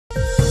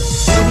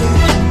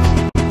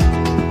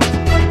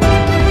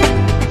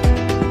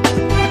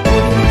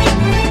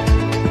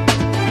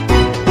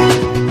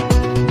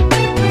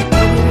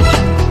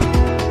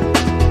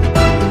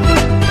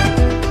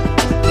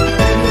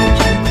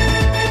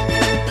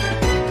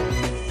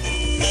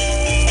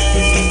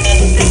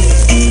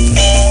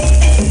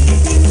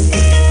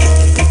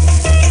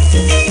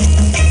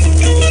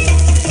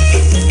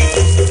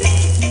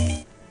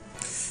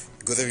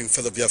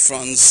fellow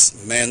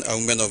Biafrans, men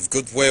and women of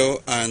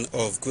goodwill and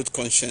of good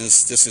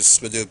conscience. This is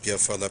Radio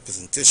Biafra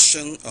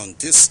presentation on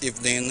this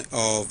evening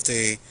of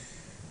the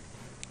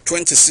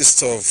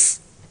 26th of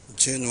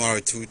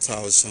January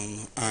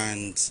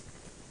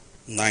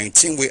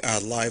 2019. We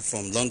are live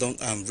from London.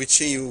 I'm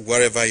reaching you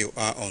wherever you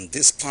are on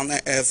this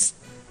planet Earth,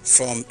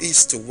 from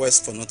east to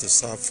west, from north to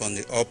south, from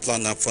the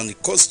upland and from the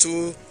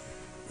coastal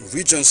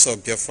regions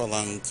of Biafra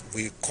land.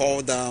 We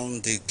call down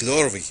the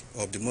glory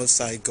of the Most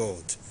High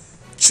God,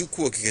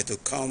 Chukwu Okike, to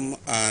come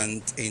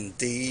and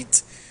indeed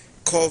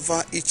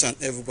cover each and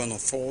every one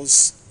of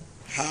us,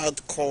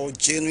 hardcore,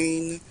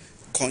 genuine,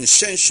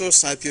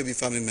 conscientious IPOB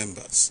family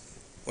members,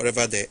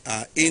 wherever they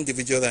are,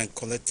 individually and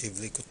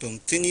collectively, to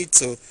continue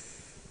to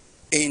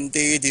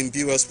indeed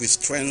imbue us with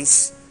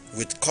strength,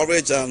 with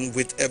courage, and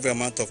with every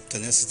amount of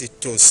tenacity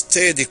to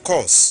stay the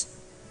course,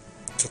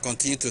 to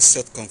continue to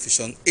set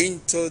confusion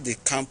into the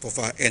camp of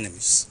our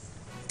enemies.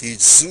 The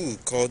zoo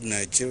called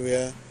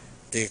Nigeria,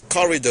 the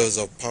corridors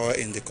of power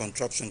in the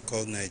contraption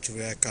called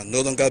Nigeria can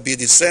no longer be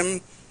the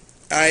same.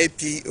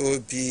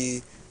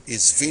 IPOB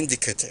is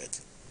vindicated.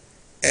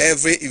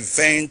 Every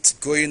event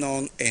going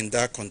on in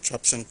that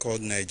contraption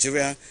called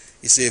Nigeria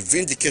is a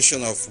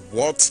vindication of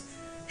what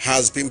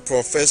has been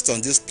professed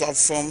on this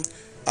platform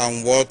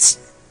and what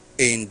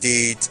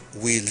indeed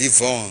we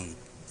live on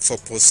for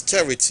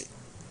posterity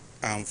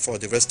and for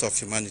the rest of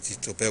humanity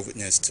to bear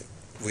witness to.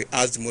 We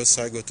ask the Most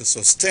High God to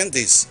sustain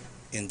this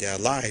in their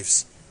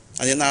lives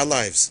and in our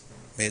lives.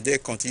 May they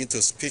continue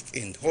to speak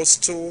in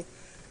hostile,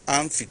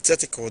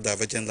 antithetical,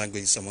 divergent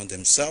languages among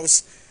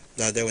themselves,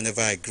 that they will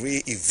never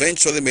agree.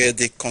 Eventually, may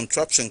the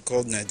contraption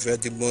called Nigeria,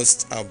 the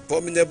most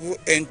abominable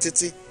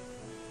entity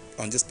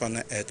on this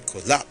planet Earth,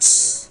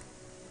 collapse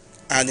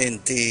and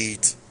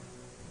indeed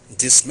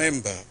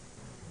dismember,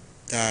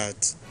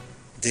 that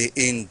the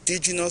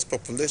indigenous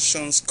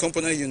population's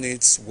component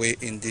units will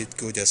indeed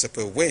go their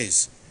separate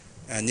ways,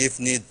 and if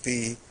need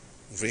be,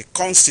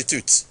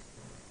 reconstitute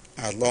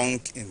along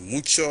in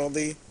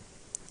mutually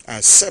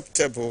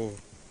acceptable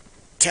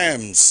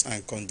terms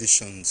and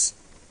conditions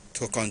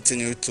to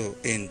continue to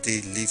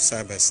indeed live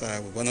side by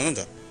side with one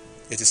another.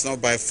 It is not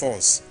by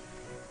force.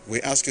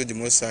 We ask you, the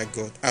Most High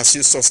God, as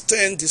you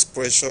sustain this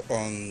pressure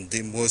on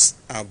the most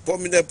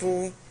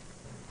abominable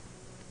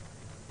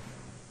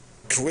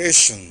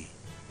creation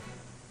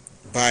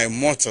by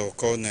mortal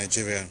called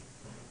Nigeria,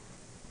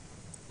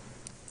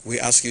 we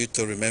ask you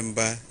to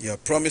remember your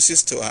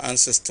promises to our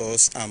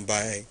ancestors, and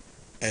by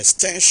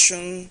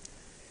extension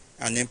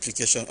and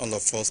implication all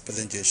of us,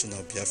 present generation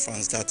of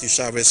Biafrans, that you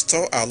shall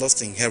restore our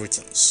lost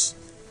inheritance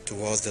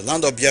towards the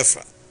land of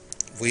Biafra.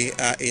 We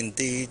are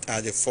indeed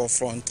at the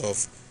forefront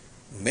of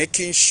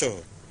making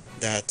sure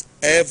that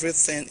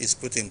everything is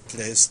put in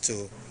place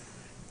to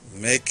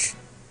make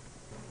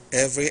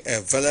every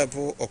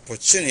available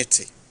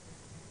opportunity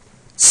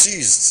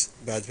seized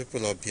by the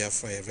people of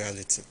Biafra a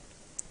reality,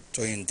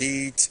 to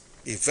indeed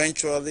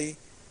eventually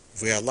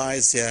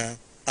realize their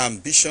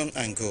ambition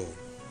and goal.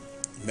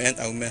 Men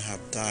and women have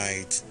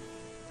died.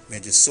 May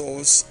the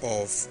souls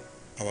of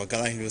our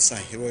gallant heroes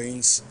and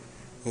heroines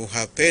who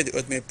have paid the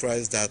ultimate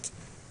price that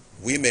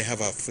we may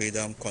have our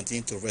freedom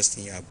continue to rest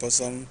in your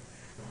bosom,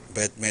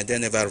 but may they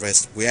never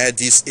rest where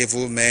these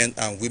evil men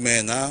and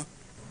women are.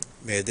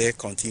 May they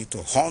continue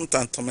to haunt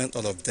and torment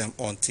all of them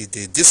until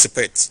they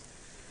dissipate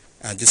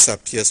and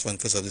disappears from the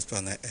face of this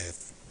planet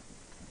Earth.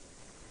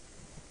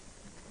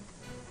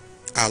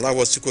 Allow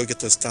us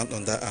to stand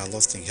under our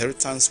lost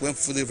inheritance when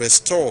fully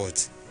restored,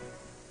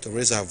 to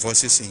raise our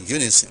voices in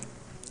unison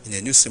in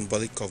a new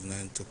symbolic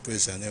covenant to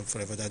praise your name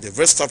forever, that the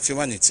rest of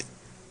humanity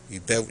will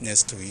bear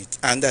witness to it,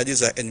 and that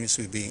these are enemies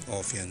will be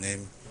of your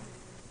name.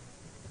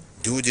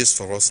 Do this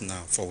for us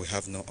now, for we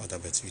have no other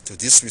but you. To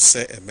this we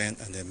say amen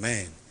and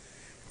amen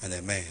and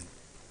amen.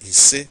 He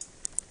say.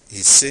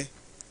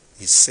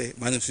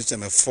 My name is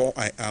mefor.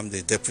 I am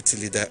the deputy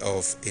leader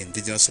of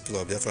Indigenous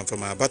People of Biafra from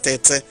Abia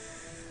State.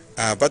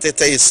 Abia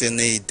State is in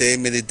the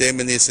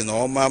Demili is in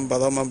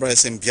Omamba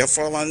is in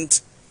Biafra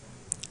land.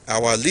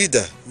 Our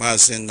leader,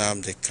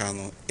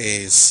 Nnamdikanu,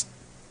 is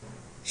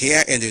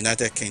here in the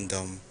United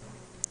Kingdom.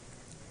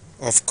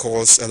 Of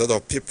course, a lot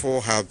of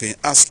people have been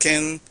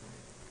asking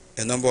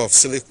a number of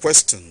silly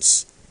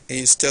questions.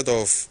 Instead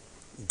of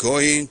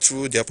going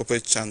through the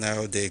appropriate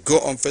channel, they go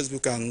on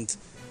Facebook and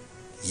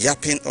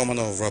yapping all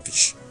manner of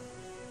rubbish.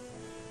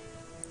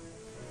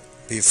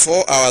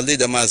 Before our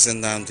leader,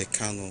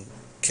 Nnamdikanu,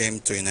 came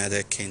to the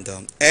United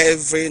Kingdom,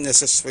 every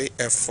necessary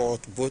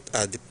effort, both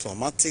at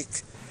diplomatic,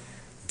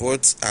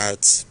 both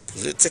at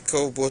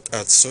political, both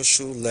at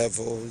social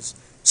levels,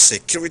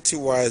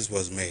 security-wise,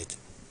 was made.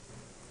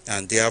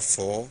 And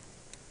therefore,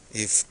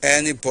 if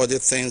anybody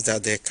thinks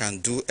that they can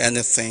do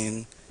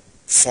anything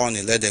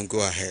funny, let them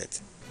go ahead.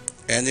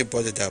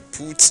 Anybody that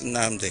puts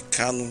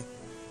Nnamdikanu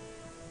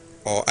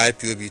or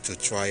IPOB to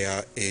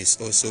trial is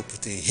also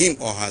putting him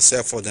or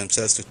herself or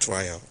themselves to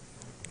trial.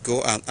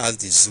 Go and ask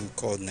the zoo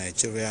called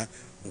Nigeria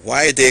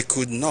why they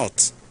could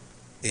not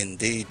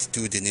indeed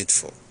do the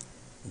needful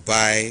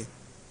by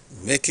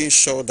making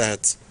sure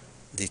that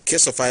the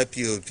case of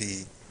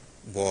IPOB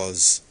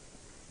was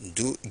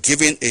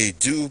given a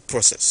due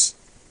process.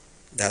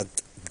 That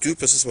due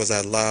process was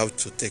allowed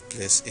to take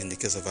place in the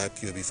case of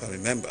IPOB family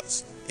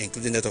members,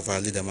 including that of our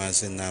leader,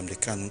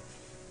 Nnamdikanu.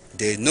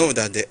 They know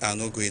that they are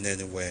not going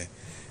anywhere.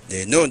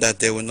 They know that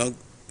they are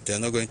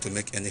not going to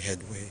make any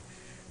headway.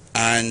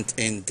 And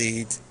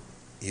indeed,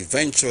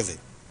 eventually,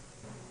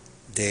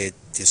 they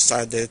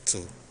decided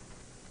to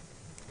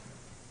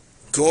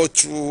go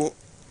through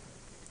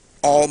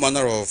all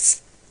manner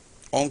of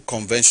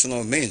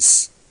unconventional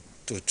means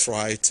to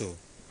try to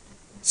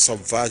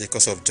subvert the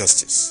cause of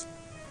justice.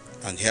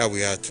 And here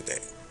we are today.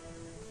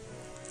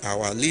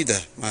 Our leader,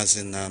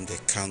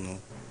 Nnamdikanu,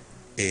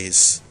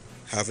 is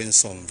having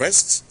some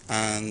rest,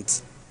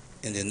 and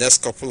in the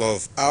next couple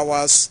of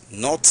hours,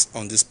 not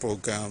on this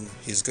program,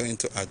 he's going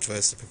to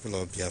address the people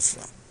of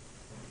Biafra.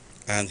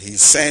 And he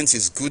sends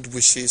his good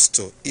wishes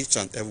to each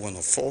and every one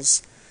of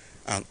us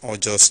and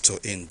urges us to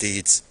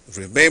indeed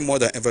remain more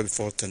than ever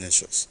before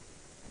tenacious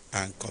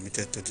and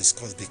committed to this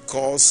cause,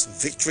 because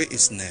victory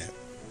is near.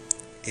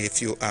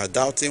 If you are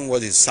doubting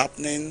what is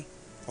happening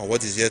or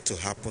what is yet to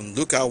happen,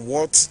 look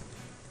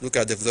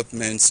at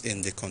developments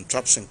in the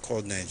contraption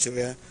called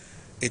Nigeria.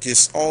 It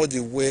is all the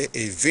way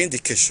a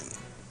vindication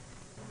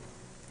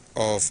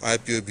of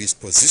IPOB's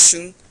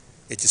position.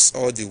 It is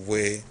all the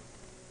way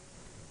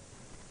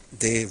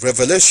the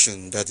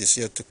revelation that is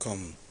yet to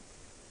come,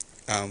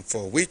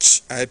 for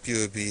which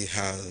IPOB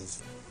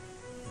has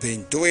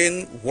been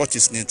doing what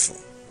is needful.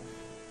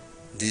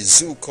 The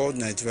zoo called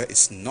Nigeria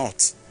is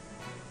not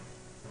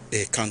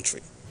a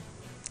country.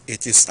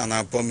 It is an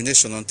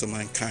abomination unto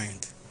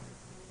mankind.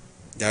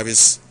 There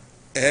is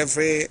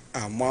every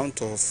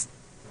amount of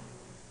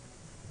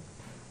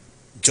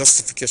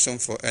justification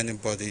for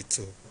anybody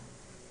to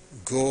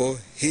go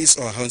his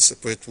or her own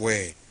separate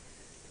way,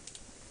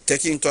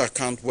 taking into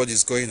account what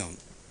is going on.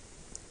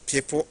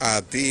 People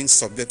are being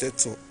subjected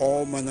to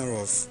all manner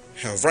of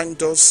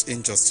horrendous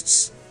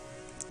injustice,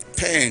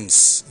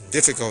 pains,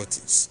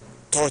 difficulties,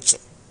 torture.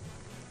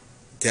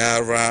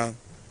 There are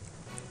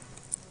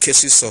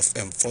cases of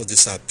enforced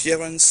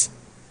disappearance,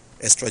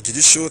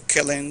 extrajudicial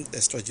killing,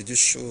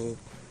 extrajudicial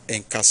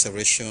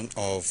incarceration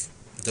of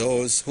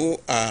those who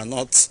are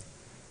not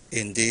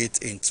indeed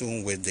in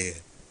tune with the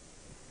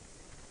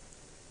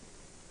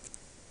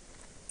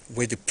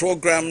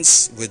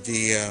programs, with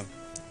the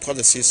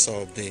policies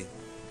of the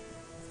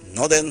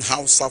Northern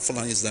Hausa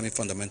Fulani Islamic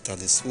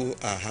fundamentalists, who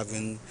are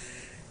having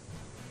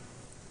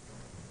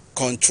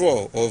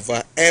control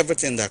over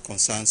everything that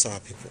concerns our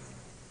people.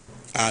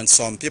 And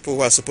some people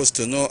who are supposed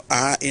to know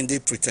are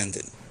indeed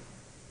pretending.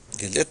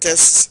 The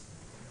latest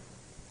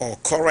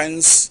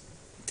occurrence,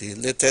 the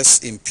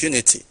latest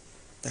impunity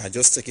that had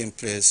just taken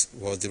place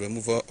was the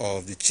removal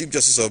of the Chief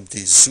Justice of the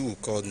zoo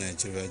called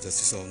Nigeria,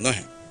 Justice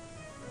Onnoghen.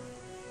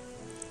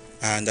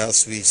 And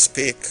as we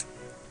speak,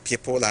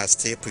 people are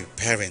still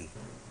preparing.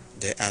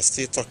 They are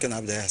still talking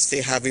up, they are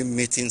still having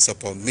meetings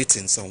upon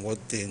meetings on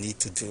what they need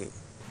to do.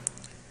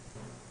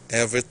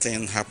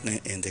 Everything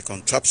happening in the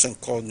contraption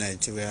called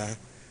Nigeria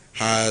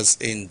has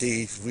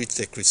indeed reached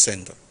a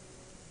crescendo.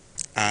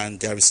 And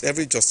there is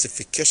every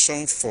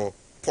justification for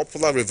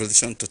popular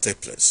revolution to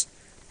take place.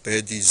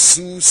 But the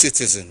zoo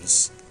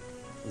citizens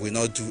will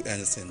not do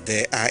anything.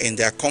 They are in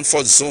their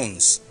comfort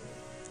zones.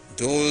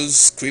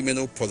 Those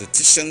criminal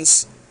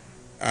politicians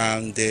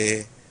and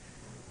the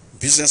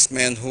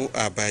businessmen who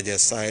are by their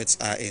sides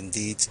are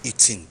indeed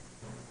eating.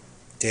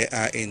 They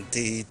are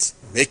indeed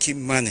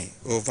making money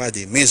over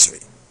the misery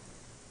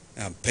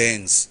and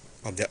pains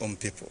of their own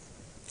people.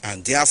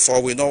 And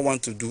therefore we don't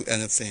want to do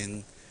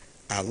anything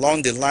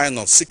along the line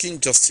of seeking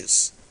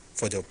justice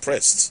for the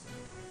oppressed.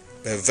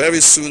 But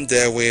very soon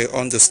they will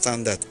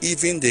understand that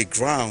even the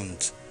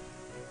ground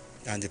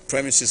and the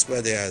premises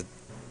where they are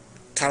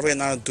carrying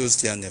out those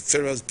their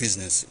nefarious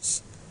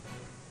businesses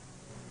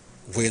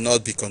will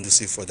not be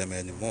conducive for them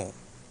anymore.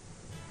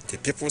 The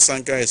people's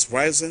anger is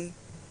rising,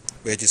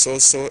 but it is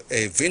also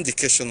a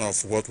vindication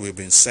of what we've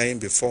been saying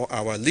before.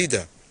 Our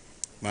leader,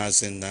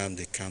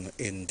 Nnamdikanu,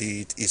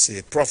 indeed is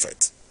a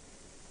prophet,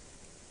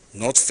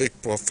 not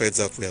fake prophets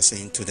that we are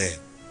seeing today.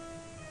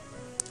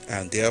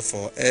 And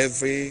therefore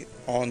every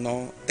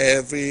honor,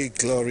 every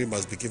glory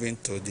must be given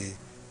to the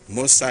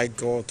Most High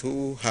God,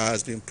 who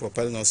has been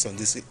propelling us on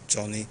this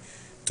journey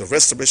to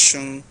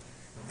restoration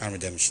and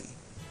redemption.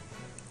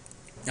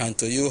 And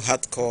to you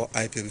hardcore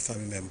IPOB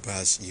family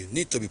members, you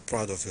need to be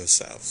proud of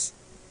yourselves.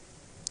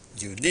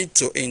 You need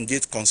to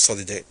indeed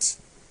consolidate,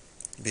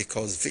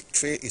 because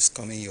victory is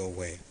coming your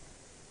way.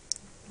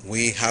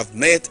 We have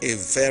made a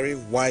very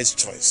wise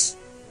choice,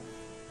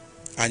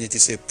 and it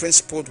is a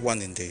principled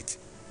one indeed,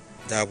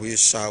 that we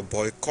shall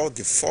boycott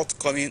the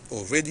forthcoming,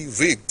 already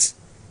rigged,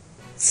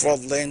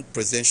 fraudulent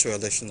presidential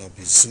election of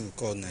the zoo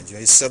called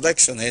Nigeria. It's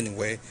selection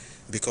anyway,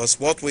 because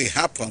what will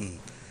happen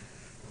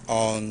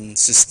on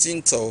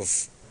 16th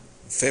of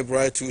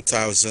February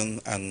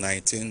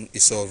 2019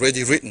 is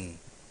already written.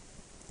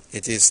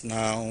 It is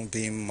now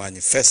being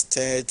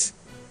manifested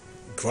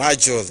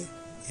gradually.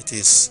 It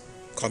is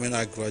coming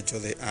out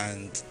gradually,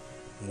 and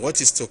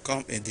what is to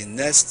come in the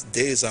next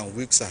days and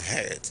weeks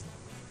ahead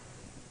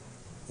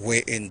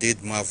will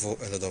indeed marvel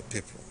a lot of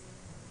people.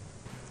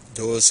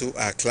 Those who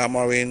are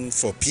clamoring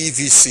for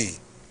PVC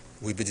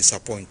will be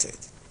disappointed.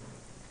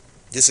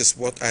 This is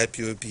what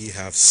IPOB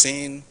have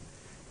seen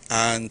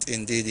and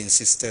indeed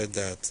insisted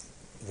that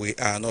we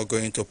are not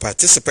going to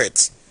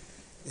participate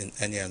in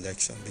any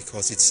election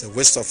because it's a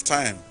waste of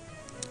time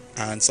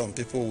and some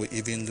people will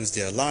even lose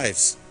their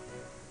lives.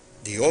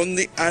 The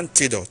only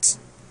antidote,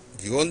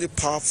 the only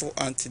powerful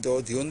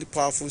antidote, the only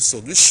powerful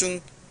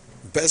solution,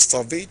 best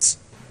of it,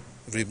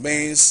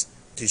 remains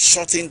the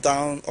shutting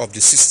down of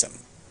the system,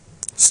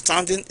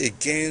 standing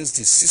against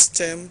the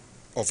system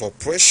of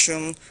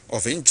oppression,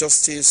 of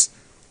injustice,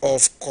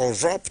 of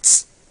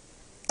corrupt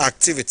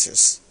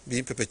activities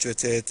being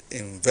perpetuated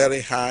in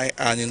very high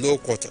and in low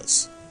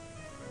quarters,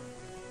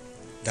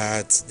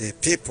 that the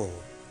people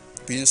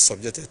being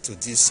subjected to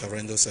this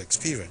horrendous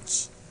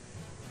experience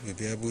will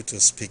be able to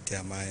speak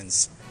their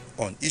minds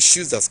on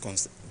issues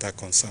that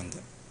concern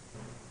them.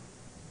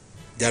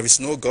 There is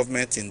no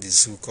government in the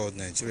zoo called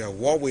Nigeria.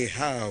 What we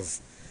have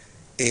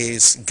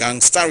is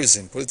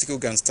gangsterism, political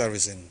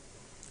gangsterism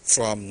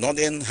from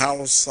Northern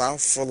Hausa,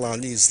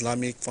 Fulani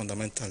Islamic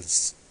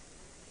fundamentalists.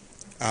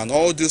 And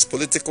all these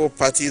political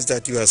parties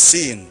that you are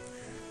seeing,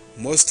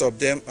 most of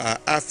them are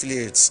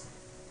affiliates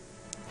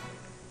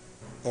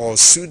or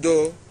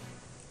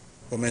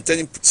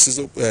maintaining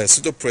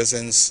pseudo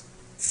presence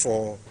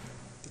for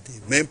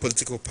the main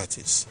political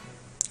parties.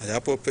 At the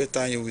appropriate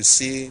time, you will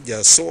see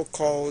their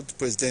so-called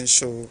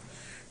presidential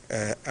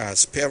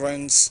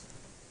aspirants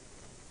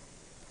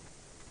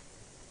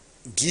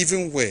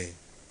giving way,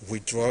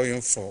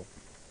 withdrawing for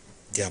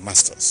their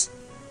masters.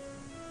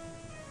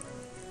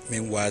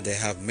 Meanwhile, they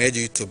have made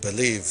you to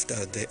believe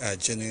that they are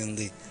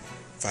genuinely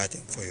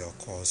fighting for your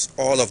cause.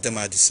 All of them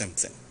are the same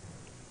thing.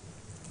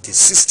 The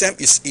system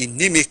is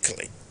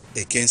inimically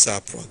against our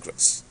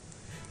progress,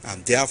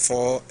 and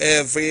therefore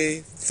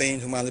everything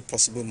humanly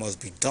possible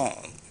must be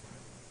done.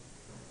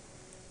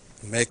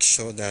 Make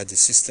sure that the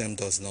system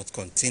does not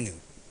continue.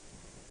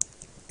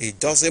 It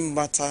doesn't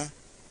matter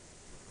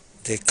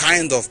the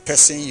kind of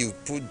person you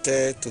put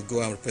there to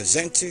go and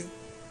represent you,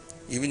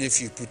 even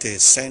if you put a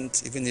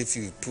saint, even if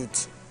you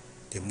put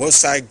the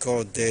Most High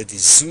God there, the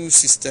zoo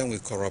system will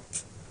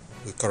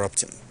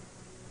corrupt him.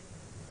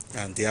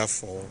 And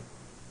therefore,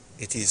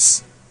 it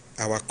is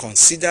our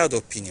considered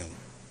opinion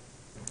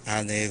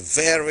and a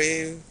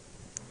very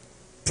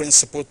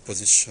principled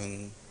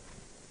position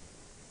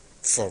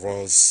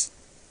for us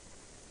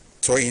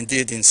to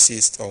indeed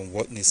insist on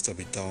what needs to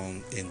be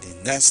done in the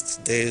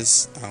next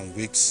days and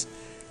weeks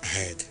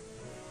ahead.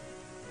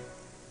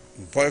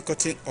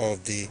 Boycotting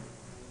of the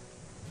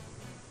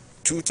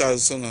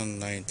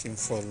 2019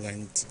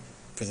 full-length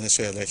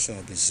presidential election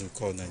of the zoo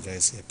called Nigeria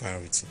is a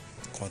priority.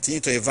 Continue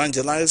to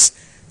evangelize,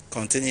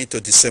 continue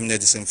to disseminate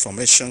this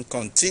information,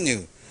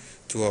 continue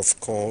to, of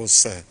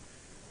course,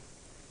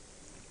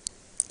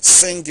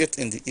 sing it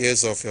in the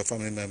ears of your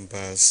family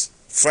members,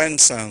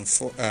 friends,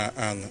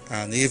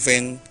 and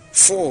even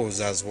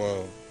foes as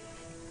well,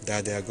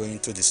 that they are going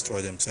to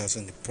destroy themselves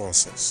in the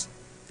process.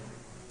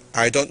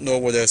 I don't know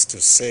what else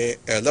to say.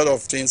 A lot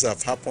of things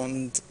have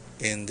happened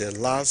in the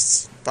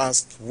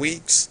past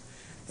weeks,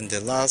 in the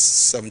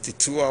last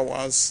 72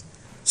 hours.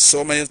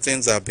 So many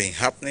things have been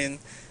happening.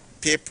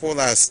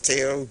 People are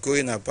still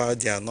going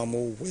about their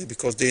normal way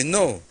because they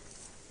know.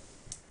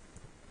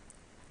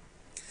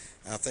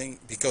 I think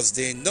because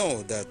they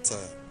know that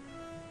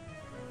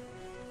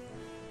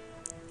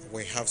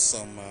we have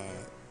some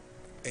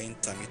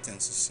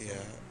intermittencies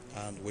here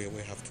and we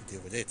have to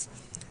deal with it.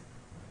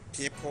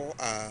 People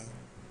are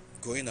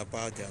going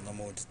about their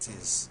normal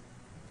duties,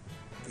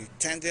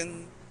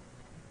 pretending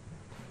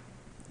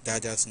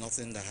that there's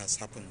nothing that has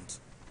happened.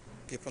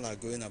 People are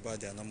going about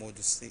their normal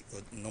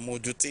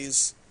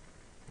duties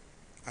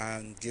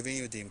and giving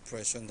you the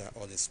impression that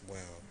all is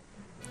well.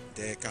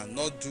 They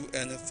cannot do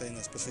anything,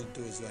 especially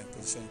those who are in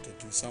position to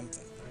do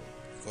something,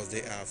 because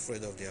they are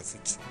afraid of their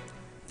future.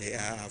 They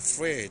are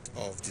afraid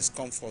of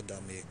discomfort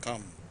that may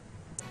come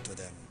to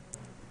them.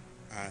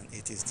 And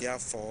it is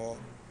therefore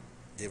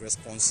the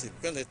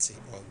responsibility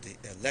of the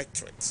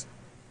electorate,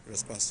 the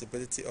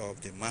responsibility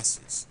of the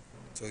masses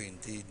to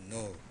indeed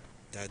know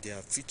that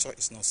their future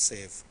is not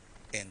safe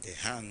in the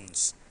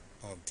hands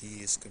of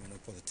these criminal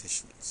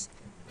politicians.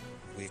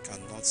 We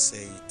cannot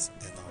say it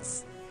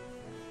enough.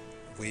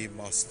 We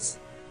must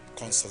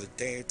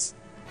consolidate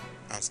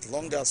as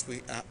long as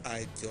we are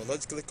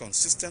ideologically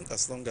consistent,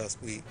 as long as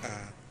we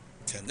are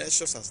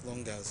tenacious, as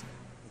long as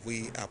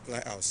we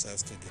apply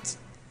ourselves to it.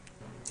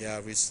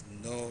 There is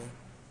no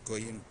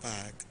going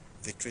back.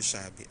 Victory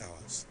shall be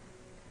ours.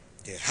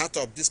 The heart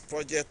of this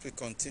project will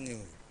continue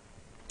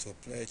to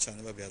pledge and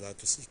never be allowed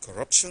to see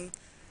corruption,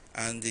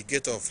 and the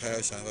gate of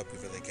hell shall never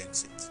prevail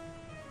against it.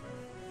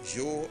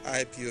 You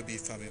IPOB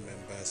family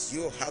members,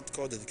 you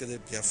hardcore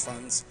dedicated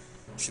Biafrans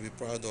should be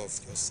proud of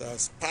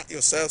yourselves. Pat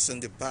yourselves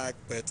in the back,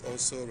 but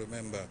also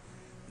remember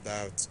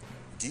that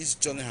this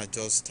journey has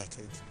just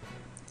started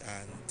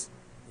and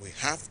We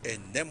have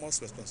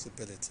enormous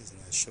responsibilities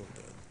on our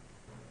shoulders.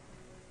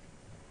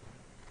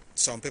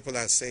 Some people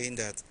are saying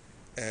that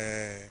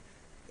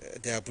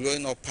they are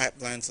blowing up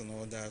pipelines and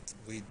all that.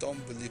 We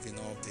don't believe in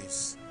all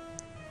this.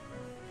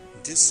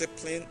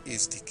 Discipline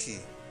is the key.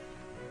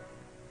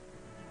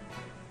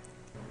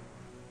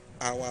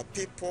 Our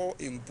people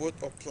in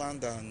both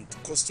upland and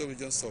coastal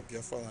regions of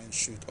Biafra land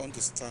should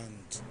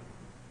understand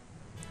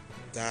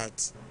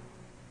that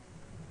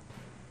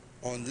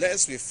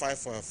unless we fight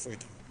for our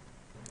freedom,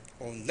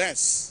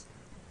 unless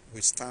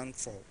we stand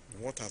for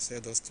what has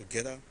held us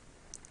together,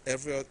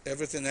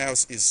 everything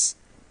else is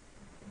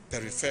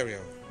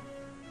peripheral.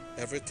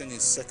 Everything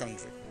is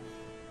secondary.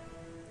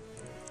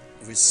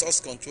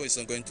 Resource control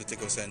isn't going to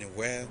take us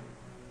anywhere.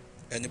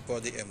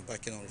 Anybody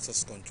embarking on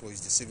resource control is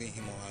deceiving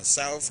him or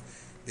herself,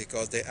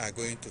 because they are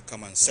going to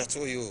come and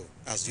settle you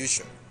as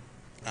usual,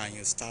 and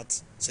you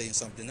start saying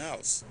something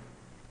else.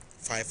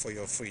 Fight for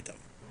your freedom.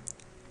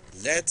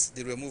 Let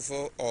the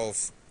removal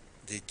of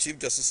the Chief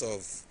Justice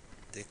of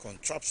the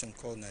contraption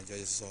called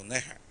Nigeria,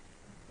 Onnoghen,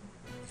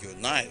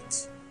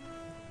 unite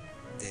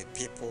the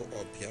people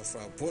of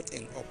Biafra, both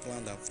in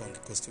upland and from the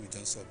coastal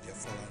regions of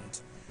Biafra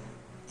land.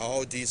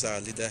 All these our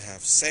leaders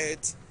have said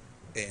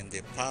in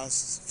the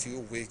past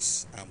few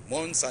weeks and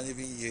months and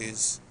even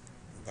years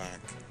back.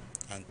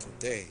 And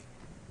today,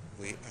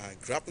 we are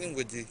grappling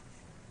with the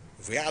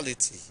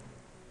reality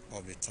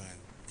of the time.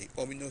 The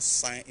ominous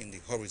sign in the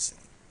horizon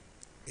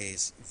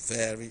is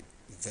very,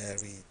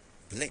 very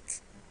bleak.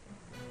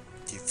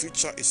 The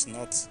future is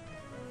not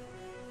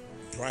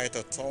bright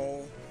at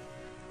all,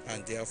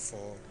 and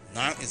therefore,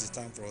 now is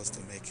the time for us to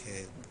make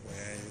hay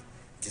where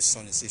the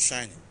sun is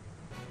shining.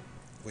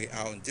 We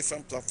are on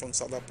different platforms,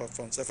 other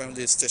platforms, FM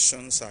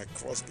stations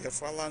across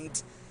Biafra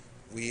land.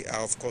 We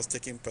are, of course,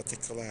 taking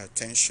particular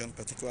attention,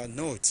 particular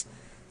note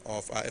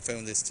of our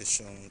FM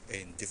station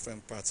in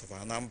different parts of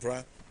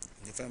Anambra,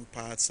 in different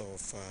parts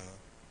of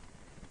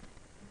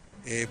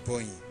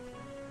Ebonyi.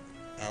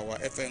 Our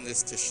FM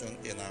station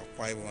in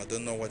Akwa Ibom, I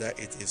don't know whether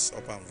it is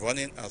up and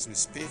running as we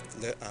speak.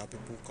 Let our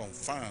people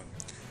confirm.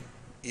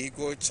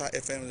 Igocha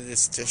FM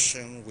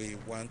station, we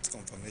want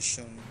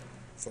confirmation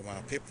from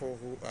our people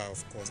who are,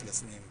 of course,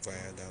 listening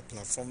via that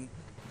platform.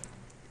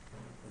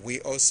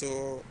 We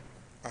also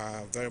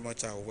are very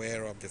much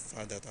aware of the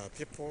fact that our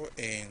people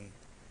in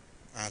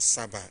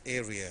Asaba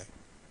area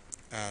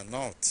are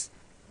not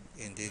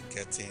indeed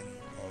getting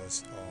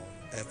us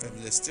on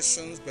FM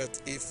stations,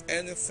 but if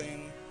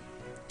anything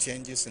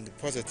changes in the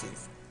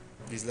positive,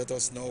 please let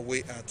us know.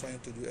 We are trying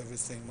to do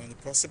everything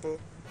possible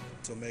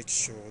to make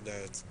sure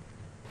that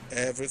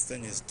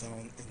everything is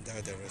done in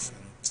that direction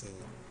to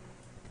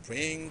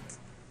bring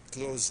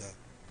closer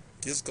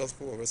this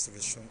gospel of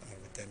restoration and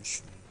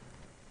redemption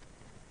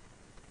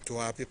to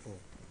our people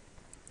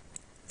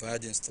via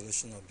the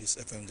installation of these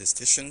FM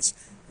stations.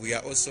 We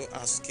are also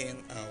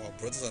asking our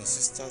brothers and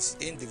sisters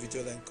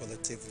individually and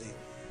collectively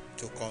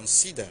to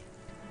consider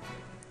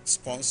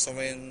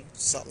sponsoring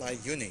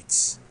satellite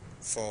units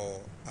for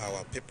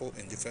our people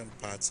in different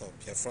parts of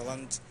Biafra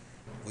land.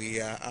 We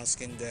are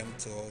asking them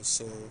to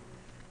also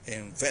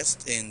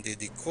invest in the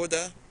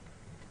decoder.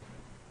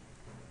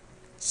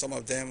 Some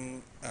of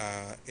them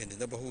are in the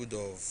neighborhood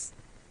of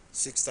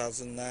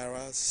 6,000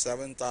 naira,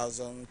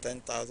 7,000,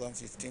 10,000,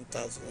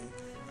 15,000.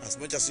 As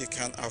much as you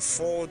can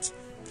afford,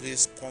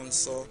 please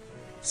sponsor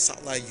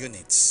satellite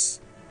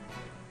units,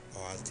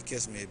 or as the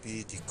case may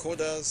be,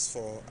 decoders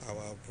for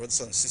our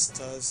brothers and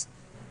sisters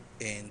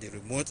in the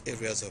remote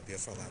areas of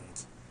Biafra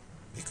land,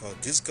 because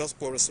this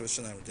gospel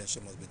restoration and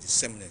redemption must be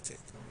disseminated.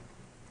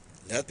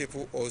 Let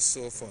people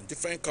also from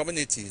different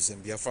communities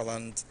in Biafra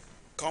land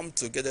come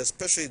together,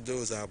 especially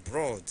those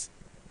abroad,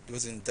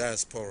 those in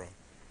diaspora,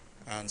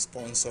 and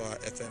sponsor our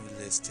FM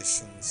relay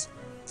stations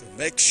to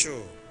make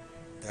sure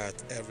that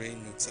every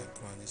nooks and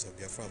crannies of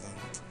Biafra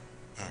land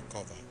are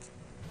covered.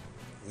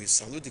 We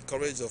salute the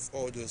courage of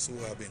all those who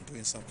have been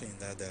doing something in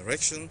that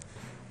direction,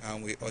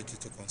 and we urge you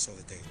to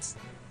consolidate.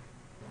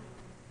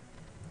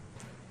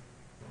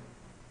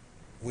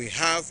 We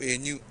have a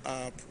new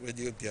app,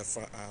 Radio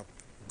Biafra app.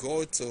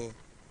 Go to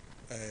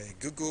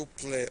Google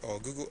Play or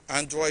Google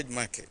Android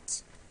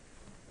Market.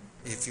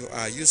 If you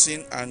are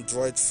using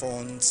Android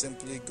phone,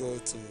 simply go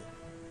to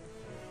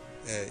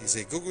it's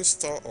a Google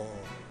Store or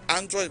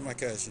Android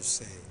Market, I should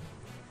say,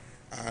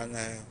 and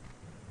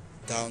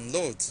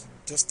download.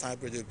 Just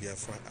type Radio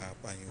Biafra app,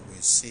 and you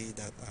will see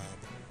that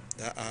app.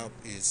 That app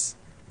is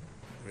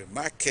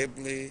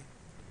remarkably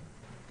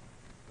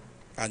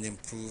an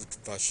improved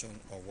version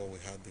of what we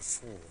had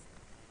before,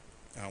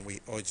 and we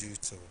urge you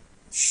to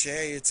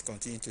share it,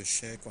 continue to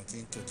share,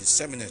 continue to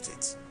disseminate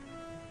it.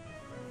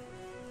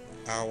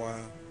 Our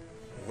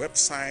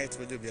website,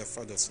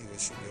 radiobiafra.co,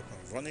 should be up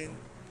and running.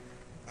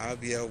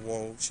 Abia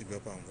World should be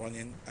up and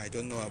running. I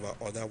don't know about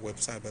other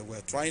websites, but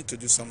we're trying to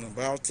do something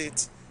about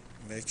it.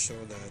 Make sure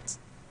that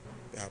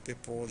there are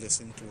people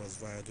listening to us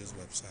via those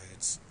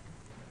websites.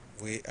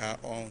 We are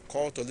on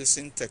Call to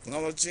Listen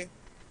technology.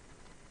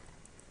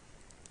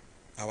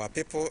 Our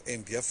people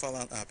in Biafra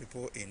land are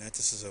people in United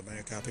States of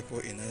America, people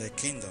in the United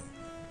Kingdom.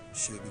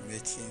 should be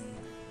making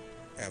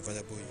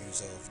available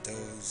use of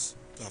those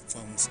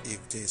platforms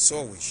if they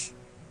so wish.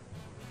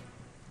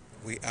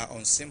 We are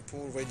on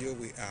Simple Radio,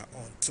 we are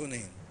on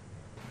TuneIn.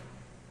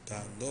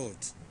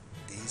 Download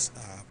these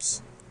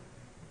apps.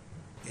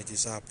 It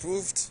is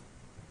approved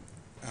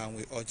and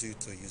we urge you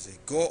to use it.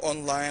 Go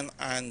online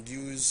and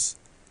use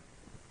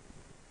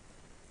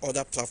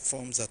other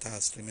platforms that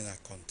are streaming our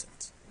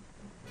content.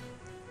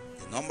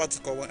 The number to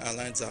call when our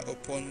lines are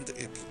opened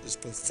is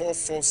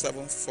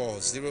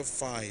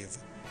 +447405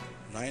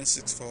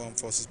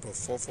 964146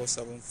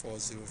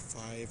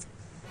 +447405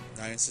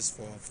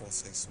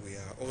 964146. We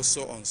are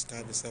also on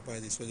Skype. The Skype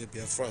ID is Radio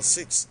Biafra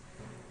 6.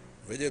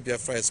 Radio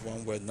Biafra is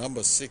one word,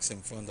 number 6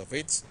 in front of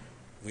it.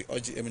 We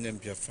urge the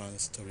eminent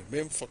Biafrans to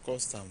remain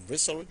focused and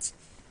resolute.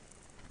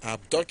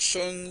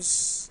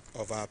 Abductions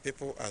of our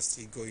people are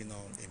still going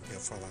on in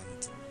Biafra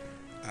land,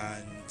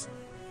 and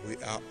we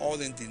are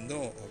all in the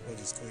know of what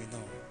is going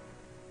on.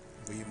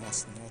 We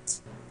must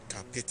not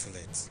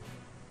capitulate.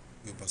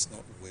 We must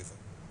not waver.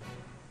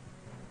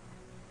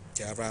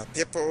 There are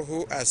people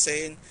who are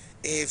saying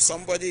if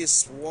somebody is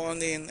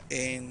sworn in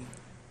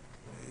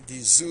the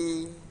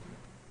zoo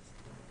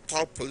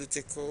top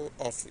political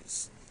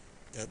office,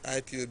 that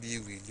IPOB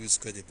will lose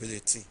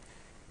credibility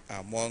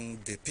among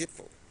the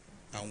people.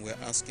 And we're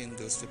asking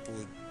those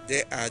people,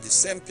 they are the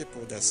same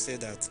people that say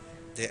that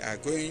they are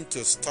going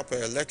to stop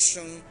an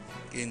election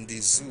in the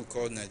zoo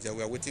called Nigeria.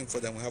 We are waiting for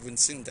them, we haven't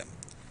seen them.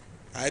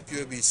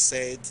 IPOB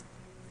said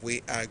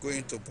we are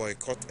going to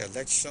boycott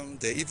election.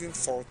 They even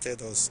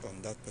faulted us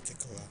on that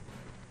particular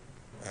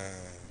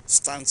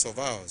stance of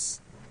ours.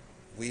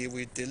 We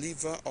will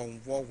deliver on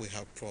what we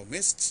have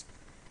promised.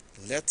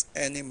 Let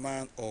any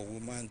man or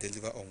woman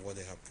deliver on what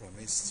they have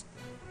promised.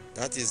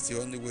 That is the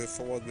only way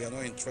forward. We are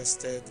not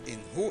interested in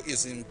who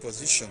is in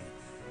position,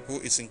 who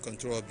is in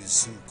control of the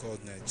zoo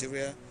called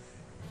Nigeria.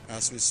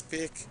 As we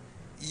speak,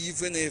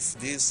 even if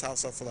this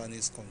House of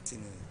Fulanis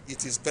continue,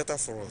 it is better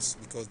for us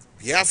because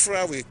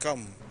Biafra will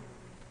come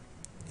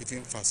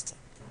even faster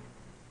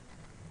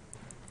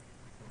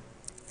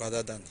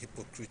rather than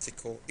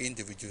hypocritical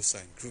individuals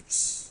and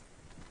groups.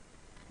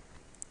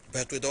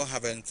 But we don't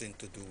have anything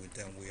to do with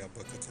them. We are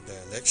boycotting the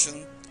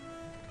election.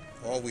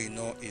 All we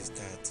know is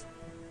that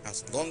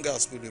as long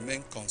as we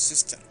remain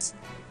consistent,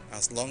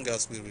 as long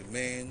as we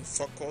remain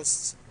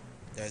focused,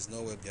 there is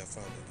no way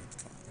Biafra will not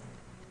come.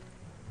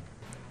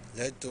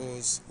 Let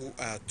those who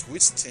are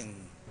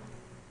twisting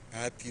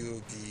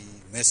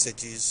IPOB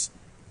messages,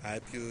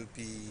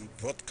 IPOB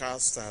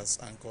broadcasters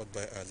anchored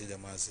by our leader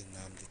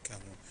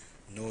Nnamdikanu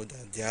know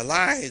that their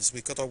lives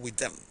we caught up with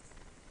them.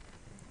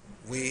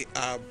 We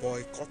are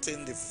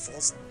boycotting the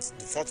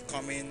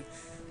forthcoming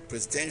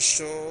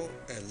presidential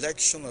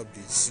election of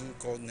the zoo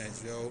called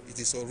Nigeria. It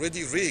is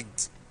already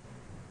rigged,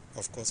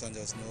 of course, and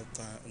there's no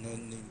time, no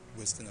need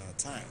wasting our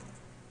time.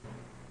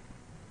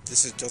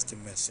 This is just a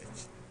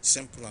message,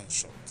 simple and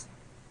short.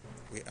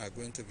 We are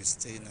going to be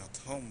staying at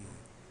home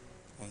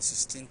on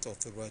 16th of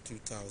February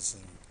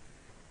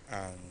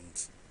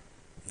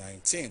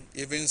 2019.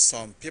 Even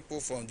some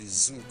people from the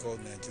zoo called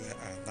Nigeria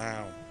are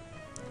now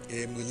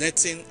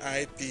emulating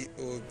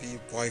IPOB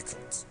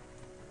boycott,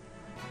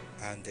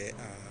 and there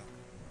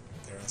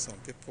are some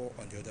people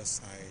on the other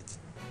side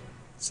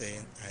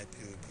saying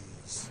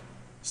IPOB's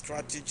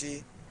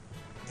strategy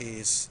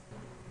is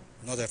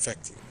not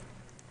effective.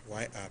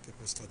 Why are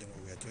people studying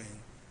what we are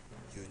doing?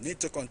 You need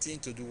to continue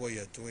to do what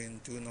you are doing.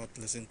 Do not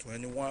listen to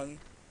anyone.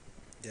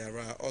 There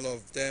are all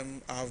of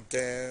them out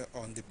there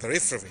on the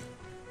periphery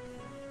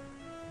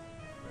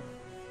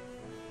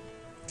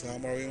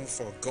clamoring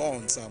for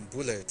guns and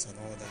bullets and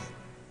all that.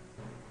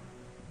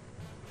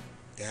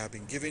 They have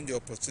been given the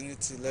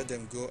opportunity. Let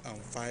them go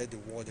and fight the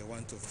war they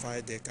want to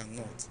fight. They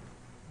cannot.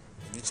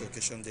 On each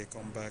occasion they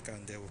come back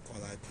and they will call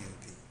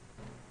IPOB.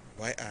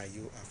 Why are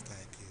you after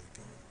IPOB?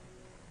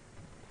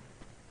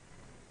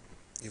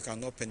 You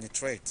cannot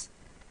penetrate.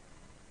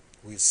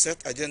 We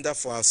set agenda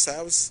for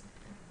ourselves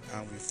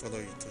and we follow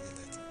you to the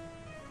letter.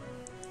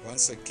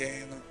 Once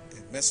again,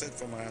 a message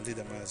from our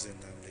leader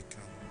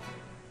Nnamdikanu.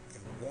 A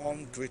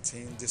warm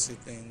greeting,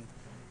 discipline.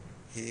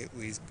 He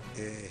is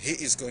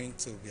going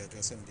to be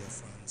addressing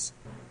Biafrans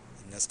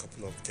in the next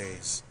couple of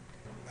days,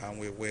 and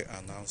we will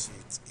announce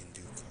it in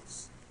due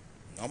course.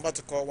 Number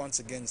to call once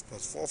again is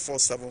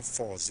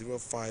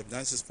 +447405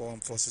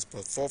 964146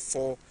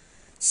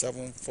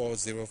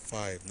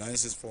 +447405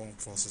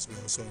 964146. We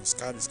also on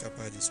Skype. The Skype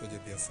ID is Radio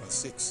Biafra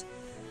 6.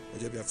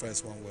 Radio Biafra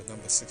is one word,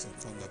 number 6 in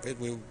front of it.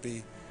 We'll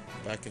be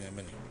back in a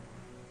minute.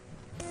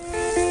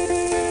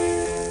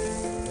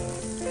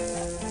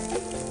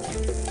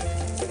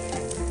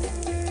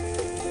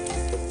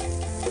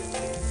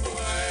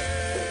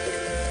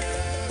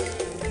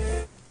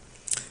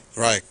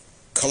 Right,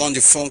 call on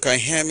the phone. Can you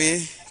hear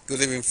me?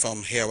 Good evening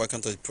from here.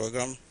 Welcome to the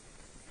program.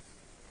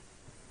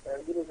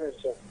 Good evening,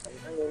 sir. I'm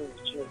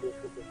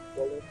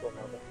calling from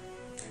Abia.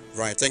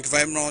 Right, thank you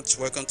very much.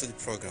 Welcome to the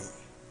program.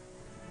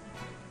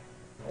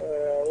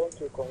 I want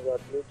to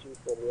congratulate you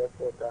for the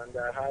effort, and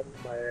I had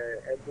my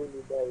able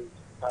leader is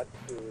part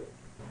to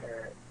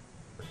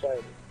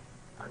sign.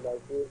 And I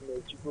say,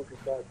 may Chico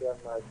Fika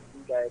must be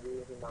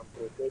guiding him and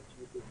protect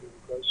you people,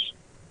 because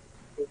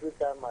every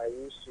time I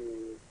used to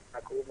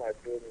tackle my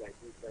brain like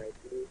this, I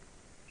say,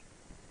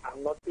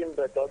 I'm nothing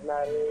but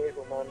ordinary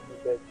human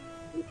being, but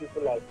you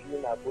people are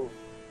feeling above.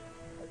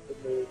 I say,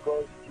 may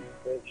God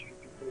bless you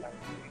people and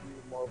give you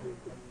more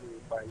wisdom to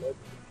pilot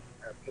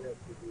affairs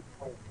to the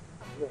point.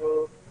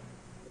 So,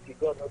 if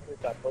God not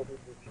support it,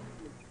 if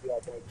you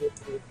are going to get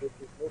places,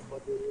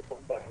 nobody will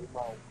come back home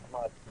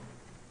out.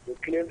 They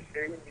claim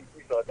saying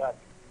this or that.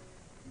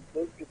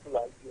 Those people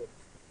are here.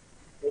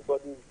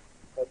 Nobody is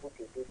able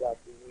to do that.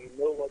 We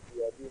know what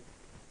we are doing.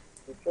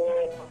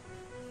 Before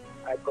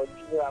I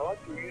continue, I want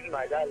to use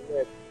my dad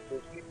net to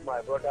speak to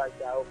my brother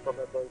from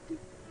about 6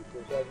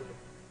 to 7.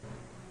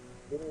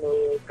 Can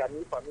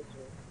you permit me?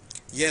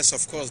 Yes,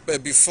 of course.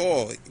 But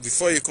before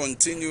you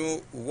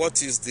continue,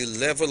 what is the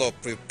level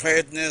of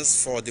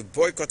preparedness for the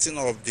boycotting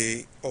of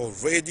the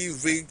already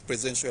rigged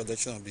presidential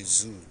election of the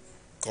zoo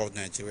called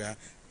Nigeria?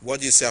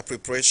 What is your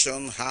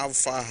preparation? How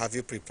far have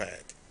you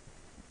prepared?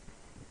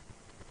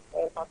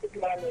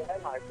 Particularly, I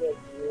myself,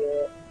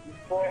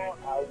 before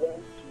I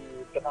went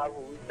to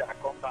travel, which I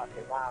come back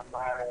now,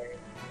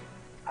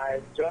 I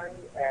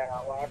joined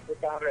our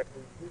African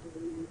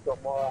representative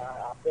some more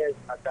affairs.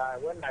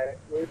 When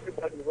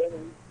everybody went to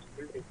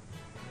village,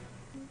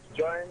 we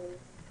joined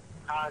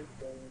hands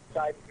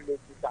inside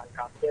villages and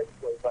campaign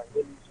for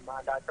evangelism.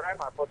 And I tried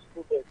my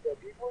possible best.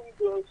 Even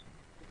those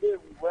today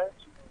we went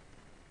to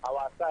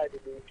our side,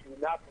 they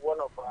kidnapped one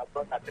of our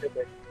brother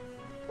traders.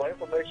 For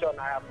information,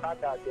 I have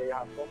heard that they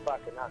have come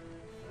back now.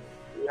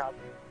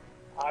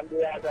 And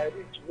they have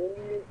reached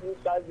many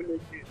inside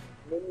villages,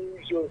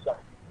 many zones.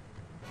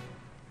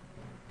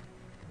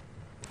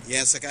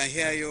 Yes, I can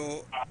hear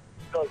you.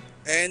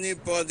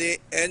 Anybody,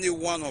 any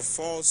one of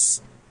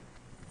us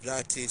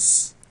that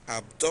is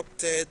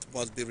abducted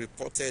must be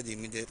reported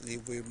immediately.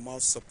 We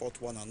must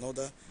support one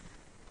another.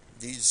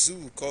 The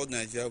zoo called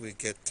Nigeria will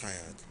get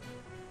tired.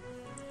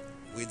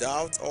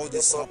 Without all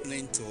this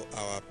happening to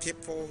our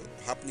people,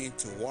 happening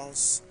to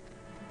us,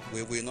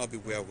 we will not be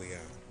where we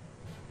are.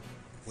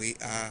 We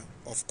are,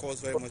 of course,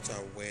 very much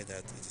aware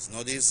that it is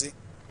not easy,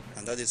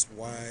 and that is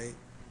why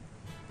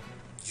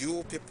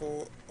you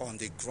people on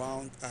the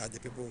ground are the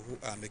people who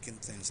are making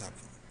things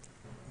happen.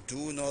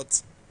 Do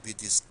not be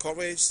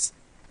discouraged,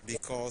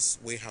 because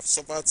we have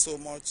suffered so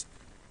much.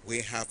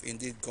 We have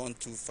indeed gone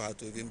too far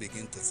to even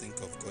begin to think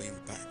of going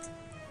back.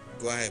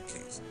 Go ahead,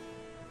 please.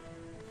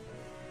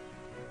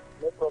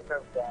 No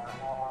problem, sir.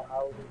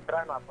 I will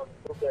try my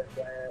progress.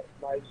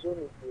 My zone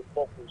is the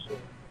focus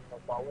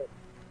of our work.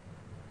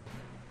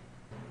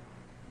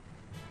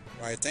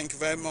 Right, thank you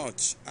very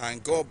much.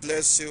 And God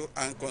bless you,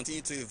 and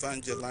continue to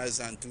evangelize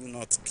and do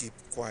not keep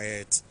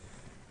quiet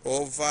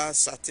over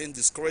certain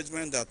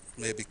discouragement that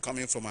may be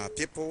coming from our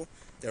people.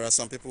 There are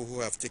some people who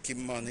have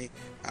taken money,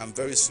 and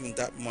very soon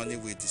that money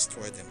will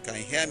destroy them. Can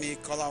you hear me?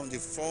 Call on the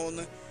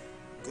phone.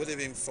 Good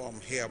evening from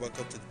here.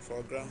 Welcome to the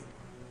program.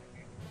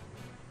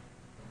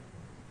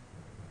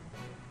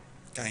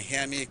 Can you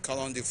hear me? Call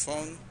on the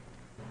phone.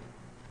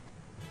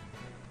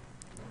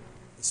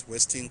 He's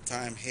wasting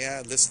time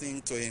here,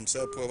 listening to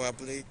himself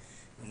probably.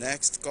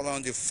 Next, call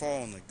on the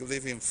phone. Good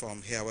evening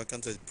from here. Welcome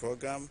to the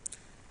program.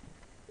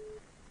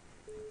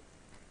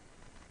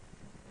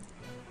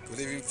 Good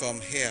evening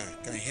from here.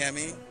 Can you hear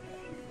me?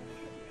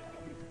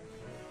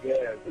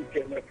 Yes, good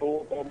evening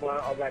from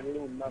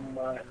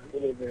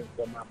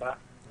Abba.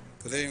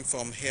 Good evening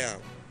from here.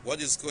 What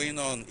is going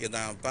on in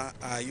Abba?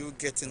 Are you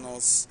getting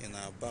us in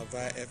Abba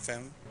via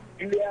FM?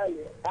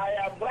 Clearly, I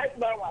am right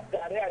now at the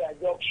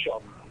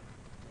junction.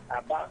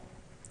 Abba.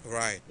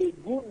 Right. The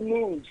good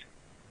news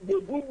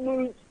to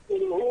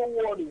the whole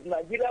world is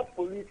Nigerian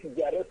police is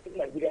arresting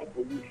Nigerian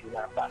police in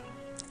Abba.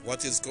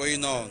 What is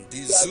going on?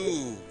 The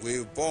zoo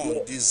will burn.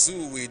 Yes. The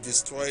zoo will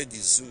destroy the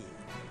zoo.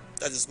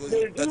 That's what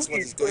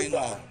is going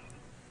on.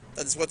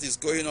 That is what is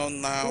going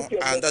on now,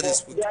 and that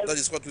is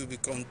what will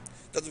become.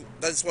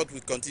 That is what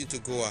will continue to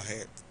go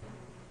ahead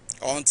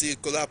until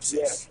it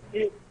collapses. Yes.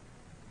 In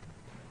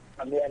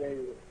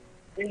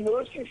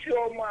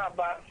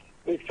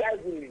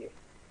precisely,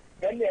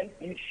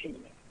 NNPC,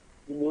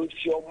 there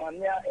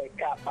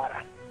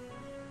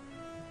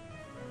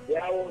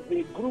was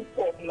a group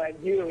of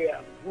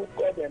Nigerians who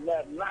called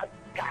themselves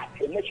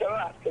NASCAT, a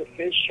National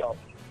Association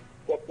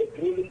for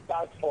Petroleum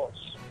Task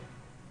Force.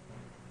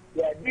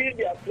 They did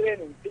their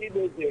training 3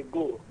 days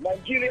ago,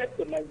 Nigeria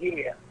to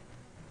Nigeria.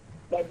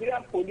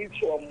 Nigerian police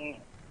from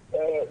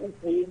the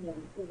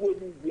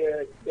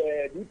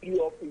DP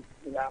office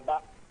in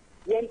Aba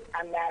went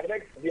and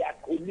arrested their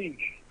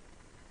colleagues.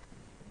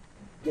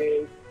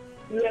 They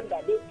claim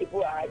that those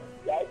people are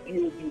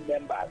IPOB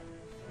members,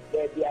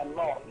 but they are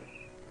not.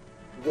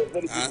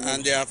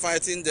 And they are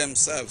fighting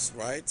themselves,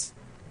 right?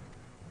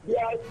 They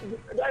are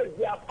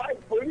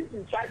fighting. Police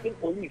is fighting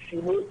police.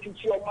 You know,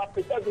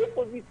 because the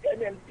opposite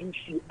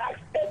NNPC. Ask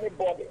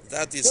anybody.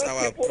 That is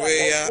our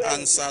prayer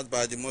answered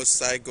by the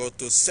Most High God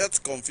to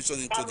set confusion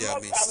into their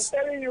midst.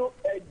 I'm telling you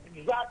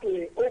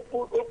exactly.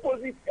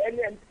 Opposite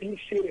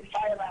NNPC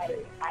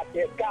refinery at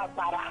the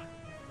Kapara.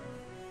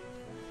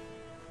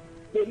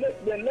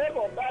 The name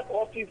of that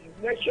office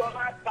is National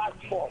Task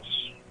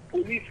Force.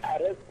 Police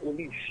arrest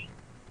police.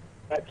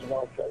 That's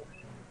nonsense.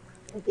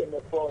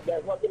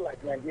 There's nothing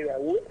like Nigeria.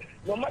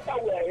 No matter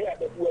where here,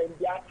 but we're in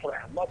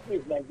Biafra. Nothing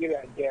is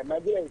Nigeria there.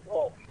 Nigeria is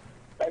off.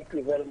 Thank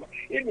you very much.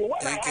 Even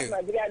when I have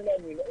Nigerian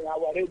men in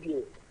our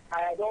radio,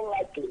 I don't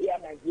like to hear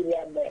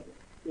Nigerian men.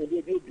 They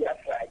do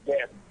Biafra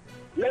again.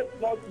 Let's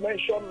not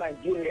mention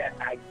Nigeria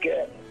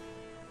again.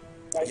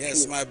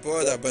 Yes, my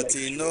brother, but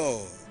you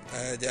know,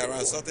 there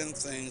are certain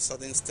things,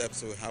 certain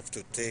steps we have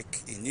to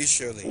take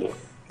initially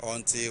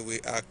until we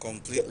are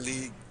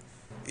completely,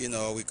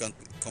 we can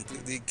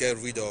completely get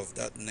rid of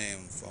that name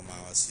from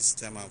our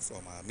system and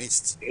from our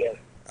midst. Yes.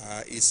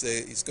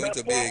 It's going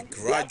to be a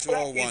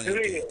gradual one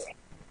indeed.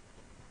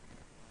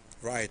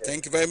 Right.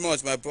 Thank you very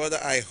much, my brother.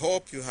 I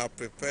hope you have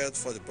prepared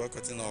for the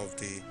boycotting of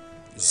the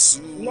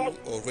zoo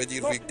already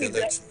rigged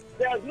election.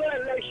 There's no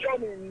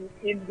election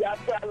in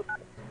Biafra.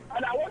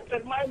 And I want to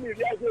remind you,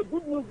 there's a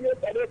good news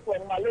yesterday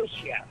from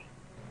Malaysia.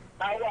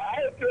 Our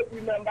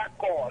IPOB member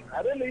called.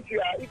 I don't know if you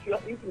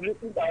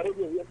listened to our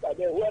radio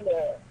yesterday when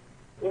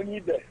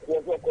Onnoghen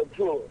was on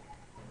control.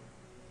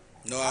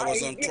 No, I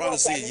was on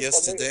transit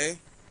yesterday.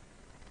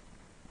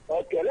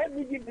 Okay, let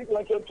me give this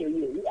question to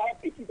you. I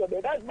pick it up.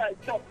 That's my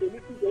job to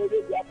listen to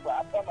radio Biafra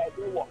after my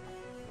day work.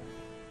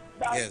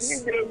 That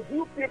means the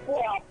Jew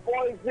people are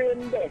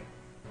poisoned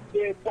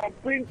the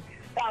complete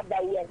stuff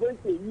that we are going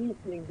to use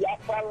in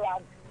Biafra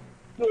land.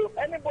 So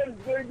anybody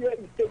going there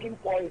is taking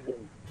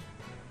poison.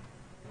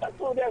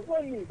 So there's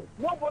no need.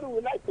 Nobody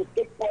would like to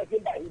take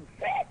poison by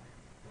himself.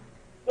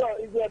 So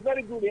it's a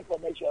very good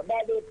information.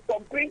 But the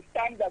complete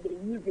time that they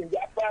use in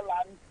Biafra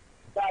land,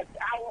 that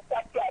our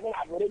people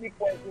have already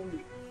poisoned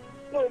it.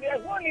 So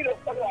there's no need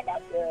of talking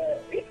about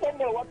if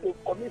someone wants to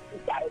commit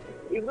suicide,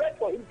 it's right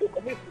for him to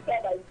commit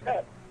suicide by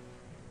himself.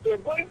 So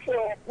going for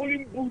a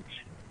polling booth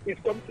is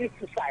committing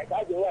suicide.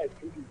 That's the way I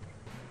see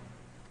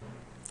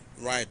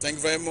it. Right. Thank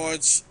you very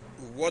much.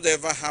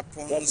 Whatever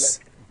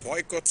happens,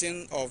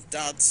 boycotting of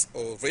that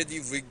already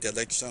rigged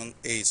election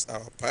is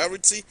our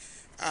priority,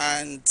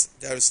 and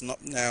there is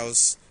nothing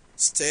else.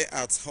 Stay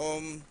at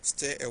home,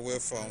 stay away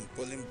from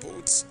polling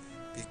booths,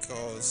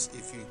 because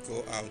if you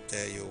go out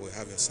there, you will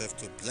have yourself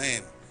to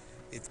blame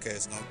if care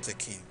is not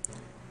taken.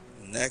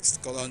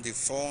 Next, call on the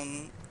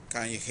phone.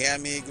 Can you hear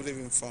me? Good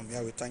evening from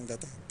here. We thank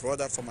that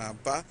brother from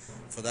Abba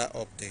for that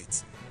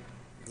update.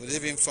 Good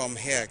evening from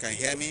here. Can you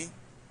hear me?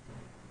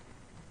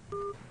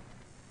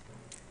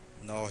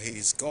 No,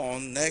 he's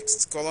gone.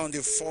 Next, call on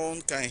the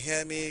phone. Can you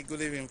hear me?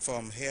 Good evening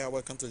from here.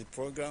 Welcome to the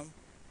program.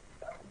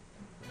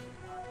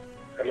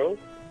 Hello?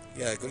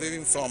 Yeah, good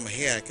evening from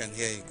here. I can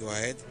hear you. Go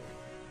ahead.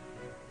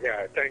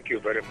 Yeah, thank you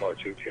very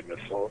much,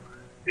 Uche.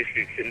 This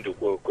is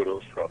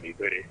Nnamdikanu from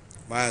Ibere.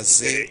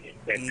 Mazi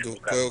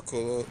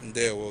Nnamdikanu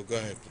Ndewo. Go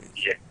ahead,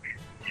 please.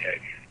 Yes,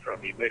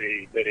 from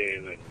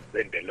Ibere,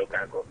 when the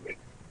local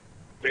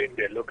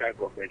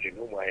government, in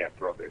Umuahia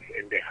province,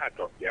 in the heart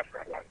of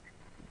Biafra land.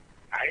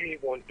 I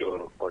want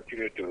to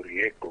continue to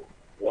re-echo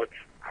what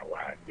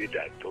our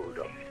leader told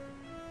us.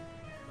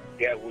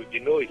 There will be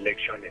no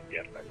election in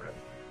Biafra land,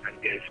 and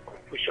there is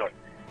confusion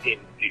in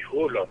the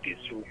whole of the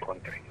Sioux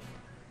country.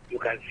 You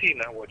can see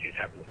now what is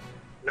happening.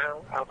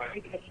 Now, our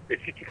leader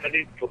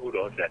specifically told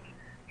us that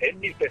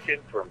any person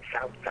from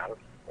South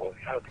or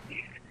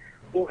Southeast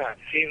who has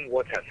seen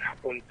what has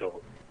happened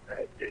to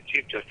the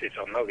Chief Justice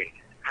Onnoghen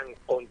and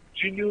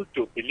continue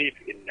to believe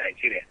in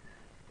Nigeria,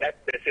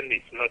 that person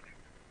is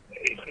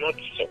not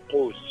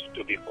supposed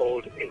to be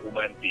called a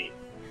human being.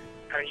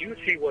 Can you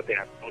see what they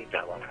have done to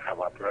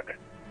our brother,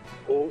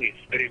 who is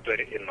very,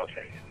 very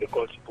innocent?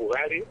 Because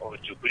Buhari or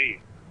Jubilee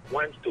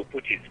wants to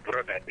put his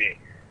brother there,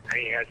 and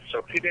he has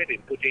succeeded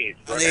in putting his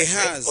brother there. And he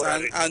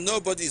has, and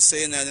nobody is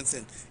saying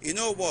anything. You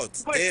know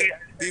what?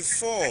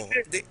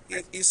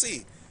 You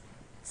see,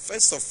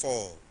 first of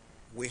all,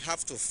 we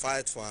have to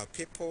fight for our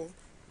people.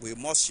 We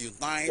must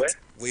unite. Well,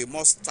 we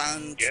must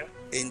stand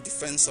in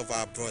defense of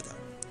our brother.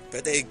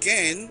 But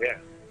again,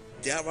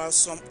 there are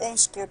some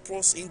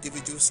unscrupulous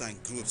individuals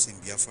and groups in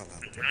Biafra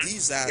land.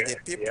 These are the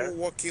people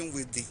working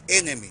with the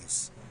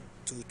enemies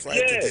to try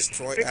to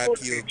destroy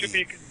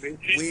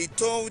IPOB. We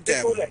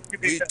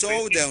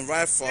told them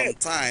right from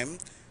time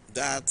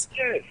that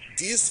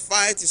this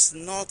fight is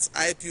not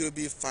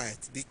IPOB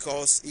fight,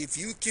 because if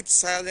you keep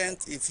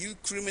silent, if you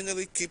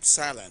criminally keep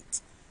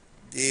silent,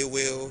 they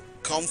will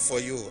come for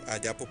you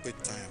at the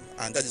appropriate time.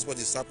 And that is what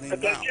is happening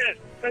now.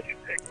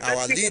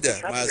 Our leader,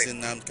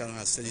 Nnamdikanu,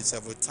 has said it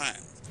several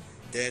times.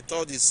 They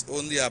thought it's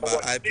only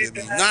about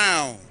IPOB.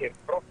 Now,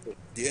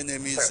 the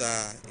enemies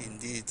are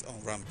indeed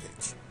on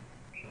rampage.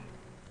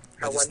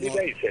 Our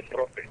leader is a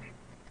prophet.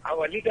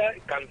 Our leader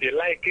can be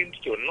likened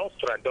to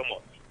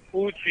Nostradamus,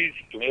 who sees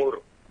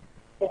tomorrow.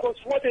 Because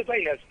whatever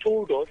he has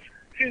told us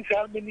since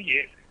how many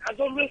years has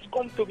always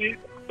come to be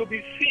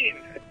seen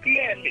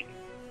clearly.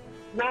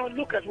 Now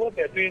look at what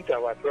they're doing to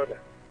our brother.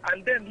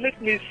 And then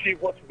let me see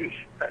what this,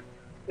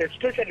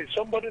 especially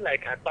somebody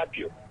like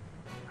Abia,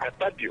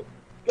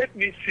 Let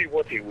me see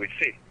what he will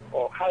say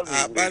or how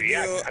he will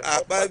react.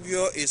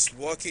 Ababio is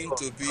working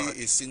to be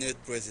a Senate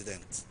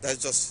president. That's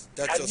just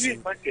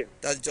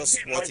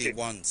what he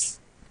wants.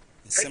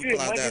 It's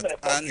simple as that.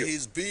 And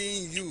he's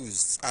being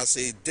used as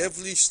a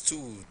devilish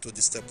tool to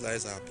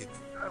destabilize our people.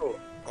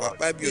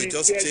 Ababio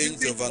just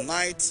changed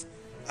overnight,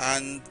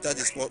 and that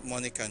is what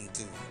money can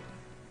do.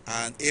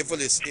 And evil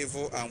is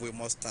evil, and we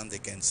must stand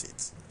against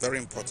it. Very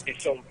important.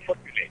 It's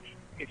unfortunate.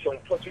 It's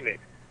unfortunate.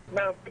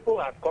 Now people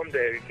have come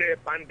there, they say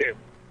ban them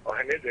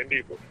or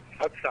people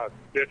outside.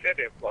 They say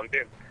they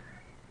condemn.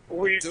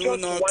 We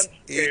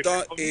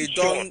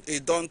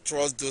don't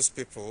trust those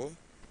people.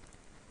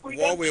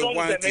 What we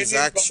want is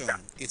action.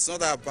 It's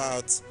not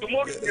about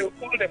tomorrow they'll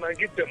call them and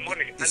give them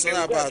money. It's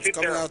not about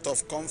coming out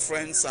of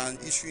conference and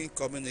issuing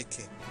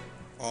communique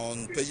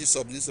on pages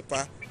of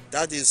newspaper.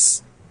 That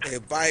is a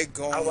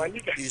bygone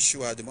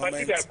issue at the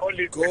moment.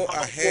 Go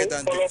ahead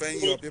and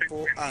defend your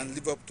people and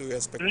live up to your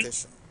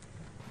expectation,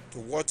 to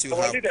what you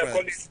have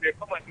promised. They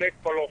come and make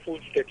colorful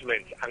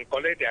statements and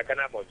collect their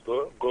Ghana must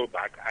go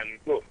back and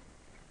go.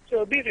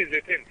 So this is the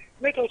thing.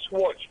 Let us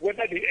watch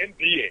whether the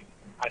NPA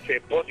as a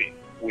body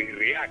will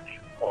react,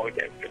 or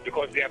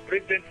because their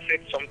president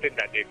said something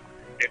that they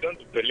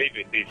don't believe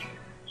in this.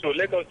 So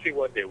let us see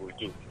what they will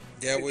do.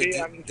 They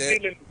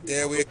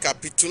will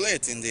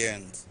capitulate in the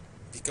end,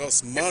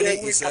 because money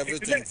is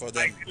everything for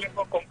them.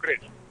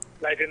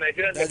 Like the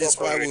Nigerian that is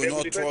why we will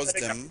not trust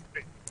them.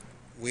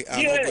 We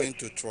are not going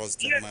to trust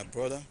them, my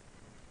brother.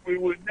 We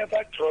will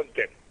never trust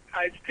them.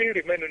 I still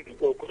remain in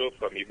Okoro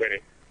from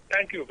Ibere.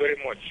 Thank you very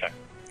much, sir.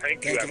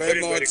 Thank you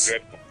very much.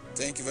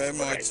 Thank you very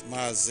much,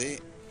 Mazi.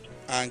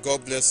 And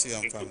God bless you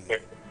and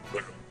family.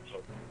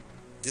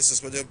 This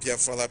is Radio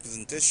Biafra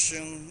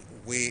presentation.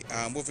 We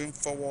are moving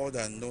forward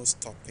and no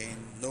stopping,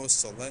 no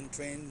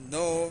surrendering,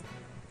 no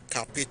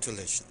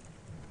capitulation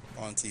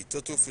until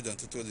total freedom,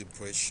 total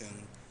liberation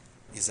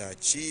is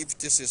achieved.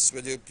 This is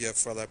Radio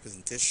Biafra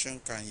presentation.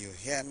 Can you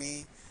hear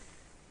me?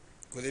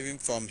 Good evening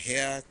from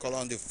here. Call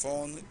on the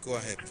phone. Go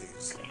ahead,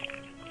 please.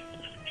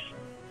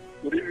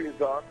 Good evening,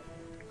 sir.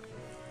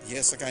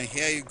 Yes, I can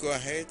hear you. Go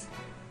ahead.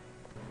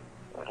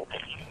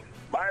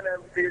 My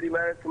name is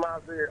Ibrahim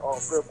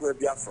of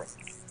Biafra,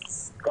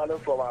 calling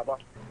from Abia.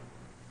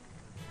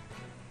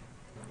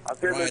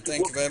 Right,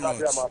 thank you very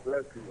much.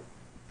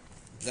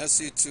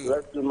 Bless you too.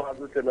 Bless you,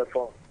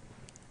 Mazu.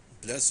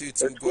 Bless you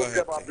too. Go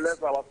ahead, please.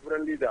 Bless our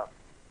friend leader,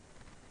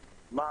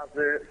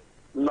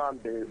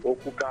 Nnamdi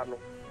Kanu.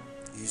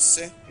 You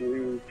say?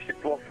 The chief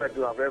prophet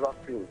you have ever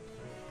seen.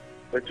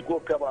 But you go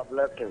come and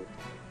bless him.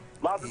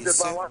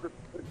 Mazu, I want to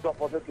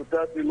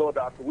tell you, Lord,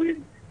 that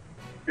we,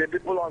 the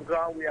people on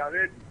ground, we are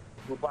ready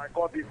to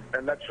boycott this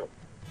election.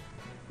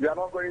 We are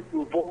not going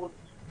to vote.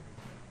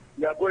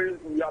 We have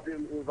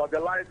been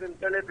evangelizing,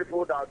 telling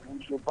people that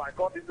we should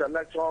boycott this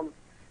election.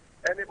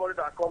 Anybody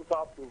that comes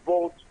out to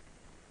vote,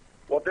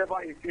 whatever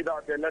he sees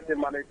out there, let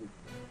him manage it.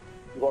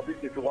 Because this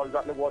is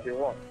exactly what they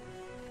want.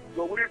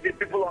 So we, the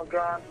people on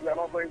ground, we are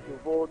not going to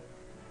vote.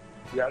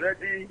 We are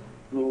ready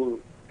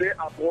to stay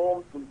at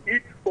home, to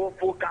eat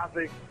awful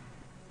kazi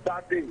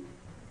that day.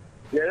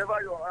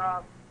 Wherever you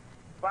are,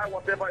 buy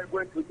whatever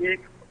you're going to eat.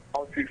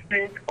 On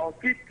 16th, on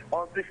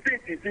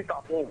 16th, you sit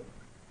at home.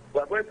 We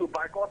are going to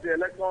boycott the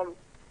election.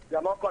 They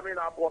are not coming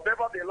up.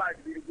 Whatever they like,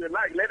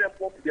 let them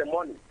put their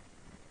money.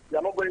 They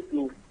are not going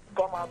to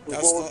come out to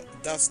vote.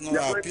 That's not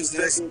our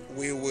business.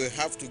 We will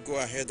have to go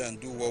ahead and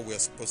do what we are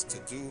supposed to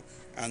do,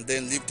 and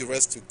then leave the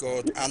rest to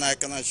God. And I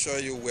can assure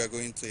you, we are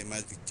going to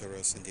emerge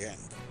victorious in the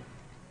end.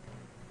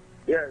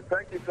 Yes,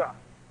 thank you, sir.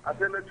 I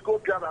say, let's go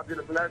together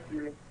and bless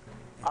you,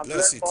 and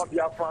bless all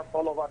Biafrans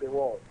all over the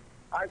world.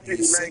 I see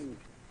the men.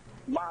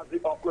 Mazi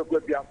Okwekwe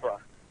Biafra,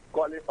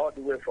 calling all the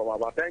way from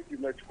Abba. Thank you,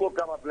 man.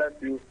 God bless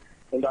you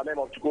in the name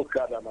of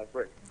Chukwukada, my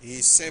friend.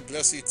 He said,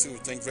 bless you too.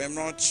 Thank you very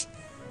much.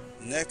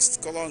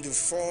 Next, call on the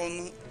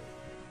phone.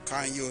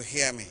 Can you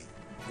hear me?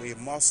 We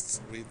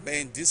must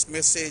remain this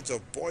message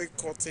of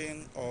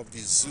boycotting of the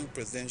zoo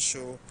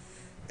presidential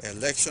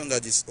election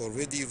that is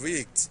already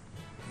rigged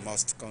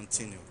must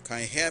continue. Can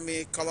you hear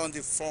me? Call on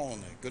the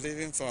phone. Good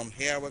evening from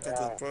here. Welcome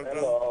to the program.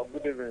 Hello,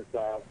 good evening,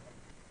 sir.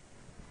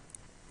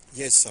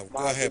 Yes, sir.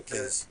 Go ahead,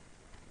 please.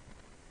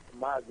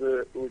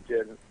 Mazu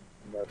Uche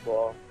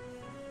mefor.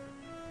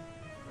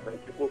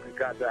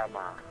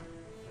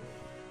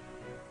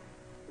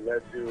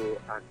 Bless you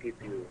and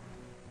keep you.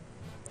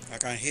 I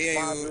can hear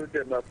you,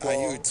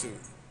 and you too.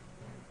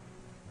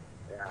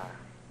 Yeah.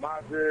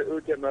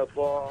 Mazu Uche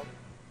mefor.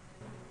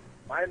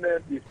 My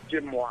name is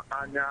Chimwa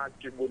Anya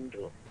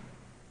Chibundu.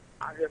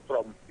 I am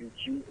from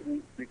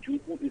Ichuku.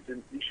 Ichuku is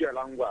in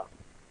Ishialangwa,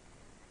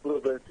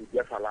 province of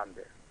Biafra.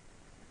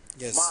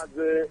 Yes.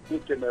 Mazi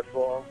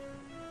Uchemefo,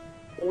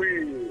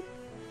 we,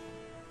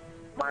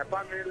 my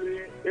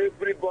family,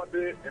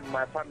 everybody in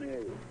my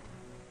family,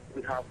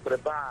 we have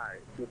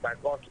prepared to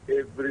boycott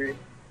every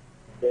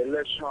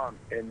election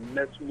in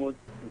next month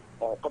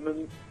or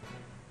coming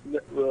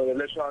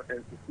election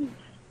in 6th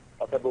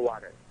of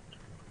February.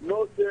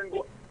 No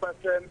single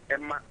person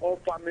in my own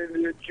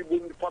family,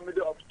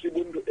 family of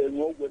Chibundu,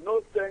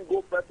 no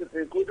single person,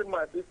 including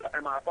sister,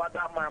 and my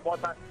father, my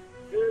mother,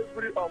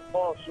 every of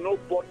us,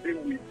 nobody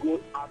will go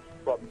out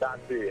from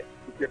that day.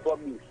 It's a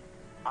promise.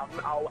 I'm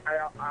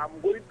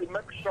going to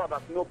make sure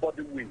that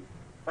nobody will.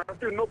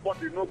 Until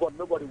nobody will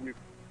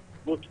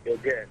vote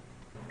again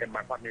in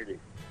my family.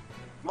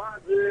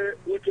 Mazi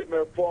Uche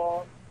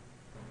mefor,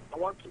 I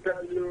want to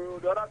tell you,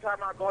 the other time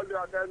I called you,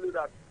 I tell you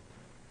that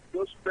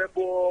those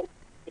people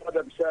call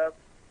themselves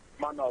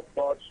man of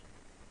God.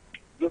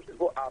 Those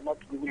people are not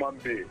human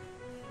beings.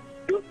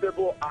 Those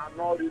people are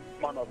not this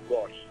man of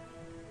God.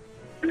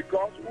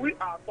 Because we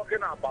are talking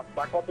about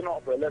boycotting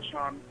of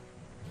election.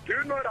 Do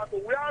you know that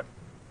we are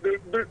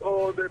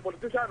the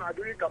politicians are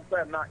doing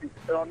campaign now is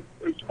in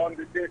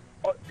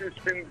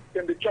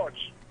the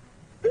church.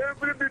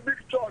 Every big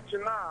church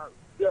now,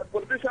 the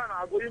politicians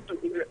are going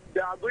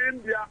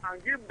there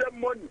and give them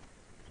money.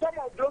 Some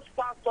of those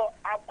pastors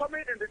are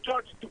coming in the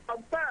church to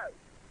campaign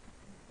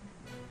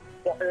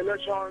for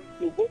election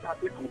to vote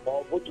Atiku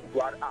or vote to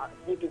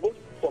vote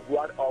for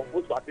Buhari or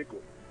vote for Atiku.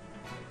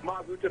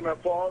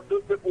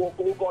 Those people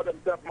who call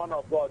themselves man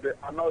of God, they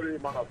are not really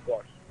man of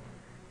God.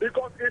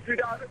 Because if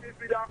they are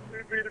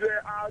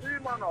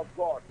real man of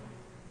God,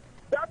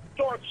 that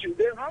church,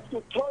 they have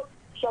to tell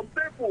some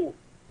people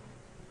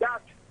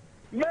that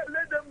let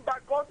them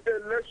boycott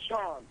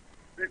election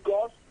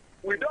because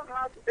we don't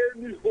have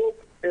any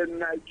hope in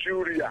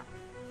Nigeria.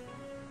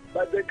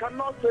 But they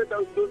cannot say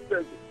those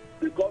things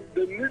because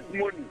they need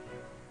money.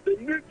 They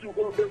need to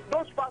go.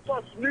 Those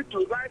pastors need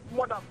to write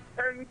more than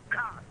 10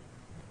 cards.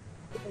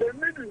 They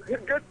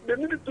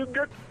need to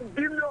get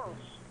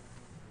billions.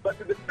 But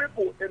the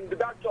people in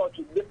that church,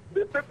 the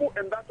people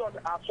in that church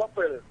are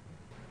suffering.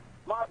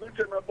 I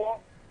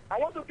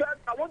want to tell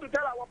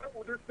our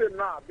people this thing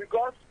now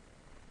because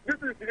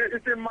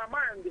it's in my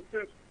mind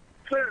since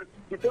to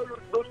tell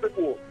those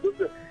people.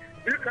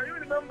 Can you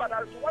remember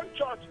there's one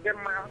church in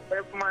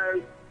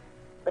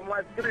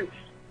my street?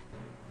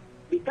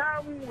 The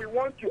time we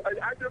want to,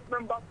 I just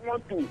members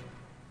want to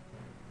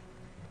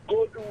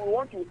go. We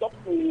want to talk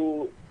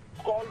to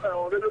call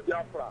Radio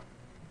Biafra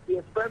to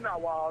explain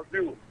our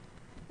view.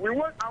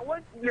 I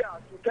went there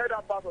to tell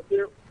that pastor,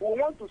 say, we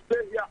want to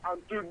stay here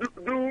and to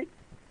do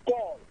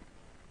call.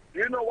 Do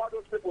you know what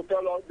those people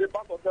tell us? The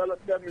pastor tell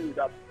me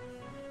that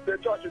the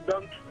church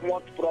don't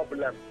want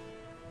problem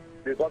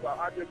because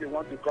I think they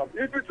want to come.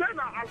 If you say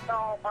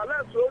now,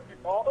 unless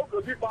or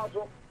Ogozi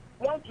pastor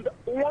want to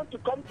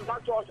come to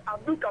that church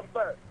and do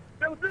campaign,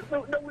 they will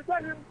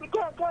tell him to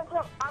come.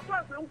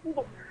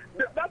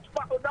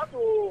 That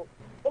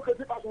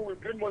Ogozi pastor will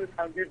bring money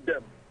and give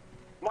them.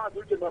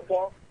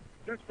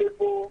 These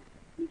people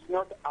is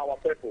not our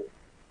people.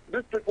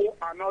 These people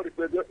are not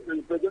represent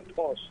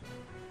us.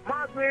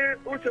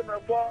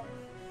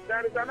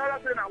 There is another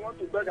thing I want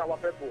to beg our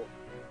people.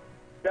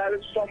 There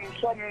is some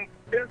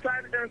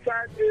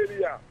inside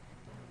area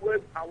where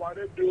our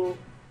radio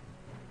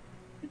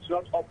is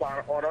not up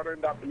or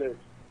around that place.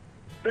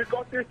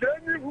 Because it's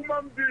any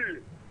human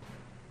being.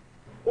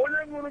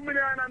 Only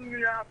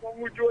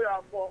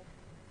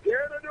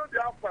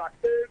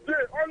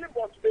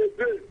but a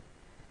day.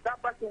 That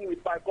person will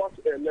boycott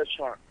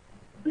election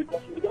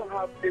because we don't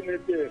have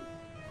anything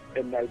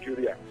in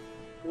Nigeria.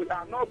 We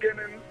are not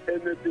getting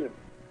anything.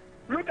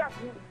 Look at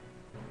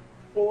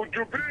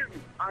Jubrin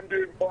and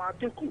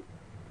Atiku.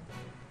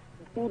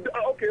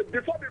 Okay,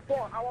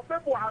 before, our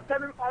people are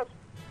telling us,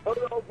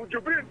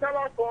 Jubrin tell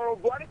us,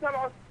 Buhari tell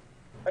us,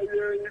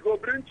 you go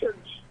bring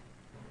change.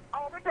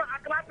 Our people are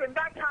clapping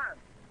that time.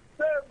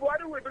 Say,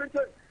 Buhari will bring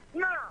change.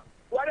 Now,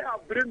 Buhari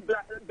have bring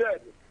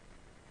dead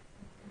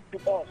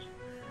to us.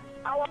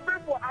 Our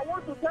people, I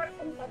want to tell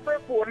our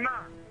people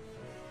now,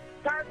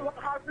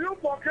 have you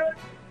forget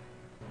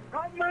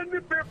how many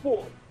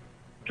people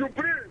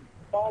Jubrin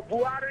or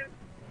Buhari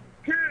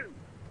killed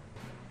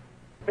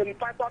in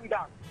Python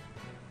Dam?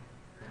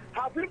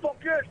 Have you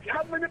forget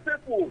how many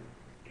people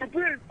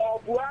Jubrin or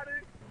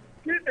Buhari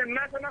killed in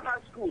National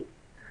High School?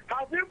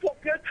 Have you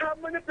forget how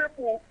many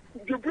people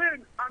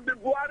Jubrin and the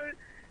Buhari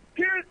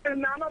killed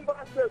in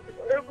Anambra State?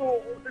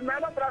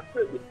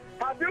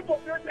 Have you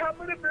forget how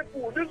many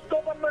people this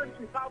government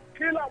have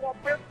killed our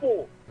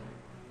people?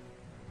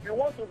 You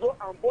want to go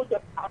and vote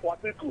at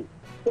Atiku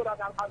so that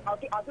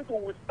Atiku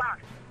will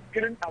start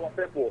killing our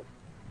people.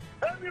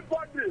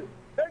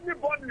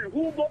 Anybody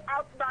who go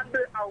out that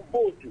day and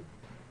vote,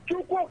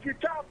 Chukwu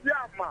Kichab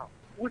Yama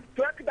will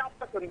strike that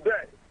person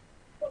dead.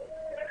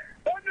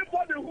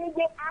 Anybody who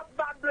go out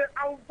that day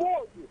and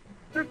vote,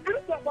 the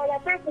spirit of our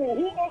people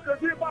who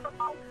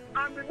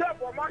and the death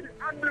of money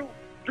and the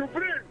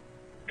Jubrin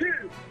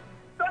kill.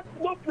 That's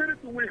no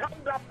spirit we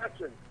have that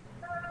person.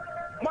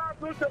 We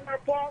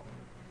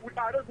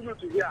are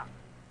resolute here.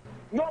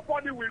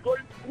 Nobody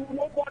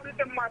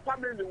in my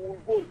family will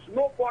vote.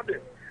 Nobody.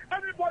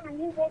 Anybody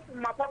who votes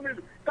in my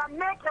family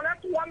cannot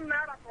collect 1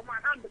 naira from my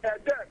hand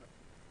again.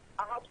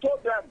 I have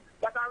told them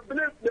that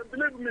they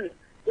believe me.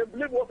 They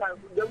believe what I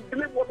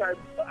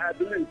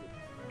believe.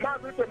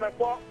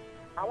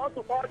 I want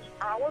to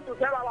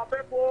tell our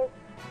people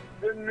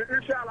in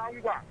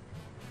Ishalangwa,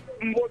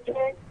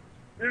 Mboto,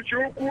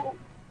 Ichuku,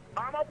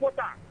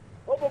 Amapota,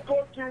 go to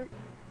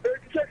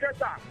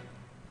Cheketa.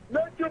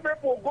 Let you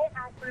people go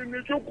and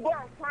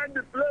find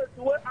the place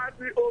where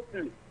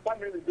IPOB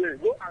family they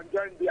go and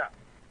join there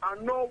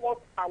and know what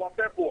our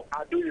people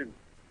are doing.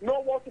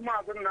 Know what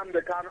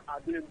Nnamdikanu are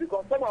doing,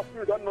 because some of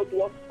you don't know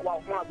what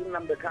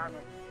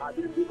Nnamdikanu are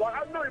doing. Because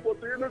I know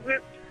about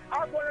the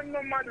I don't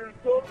know man in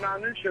so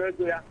Namisha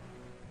there.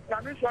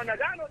 Namisha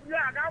Nagano,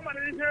 yeah, I got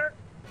money here.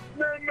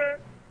 Name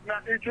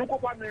na Ichuku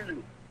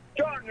family.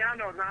 John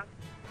Yanona.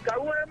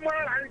 Kawe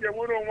man, I get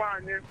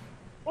 101.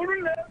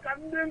 Urule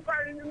can be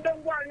finding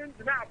them one in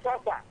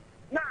Papa.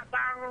 Not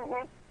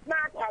down,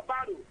 not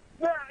Pabado.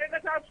 No, in the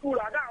school,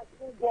 I got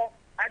football.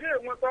 I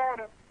didn't want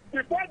on.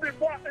 Before,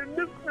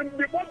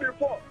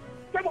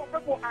 some of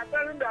people are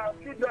telling their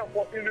children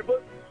for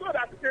university so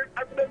that if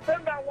they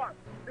send that one,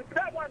 if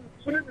that one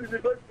finishes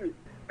university,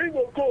 they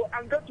will go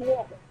and get to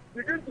work,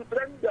 begin to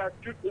train their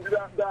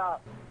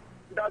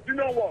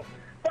junior work.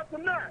 But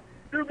now,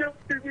 you will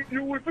finish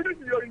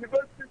your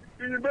university.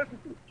 5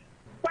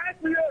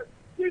 years,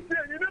 6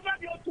 years, you never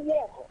go to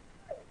work.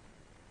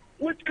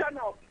 Which kind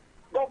of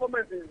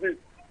government is this?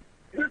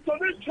 The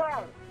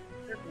solution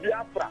is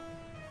Biafra.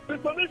 The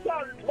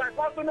solution is by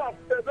person of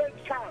a very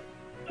chance,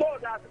 so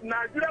that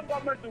Nigerian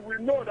government will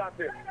know that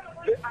they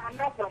are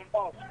not from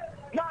us.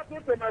 Now,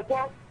 to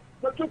myself,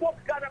 the people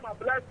gather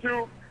bless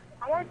you.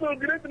 I want to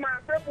greet my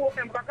people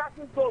in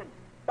Bakassi Zone.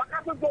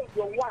 Bakassi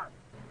Zone 1.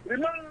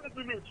 Remain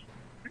resolute.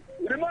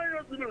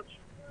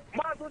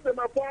 Now, to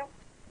myself,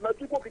 the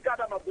people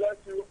gather bless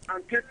you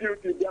and keep you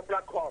till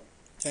Biafra come.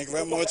 Thank you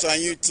very much,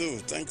 and you too.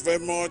 Thank you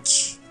very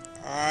much.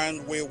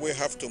 And we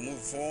have to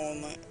move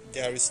on.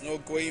 There is no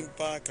going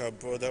back. Our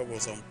brother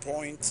was on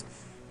point,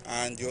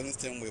 and the only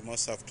thing we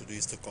must have to do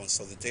is to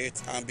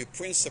consolidate and be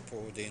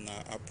principled in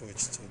our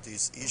approach to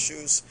these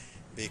issues,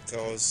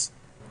 because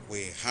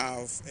we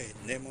have a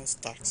enormous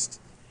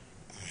task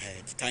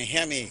ahead. Can you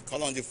hear me?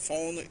 Call on the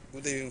phone.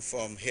 Good evening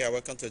from here.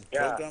 Welcome to the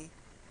program.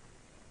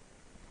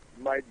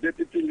 My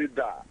deputy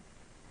leader,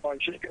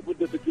 unshakable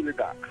deputy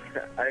leader.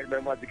 I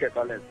remember the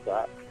Collins,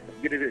 sir.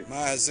 Good evening.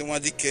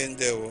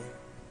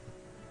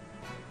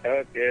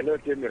 Okay, hello,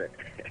 Timmy.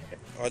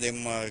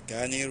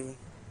 Ganiru.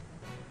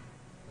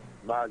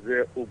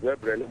 Maze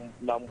Ubebrel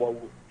number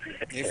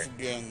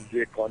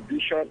the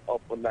condition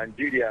of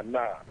Nigeria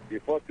now,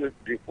 before the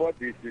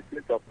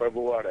 16th of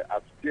February,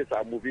 as states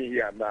are moving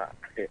here now,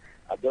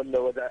 I don't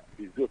know whether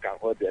the zoo can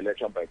hold the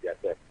election by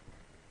themselves.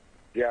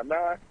 They are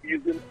now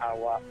using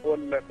our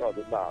own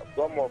method now.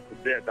 Some of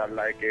them are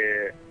like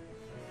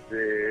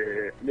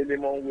the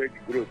minimum wage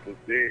group to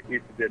say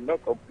if they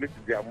not complete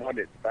their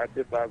money,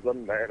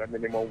 30,000 naira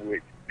minimum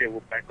wage, they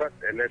will boycott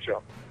the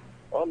election.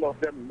 All of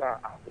them now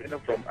are freedom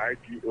from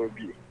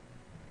IPOB.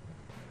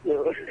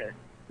 So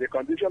the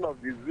condition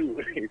of the zoo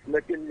is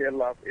making me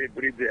laugh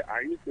every day.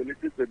 I used to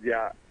listen to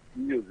their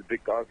news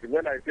because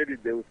when I said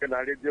it, they would send a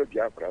radio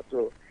Biafra.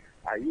 So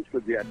I used to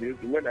their news.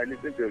 When I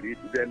listen to it,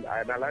 then I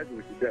analyze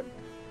with them.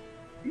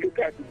 Look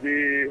at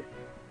the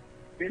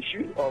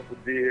issue of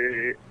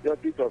the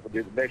justice of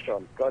the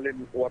nation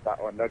calling water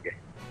Onnoghen.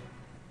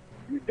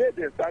 The day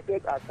they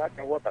started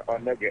attacking water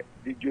Onnoghen,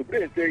 the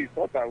Jubilee say it's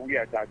not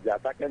weird that they're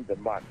attacking the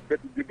man.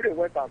 But the Jubilee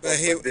went out. But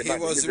he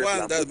was the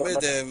one that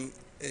made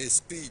a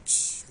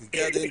speech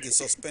regarding the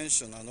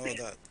suspension and all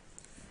that.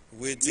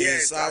 With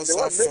his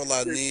South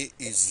Fulani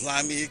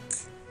Islamic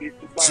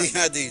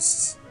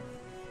jihadists,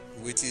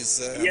 with his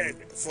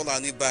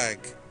Fulani bag.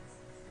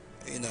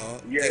 You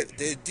know,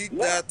 they did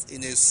that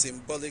in a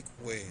symbolic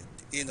way,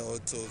 you know,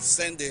 to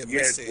send a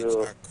message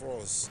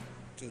across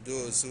to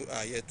those who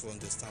are yet to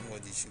understand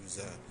what issues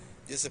are.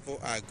 These people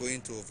are going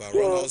to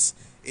overrun us.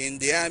 In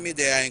the army,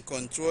 they are in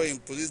control. In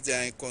police, they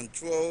are in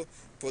control.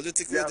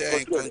 Politically, they are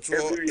in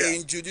control.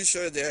 In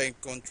judiciary, they are in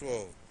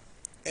control.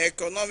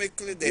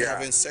 Economically, they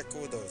have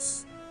encircled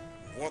us.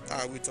 What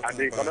are we talking about? And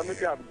the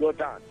economically have gone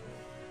down.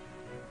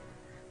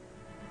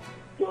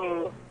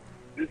 So,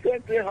 the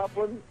same thing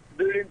happened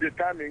during the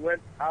time he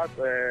went out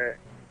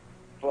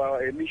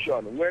for a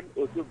mission, when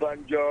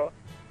Osubanjo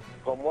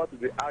come out to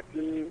the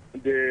acting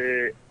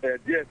the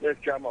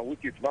DSS chairman,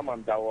 which is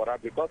Maman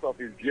Dawara, because of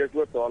his views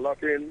to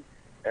allotting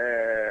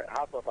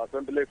House of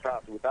Assembly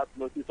class without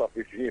notice of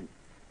him.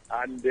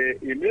 And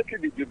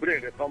immediately the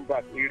Jibril come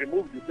back, he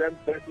removed the same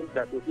person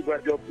that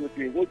Osubanjo put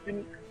in,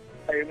 waiting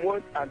a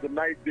month and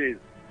 9 days.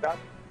 That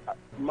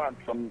man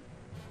from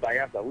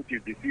Bayelsa, which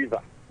is the fever.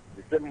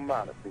 The same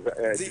man,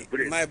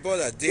 my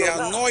brother,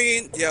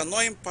 the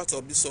annoying part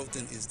of this whole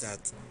thing is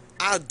that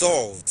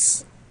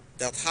adults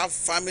that have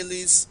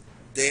families,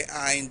 they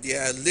are in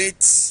their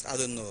late, I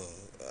don't know,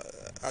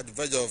 at the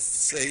verge of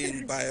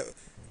saying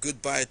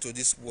goodbye to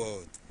this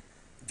world.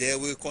 They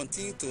will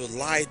continue to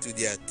lie to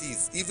their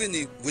teeth,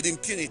 even with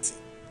impunity.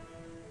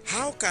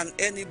 How can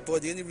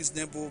anybody, any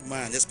reasonable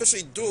man,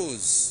 especially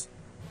those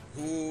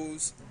who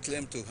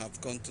claim to have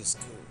gone to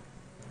school,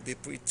 be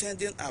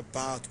pretending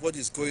about what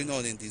is going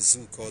on in the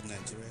zoo called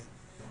Nigeria?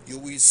 You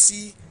will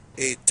see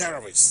a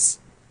terrorist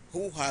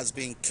who has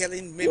been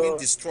killing, maybe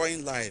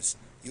destroying lives.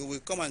 You will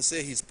come and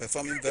say he's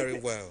performing very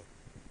well.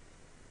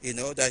 you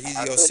know, that he's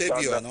I your don't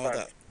savior and all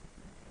understand.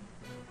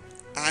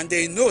 that. And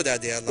they know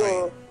that they are lying.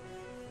 So,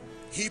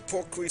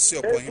 Hypocrisy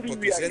upon everywhere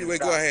hypocrisy. is Anyway,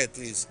 go that. ahead,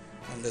 please,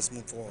 and let's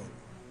move forward.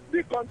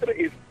 The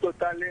country is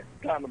totally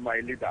scam, my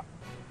leader.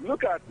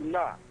 Look at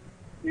now,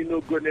 in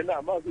Onnoghen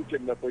now,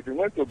 if you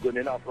went to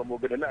Onnoghen now, from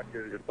Onnoghen now to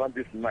return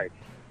this night,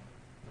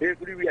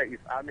 everywhere is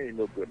army in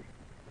Onnoghen.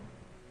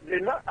 They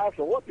now ask,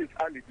 what is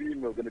army doing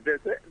in Onnoghen? They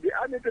say, the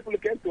army people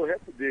came to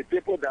help the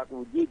people that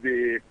will do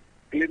the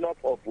cleanup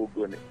of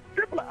Onnoghen.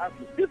 People are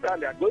asking, this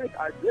army, are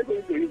they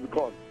going to use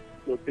guns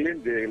to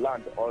clean the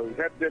land or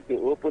help them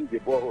to open the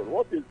borehole?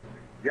 What is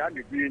the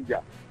army doing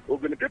there?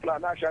 Onnoghen people are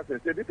now shouting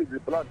and say this is the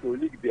plan to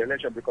leak the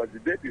election because the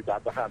date is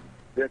at hand.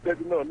 They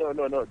said no.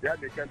 The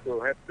army came to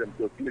help them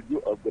to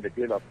do Onnoghen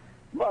cleanup.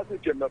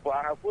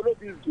 I have followed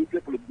these two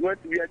people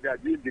went where they are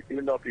doing the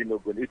cleanup in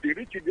Onnoghen. If you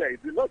reach there,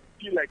 it will not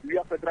feel like we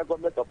are federal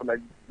government of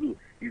Nigeria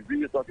is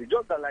doing something.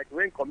 Just like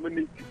when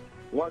community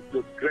wants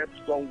to grab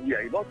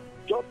somewhere, it's not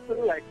just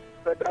like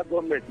federal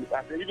government.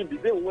 Even the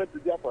day we went to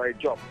there for a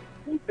job,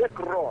 we take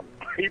run.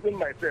 Even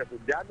myself,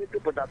 the army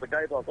people that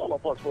guide us, all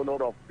of us follow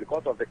up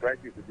because of the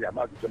crisis in the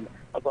Amazon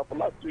as of the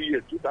last 2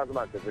 years,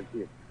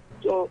 2017.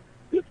 So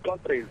this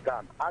country is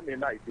done. Army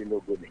now is in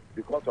Onnoghen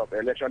because of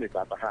election is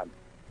at hand.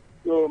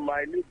 So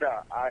my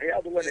leader, I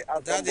heard when they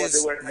asked That somebody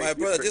is, where my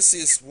brother, this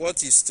is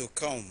what is to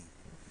come,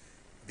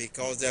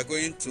 because they are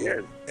going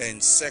to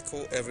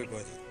encircle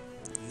everybody.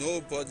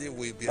 Nobody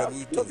will be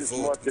able to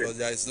vote because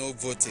there is no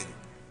voting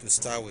to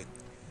start with.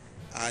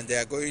 And they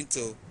are going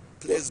to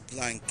place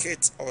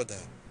blanket order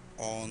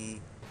on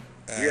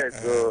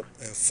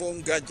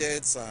phone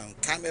gadgets and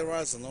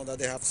cameras and all that.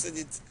 They have said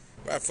it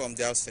right from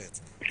the outset.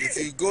 If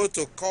you go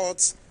to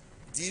court,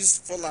 these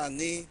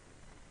Fulani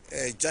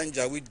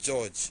Janjaweed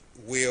judge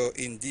will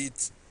indeed,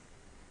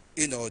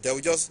 he will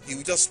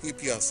just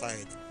sweep you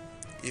aside.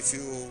 If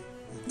you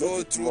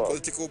go through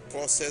political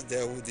process,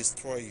 they will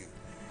destroy you.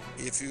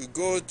 If you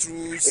go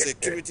through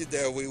security,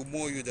 they will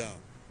mow you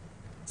down.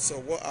 So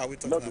what are we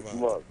talking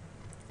about?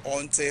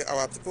 Until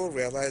our people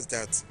realize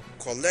that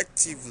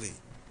collectively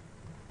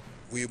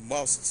we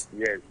must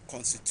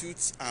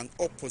constitute an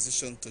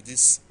opposition to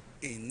this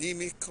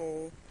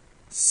inimical,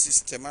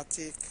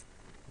 systematic,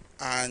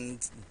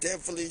 and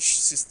devilish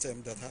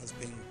system that has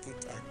been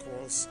put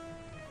across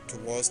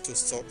to us to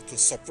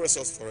suppress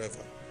us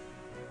forever,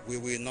 we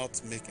will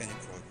not make any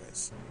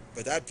progress.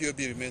 But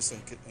IPOB remains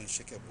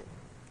unshakable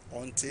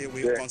until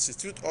we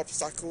constitute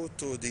obstacle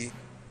to the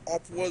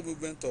upward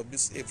movement of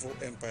this evil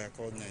empire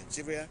called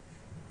Nigeria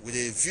with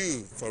a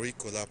view for it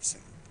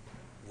collapsing.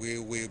 We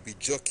will be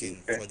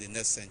joking for the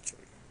next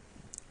century.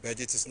 But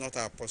it is not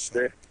our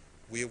portion.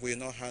 We will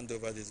not hand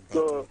over this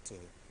battle to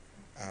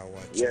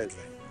our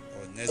children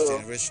or next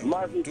generation.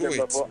 Will do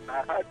it.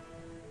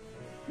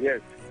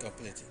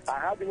 Complete it. I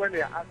heard when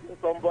they are asking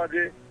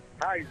somebody,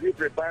 how is he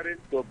preparing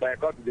to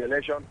boycott the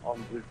election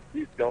on the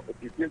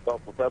 15th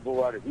of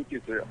February, which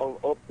is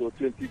up to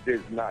 20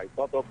 days now. It's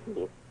not up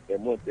to a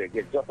month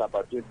again, just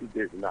about 20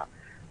 days now.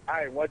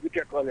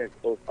 Nnamdikanu Collins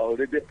was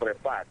already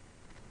prepared.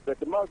 But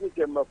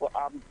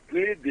I'm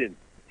pleading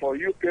for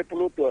you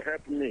people to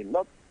help me.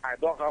 Not I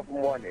don't have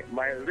money.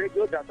 My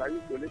radio that I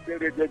used to listen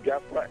radio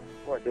Biafra,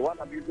 the one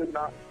I'm using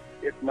now,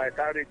 is my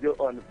car radio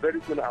on.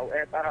 Very soon I'll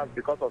enter house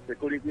because of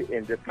security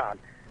in the town.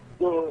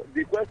 So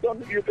the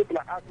question you people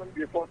are asking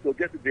before to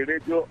get the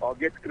radio or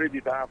get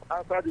credit, I have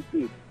answered it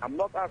too. I'm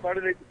not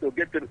answering it to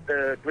get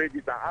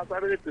credit. I'm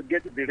answering it to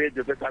get the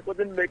radio, but I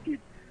couldn't make it.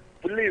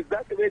 Please,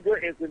 that radio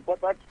is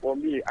important for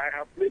me. I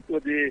have played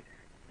to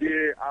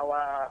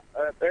our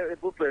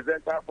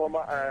presenter,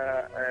 former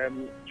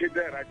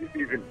children this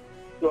evening.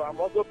 So I'm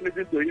also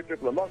pleading to you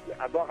people. Not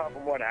I don't have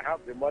money. I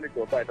have the money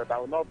to buy, but I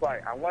will not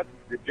buy. I want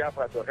the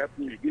Biafra to help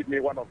me, give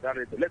me one of that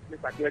radio. Let me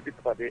circulate it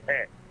for the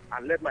air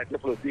and let my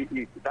people see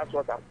it. That's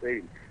what I'm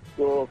saying.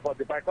 So for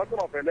the boycotting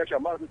of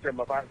election, I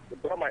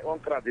draw my own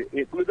crowd,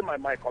 including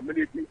my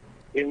community.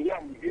 In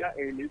Yam here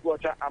in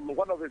Igbocha, I'm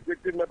one of the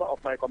executive members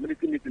of my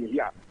community meeting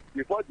here.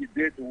 Before the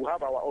date, we will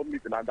have our own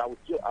meeting, and I will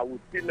still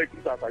make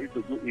it as I used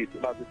to do it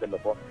last December.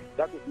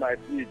 That is my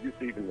plea this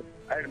evening.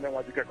 I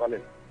remember Nnamdikanu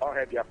calling. All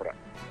hail Biafra.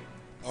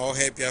 All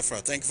hail Biafra.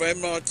 Thank you very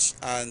much,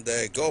 and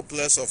God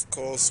bless. Of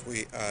course,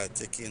 we are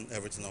taking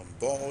everything on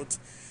board.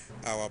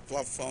 Our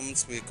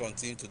platforms will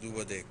continue to do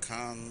what they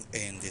can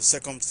in the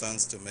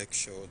circumstance to make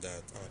sure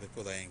that our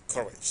people are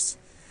encouraged.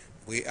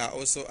 We are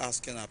also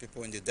asking our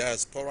people in the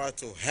diaspora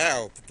to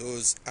help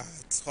those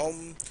at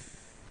home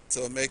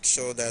to make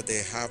sure that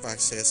they have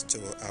access to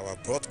our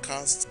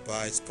broadcast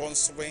by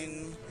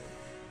sponsoring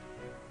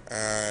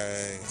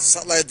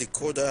satellite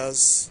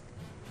decoders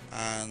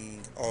and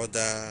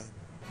other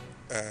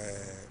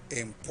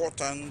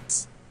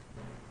important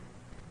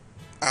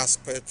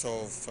aspects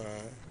of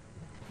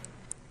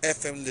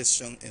FM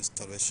listening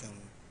installation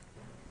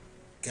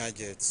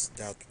gadgets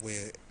that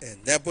will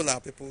enable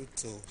our people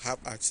to have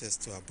access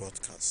to our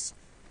broadcast.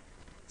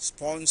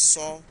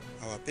 Sponsor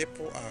our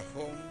people at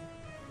home.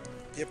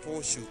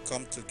 People should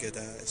come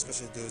together,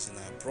 especially those in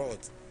abroad.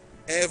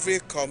 Every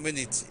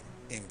community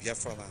in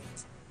Biafra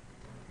land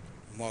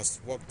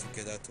must work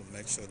together to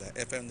make sure that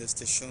FM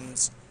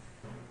stations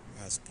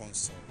are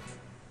sponsored.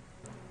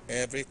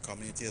 Every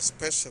community,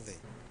 especially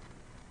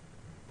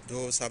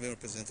those having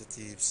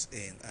representatives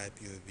in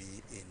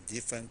IPOB in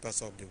different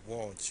parts of the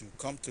world, should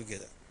come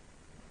together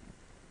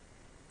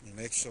and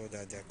make sure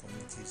that their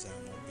communities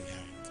are not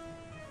behind.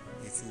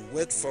 If you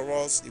wait for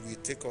us, it will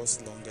take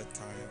us longer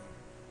time.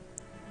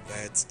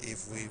 But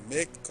if we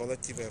make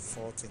collective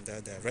effort in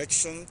that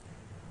direction,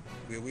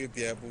 we will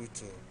be able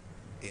to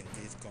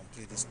indeed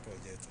complete this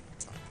project on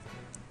time.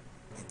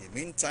 In the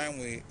meantime,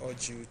 we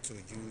urge you to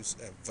use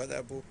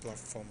available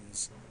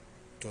platforms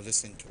to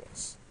listen to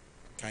us.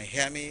 Can you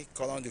hear me?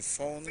 Call on the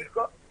phone.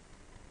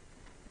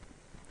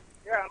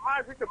 Yeah,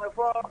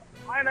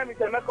 my name is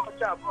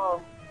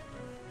Nnamdikanu.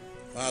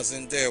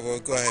 Mazin there, well,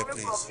 go ahead,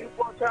 please.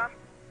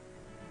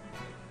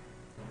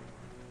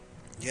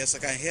 Yes, I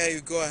can hear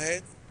you. Go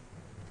ahead.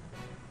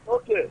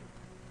 Okay.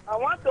 I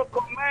want to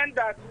comment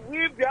that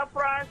we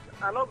Biafrans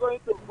are not going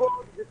to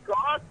vote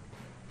because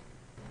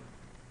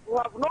we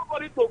have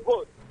nobody to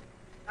vote.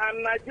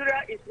 And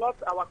Nigeria is not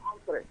our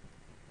country.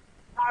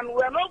 And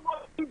we are not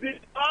voting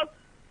because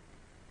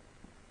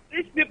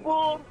these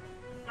people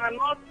are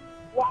not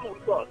one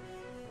with us.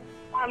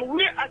 And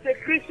we as a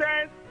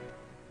Christians,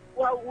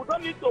 well, we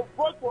don't need to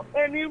vote for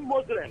any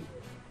Muslim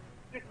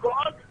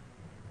because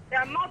they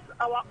are not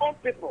our own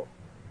people.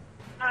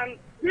 And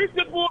these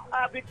people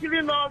are be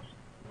killing us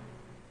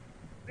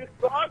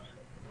because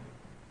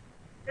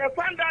they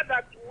found out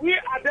that we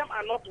and them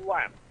are not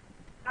one.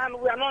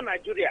 And we are not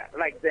Nigeria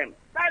like them.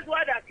 That's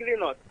why they are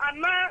killing us.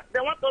 And now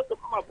they want us to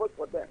come and vote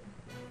for them.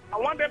 I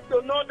want them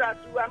to know that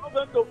we are not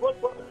going to vote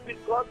for them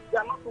because they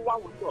are not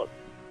one with us.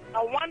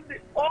 I want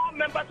all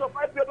members of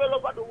IPOB all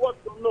over the world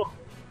to know.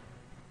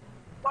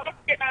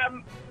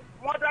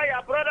 Mother,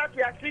 your brothers,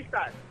 your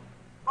sisters,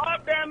 all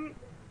them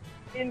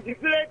in the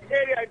village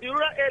area, the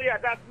rural area,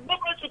 that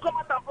nobody should come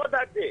out and vote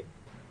that day.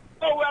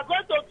 So we are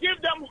going to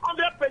give them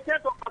 100%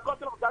 of the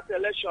content of that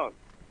election.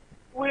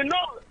 We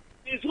know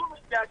these women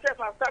themselves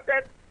have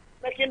started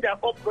making their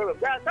own program.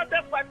 They have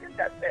started fighting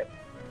themselves.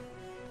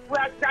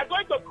 They are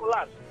going to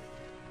collapse.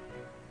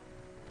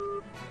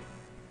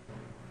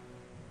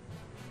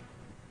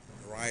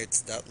 Right,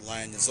 that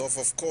line is off.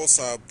 Of course,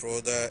 our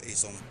brother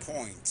is on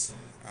point.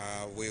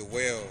 We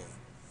will,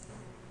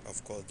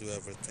 of course, do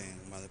everything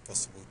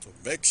possible to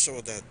make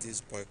sure that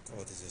this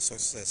boycott is a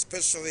success,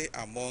 especially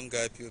among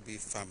IPOB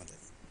family.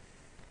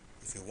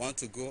 If you want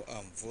to go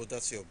and vote,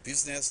 that's your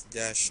business.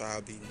 There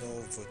shall be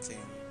no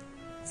voting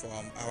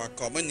from our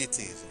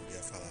communities in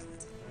Biafra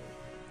land.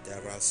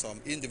 There are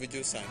some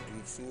individuals and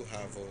groups who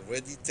have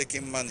already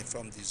taken money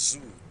from the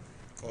zoo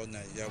called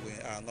Nigeria. We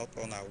are not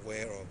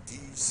unaware of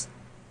these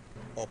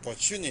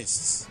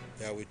opportunists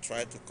that will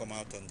try to come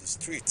out on the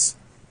streets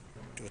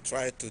to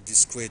try to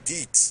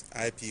discredit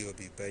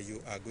IPOB, but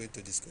you are going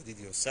to discredit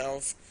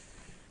yourself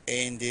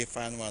in the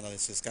final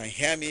analysis. Can you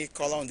hear me?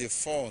 Call on the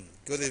phone.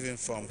 Good evening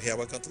from here.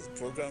 Welcome to the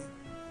program.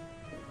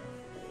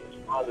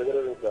 Good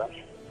evening, sir.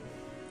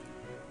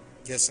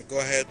 Yes, sir. Go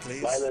ahead,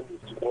 please. My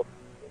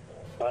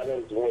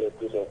name is Mohammed.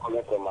 I'm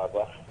calling from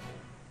Abia.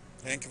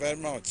 Thank you very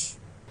much.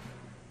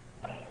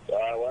 So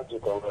I want to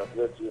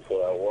congratulate you for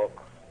your work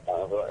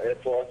and for your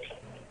effort.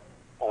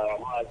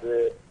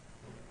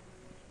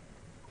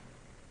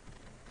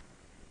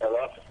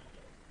 Hello?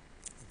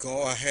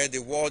 Go ahead. The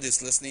world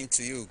is listening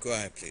to you. Go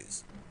ahead,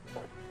 please.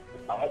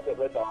 I want to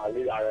thank our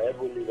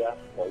able leader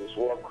for his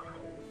work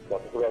for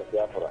the people of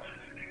Biafra.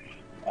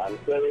 I'm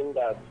saying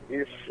that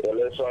this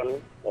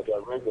election that we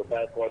are going to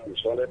boycott is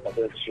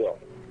 100% sure.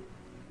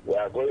 We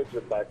are going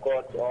to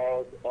boycott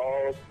all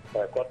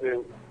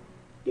boycotting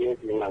things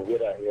in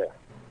Nigeria here.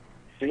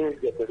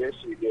 Since the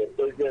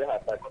president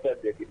has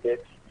boycotted the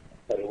debate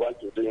that we want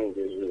to do in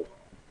the zoo.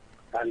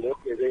 And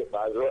okay,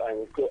 Bazo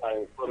and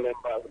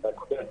co-members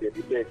boycotted the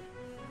debate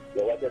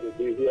they wanted to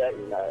do here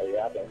in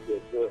Abia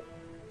State. So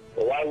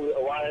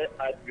why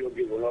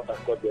IPOB will not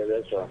boycott the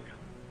election?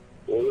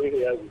 We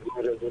here with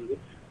no resolute.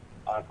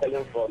 I'm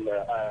calling from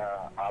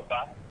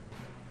Abba,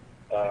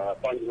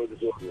 Pandro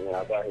Zone in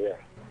Abba here.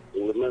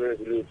 In the main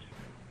resolute.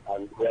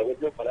 And we are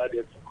waiting for that day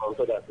to come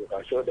so that we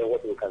can show them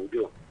what we can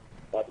do.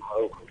 That's my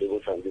own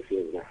contribution this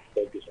evening.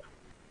 Thank you, sir.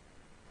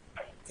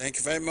 Thank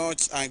you very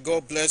much, and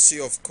God bless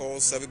you. Of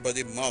course,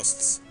 everybody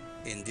must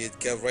indeed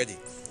get ready.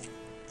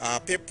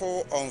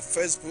 People on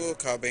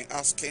Facebook have been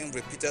asking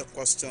repeated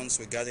questions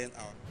regarding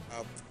our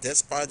app.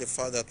 Despite the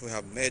fact that we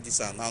have made this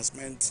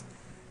announcement,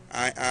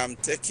 I am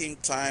taking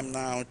time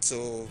now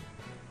to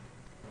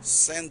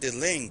send the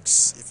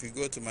links. If you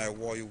go to my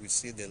wall, you will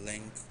see the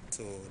link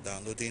to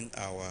downloading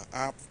our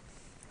app,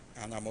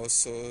 and I'm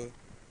also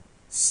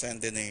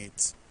sending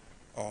it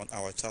on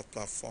our chat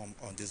platform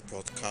on this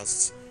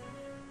broadcast.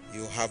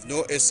 You have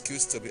no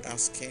excuse to be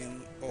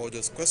asking all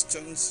those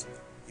questions.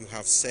 You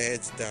have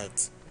said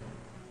that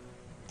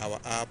our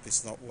app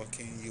is not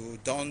working. You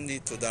don't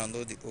need to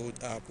download the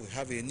old app. We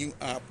have a new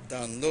app.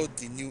 Download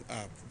the new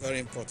app. Very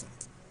important.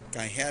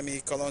 Can you hear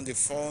me? Call on the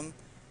phone.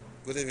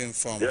 Good evening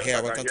from yes, here.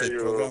 I Welcome can to hear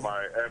the program.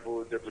 My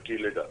able deputy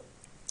leader.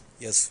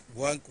 Yes,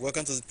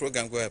 welcome to the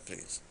program. Go ahead,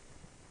 please.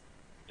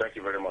 Thank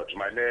you very much.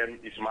 My name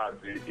is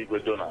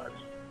Donald.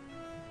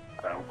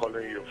 I'm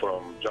calling you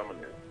from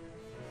Germany.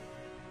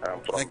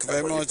 Thank you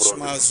very much,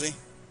 Mazi.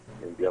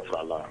 In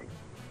Biafra land.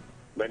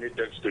 Many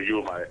thanks to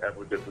you, my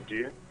able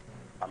deputy,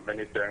 and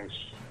many thanks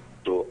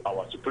to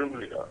our supreme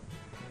leader,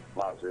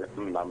 Mazi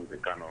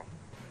Nnamdikanu.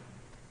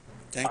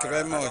 Thank you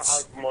very much.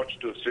 I don't have much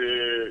to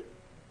say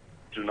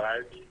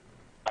tonight.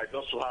 I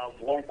just have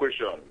one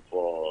question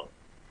for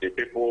the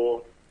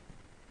people.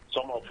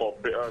 Some of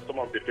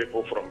the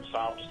people from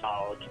South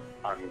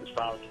and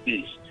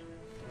Southeast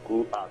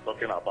who are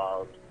talking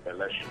about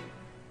election.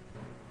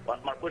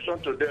 But my question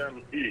to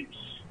them is,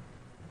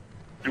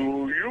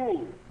 do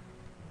you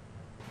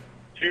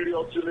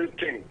seriously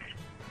think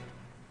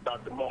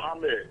that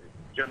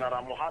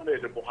General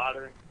Muhammadu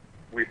Buhari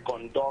will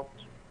conduct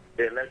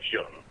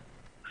election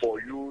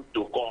for you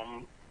to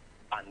come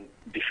and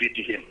defeat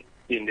him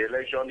in the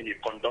election he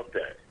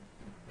conducted?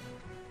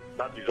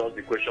 That is all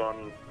the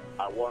question.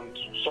 I want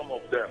some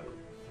of them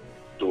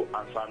to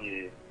answer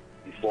me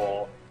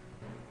before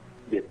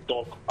they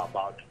talk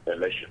about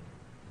election.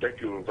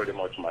 Thank you very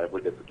much, my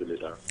deputy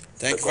leader.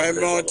 Thank you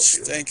very much.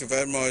 Thank you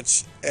very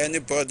much.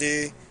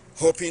 Anybody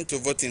hoping to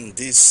vote in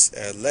this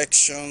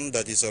election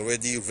that is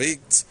already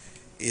rigged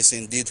is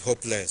indeed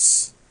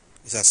hopeless.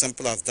 It's as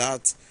simple as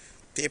that.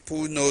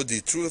 People know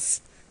the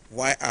truth.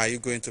 Why are you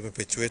going to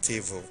perpetuate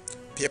evil?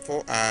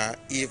 People are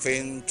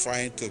even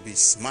trying to be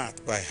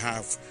smart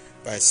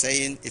by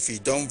saying if you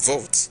don't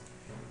vote,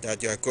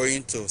 that you are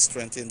going to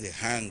strengthen the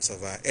hands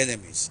of our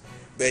enemies.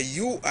 But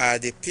you are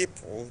the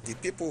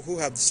people who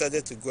have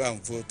decided to go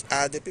and vote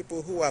are the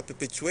people who are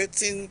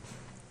perpetuating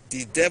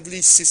the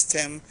devilish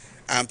system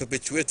and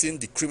perpetuating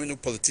the criminal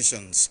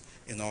politicians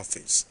in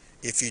office.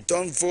 If you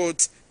don't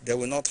vote, they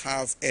will not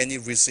have any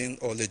reason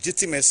or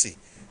legitimacy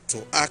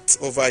to act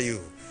over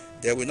you.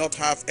 They will not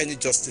have any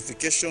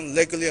justification,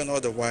 legally or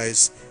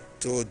otherwise,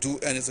 to do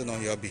anything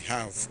on your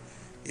behalf.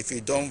 If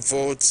you don't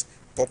vote,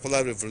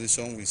 popular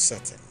revolution will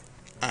set in.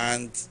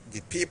 And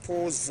the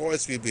people's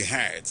voice will be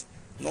heard.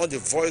 Not the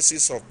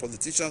voices of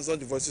politicians, not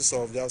the voices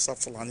of the Hausa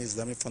Fulani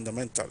Islamic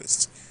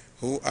fundamentalists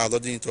who are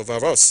lording it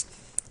over us.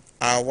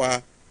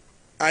 Our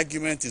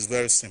argument is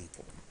very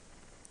simple.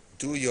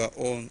 Do your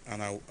own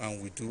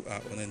and we do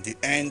our own. In the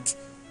end,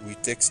 we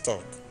take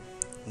stock.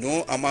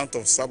 No amount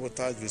of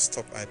sabotage will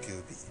stop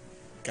IPOB.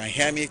 Can you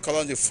hear me? Call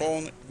on the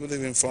phone. Good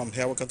evening from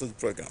here. Welcome to the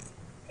program.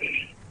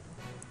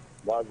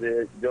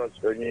 Mazi George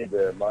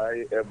Onyibe,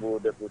 my able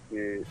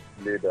deputy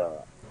leader.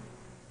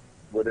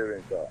 Good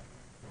evening, sir.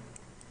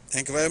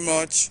 Thank you very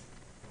much.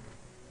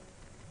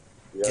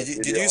 Yes,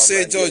 did you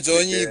say George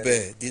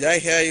Onyibe? Did I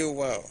hear you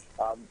well?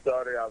 I'm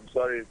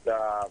sorry,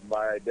 sir.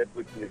 My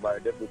deputy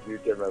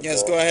came.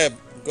 Yes, go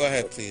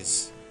ahead,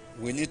 please.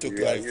 We need to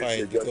clarify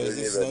it because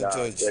this is not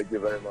George. Thank you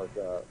very much,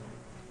 sir.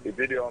 The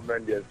video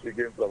Mendia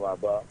speaking from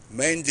Abba.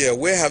 Mendia,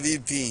 where have you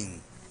been?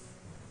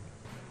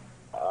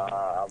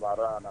 I'm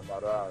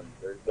around.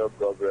 There's no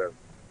problem.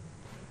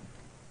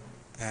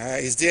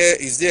 Is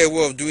there a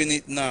way of doing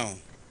it now?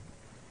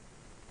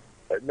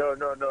 No.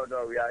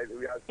 We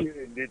are still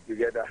indeed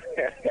together.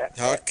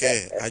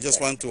 Okay, I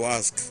just want to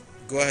ask.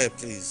 Go ahead,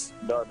 please.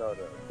 No.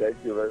 Thank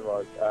you very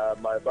much.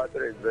 My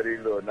battery is very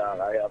low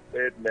now. I have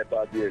paid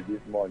mefor bill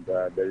this month.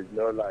 There is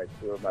no light,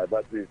 so my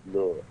battery is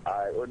low.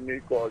 I only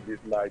called this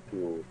night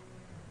to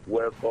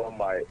welcome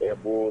my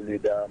able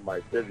leader,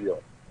 my savior,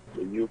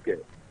 the UK.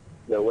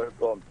 So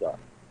welcome, sir.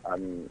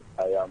 And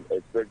I am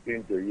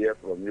expecting to hear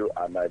from you,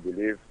 and I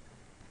believe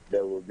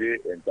there will be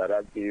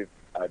interactive.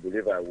 I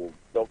believe I will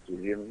talk to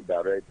him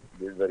direct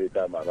this very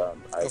time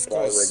around. Of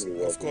course,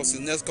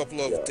 in the next couple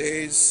of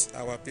days,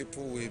 our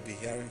people will be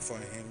hearing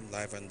from him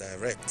live and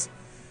direct.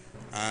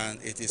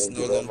 And it is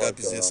no longer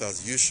business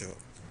as usual.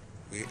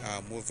 We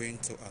are moving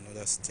to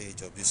another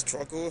stage of the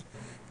struggle,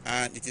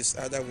 and it is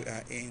either we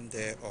are in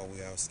there or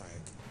we are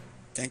outside.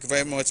 Thank you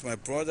very much, my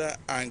brother,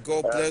 and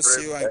God bless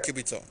you and keep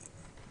it on.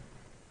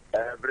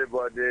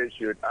 Everybody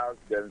should ask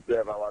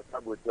themselves, our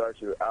saboteurs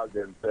should ask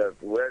themselves,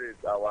 where is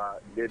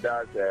our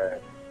leader's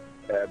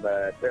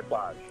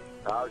papers?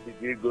 How did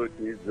he go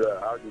to Israel?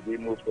 How did he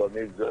move from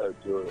Israel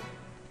to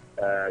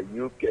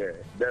UK?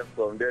 Then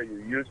from there you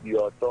use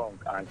your tongue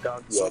and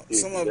count your teeth.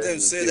 Some of them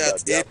say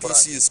that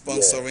APC is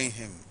sponsoring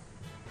him.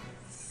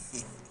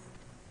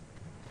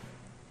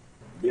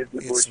 These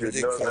people should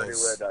know very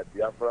well that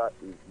Biafra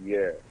is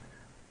here.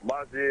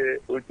 Mazi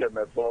Uche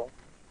mefor.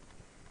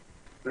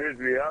 Please,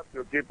 we have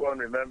to keep on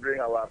remembering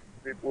our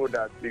people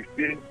that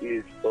 16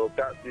 is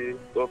Okasi,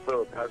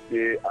 Ofe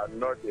Okasi, and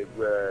not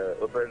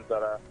Open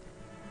Sarah.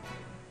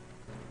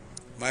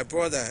 My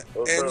brother,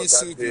 any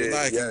soup you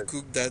like, you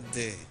cook that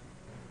day.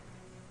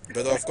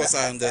 But of course,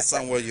 I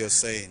understand what you're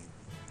saying.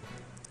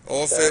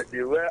 Ofe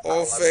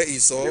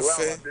is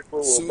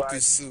Ofe, soup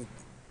is soup.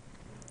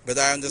 But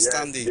I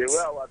understand it. The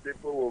way our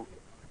people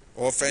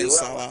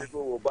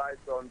will buy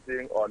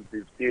something on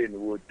 15,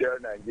 will tell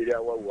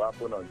Nigeria what will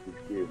happen on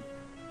 16.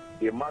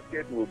 The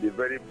market will be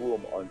very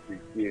boom on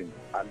 16,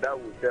 and that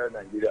will tell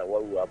Nigeria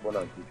what will happen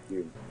on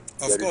 16.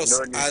 Of course,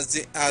 as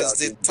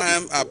the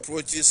time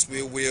approaches,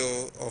 we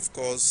will, of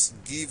course,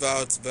 give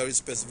out very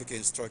specific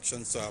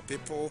instructions to our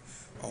people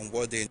on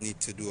what they need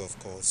to do, of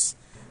course.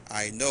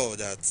 I know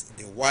that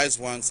the wise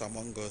ones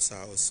among us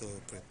are also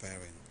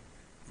preparing.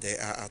 They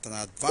are at an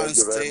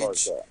advanced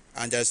stage,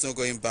 and there's no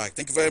going back.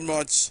 Thank you very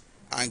much,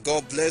 and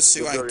God bless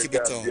you, and keep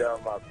it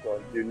on. Must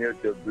continue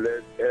to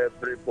bless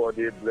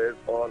everybody, bless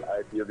all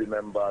IPOB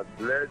members,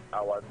 bless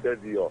our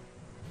Savior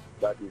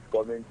that is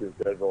coming to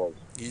save us.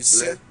 You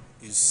say.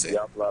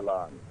 Biafra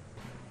land.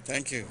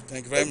 Thank you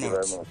very much.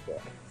 Very much,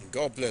 sir.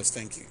 God bless.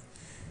 Thank you.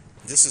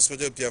 This is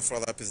Radio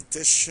Biafra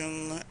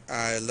presentation.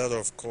 A lot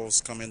of calls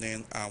coming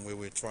in, and we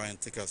will try and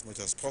take as much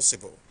as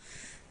possible.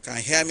 Can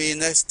you hear me?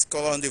 Next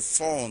call on the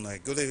phone.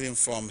 Good evening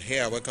from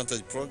here. Welcome to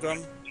the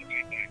program.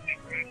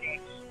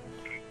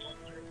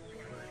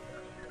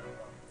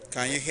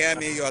 Can you hear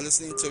me? You are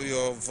listening to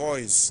your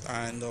voice,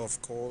 and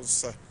of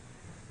course,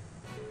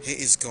 he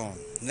is gone.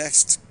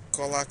 Next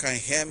caller, can you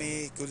hear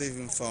me? Good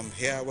evening from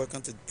here.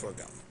 Welcome to the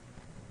program.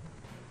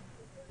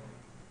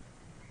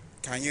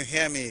 Can you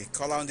hear me?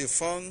 Call on the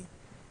phone.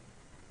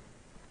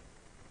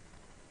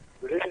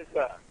 Good evening,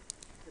 sir.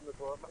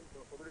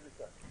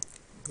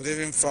 Good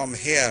evening from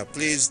here.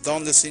 Please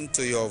don't listen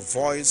to your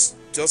voice.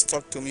 Just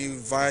talk to me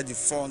via the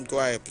phone. Go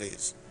ahead,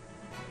 please.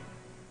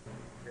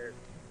 Yes.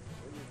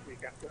 When you speak,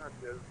 I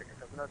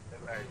cannot tell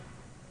like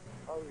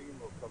how you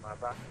move from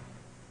Abia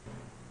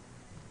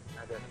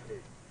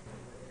State.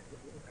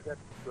 That's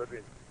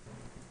good.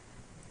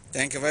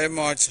 Thank you very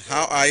much.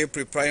 How are you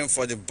preparing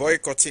for the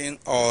boycotting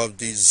of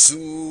the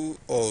zoo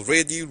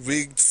already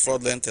rigged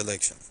fraudulent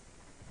election?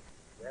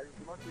 There is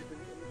not even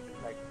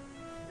anything like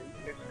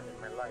the election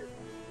in my life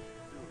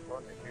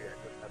for Nigeria.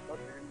 I'm not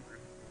even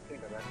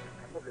thinking about it.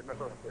 I'm not a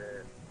member of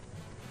the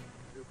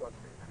zoo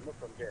country. I'm not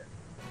from there.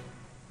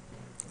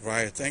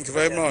 Right. Thank you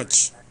very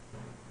much.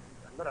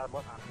 I'm not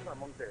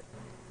among them.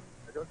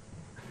 I just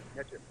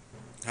met him.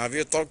 Have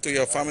you talked to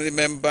your family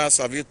members?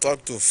 Have you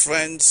talked to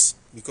friends?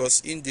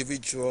 Because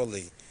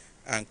individually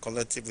and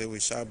collectively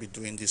we shall be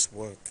doing this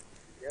work.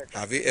 Yes.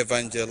 Have you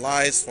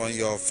evangelized from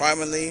your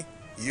family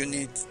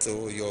unit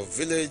to your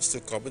village to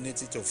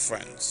community to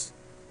friends?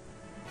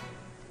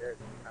 Yes,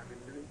 I've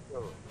been doing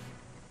so.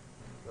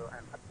 So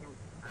I'm happy.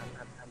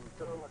 I'm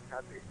so much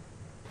happy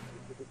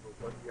with the people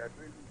because we are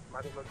doing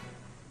marvelous.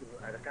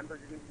 I can't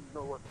even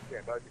know what to say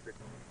about it, but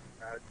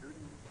doing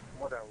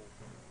more than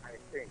I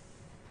think.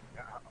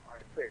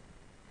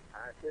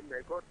 I said,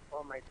 may God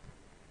Almighty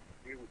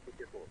be with the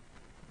people.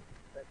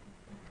 But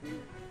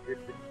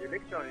the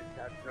election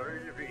has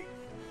already rigged,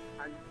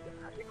 and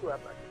Atiku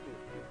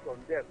is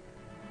condemned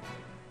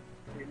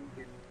in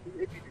the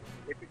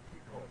APC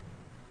court.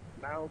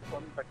 Now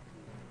come back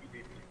to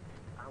PDP.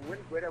 And when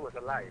Guerra was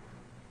alive,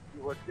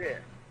 he was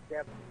there. They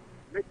have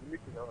made the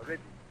meeting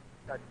already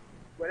that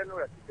Guerra knows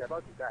that he's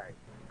about to die,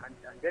 and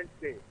then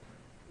say,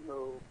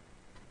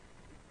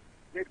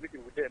 made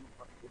meeting with them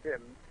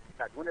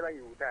that whenever he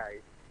will die,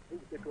 he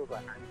will take over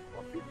and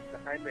complete his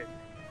assignment.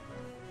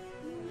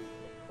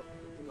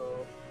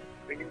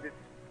 Bringing this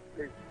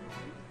place to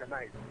be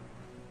organized.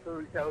 So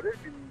it's already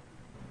been,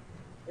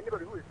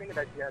 anybody who is thinking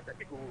that I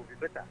think will be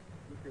better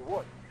is the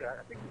worst.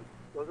 I think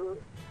it's also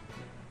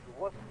the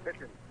worst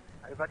person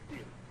I've ever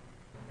seen.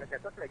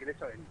 There's not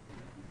regulation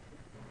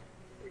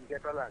in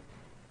Biafra land.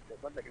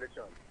 There's not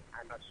regulation.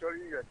 I'm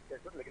assuring you that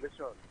there's not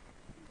regulation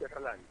in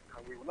Biafra land,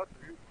 and we will not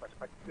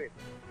participate.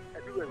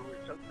 Everywhere we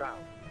will shut down.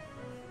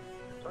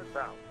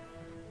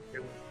 They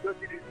will just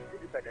do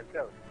it by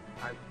themselves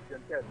and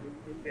themselves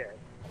in there.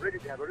 Already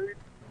they have already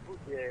put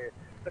the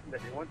person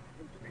that they want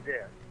him to be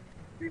there,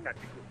 being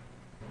Atiku.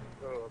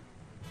 So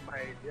my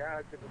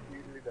dear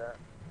deputy leader,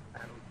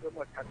 I'm so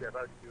much happy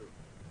about you.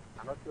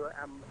 And also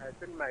I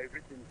send my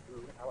greetings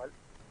to our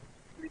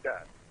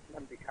leader,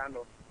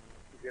 Nnamdikanu.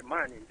 He's a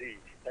man indeed.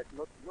 There's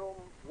no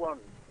one.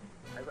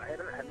 I've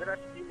never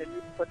seen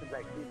any person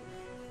like him.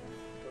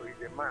 So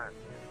he's a man.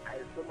 I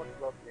so much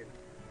love him.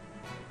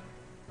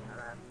 And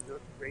I'm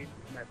just praying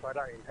to my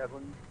Father in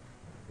heaven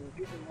to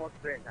give him more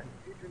strength and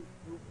give him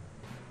to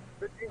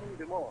strengthen him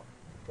the more.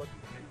 But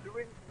he's been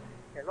doing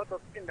a lot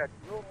of things that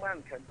no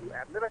man can do.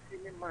 I've never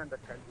seen a man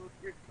that can do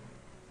this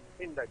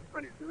thing that this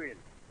man is doing.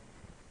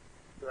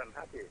 So I'm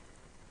happy.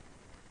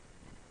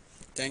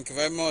 Thank you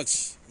very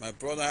much, my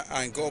brother,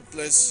 and God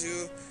bless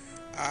you.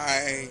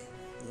 I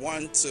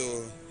want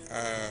to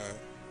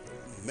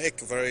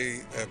make a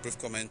very brief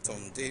comment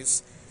on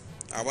this.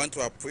 I want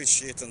to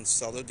appreciate and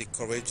salute the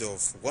courage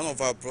of one of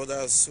our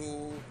brothers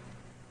who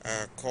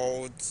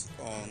called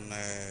on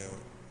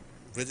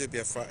Radio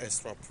Biafra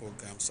Extra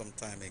program some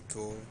time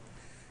ago,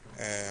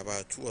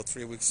 about 2 or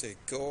 3 weeks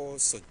ago,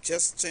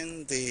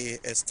 suggesting the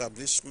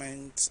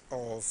establishment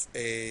of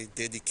a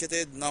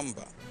dedicated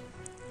number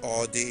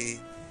or the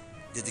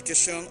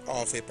dedication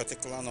of a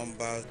particular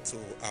number to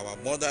our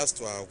mothers,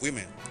 to our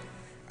women.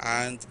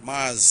 And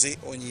Maazi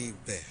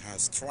Onyibe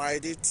has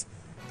tried it,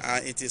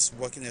 and it is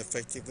working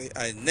effectively.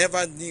 I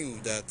never knew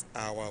that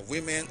our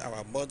women,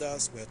 our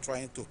mothers were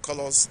trying to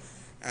call us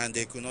and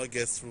they could not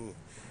get through.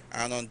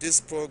 And on this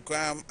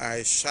program,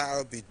 I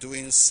shall be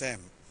doing same.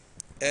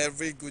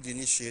 Every good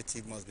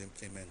initiative must be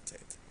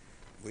implemented.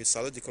 We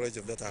salute the courage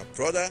of that our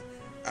brother,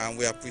 and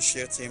we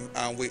appreciate him,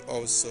 and we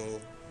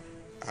also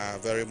are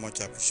very much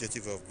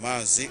appreciative of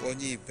Mazi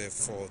Onyibe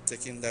for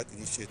taking that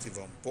initiative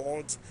on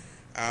board.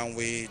 And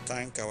we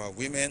thank our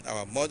women,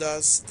 our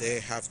mothers. They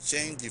have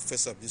changed the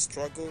face of this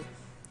struggle,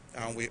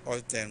 and we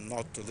urge them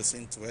not to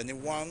listen to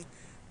anyone,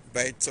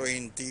 but to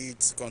indeed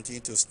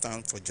continue to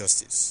stand for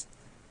justice.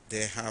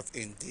 They have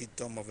indeed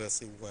done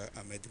marvelously well,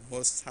 and may the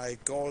Most High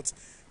God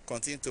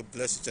continue to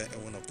bless each and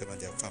every one of them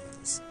and their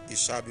families. It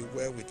shall be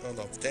well with all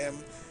of them,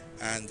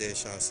 and they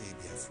shall see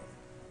Biafra.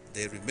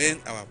 They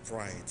remain our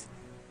pride.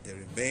 They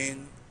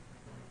remain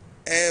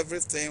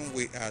everything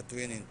we are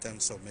doing in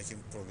terms of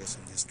making progress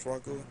in this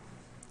struggle.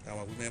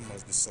 Our women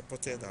must be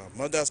supported, our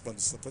mothers must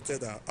be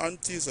supported, our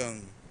aunties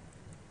and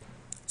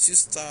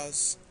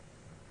sisters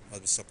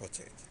must be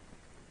supported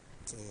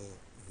to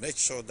make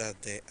sure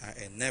that they are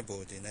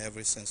enabled in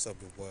every sense of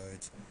the word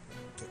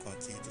to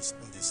continue to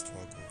support this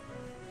struggle.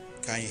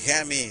 Can you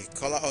hear me?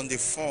 Caller on the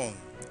phone.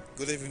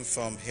 Good evening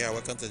from here.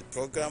 Welcome to the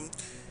program.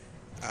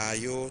 Are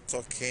you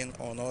talking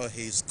or no?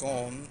 He's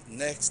gone.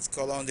 Next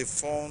caller on the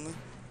phone.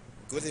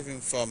 Good evening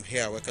from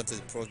here. Welcome to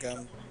the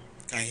program.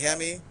 Can you hear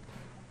me?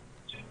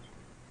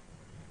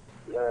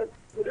 Yes,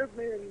 good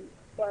evening,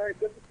 my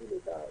deputy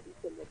leader.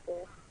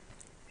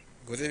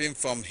 Good evening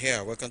from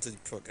here. Welcome to the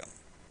program.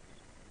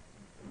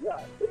 Yeah,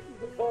 this is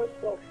the voice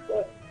of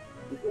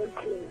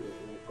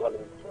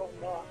calling from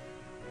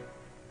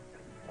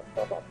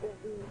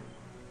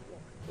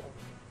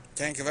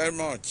Thank you very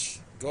much.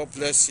 God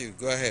bless you.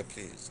 Go ahead,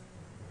 please.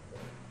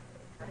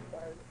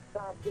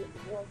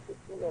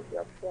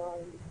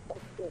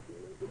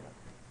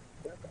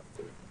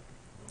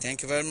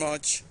 Thank you very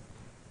much.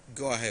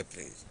 Go ahead,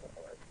 please.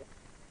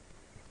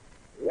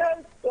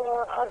 Yes, I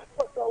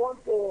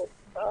want to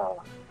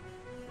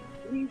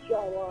reach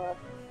our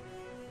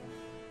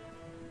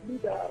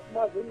leader,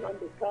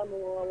 Nnamdikanu.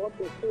 I want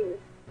to say,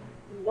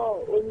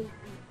 no, only.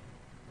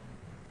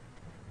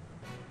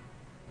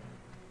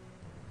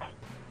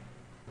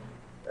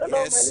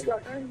 Hello, Yes, my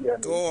leader, can you hear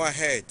me? go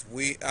ahead.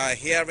 We are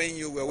hearing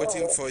you. We're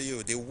waiting for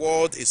you. The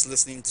world is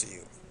listening to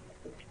you.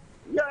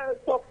 Yes,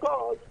 of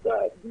course.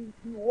 The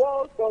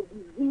walls of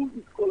the zoo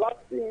is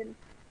collapsing,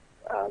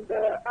 and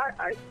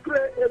I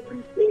pray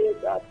every day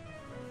that.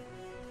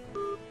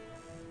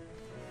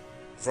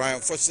 Right,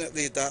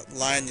 unfortunately, that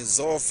line is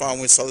off,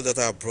 and we salute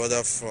our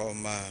brother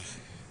from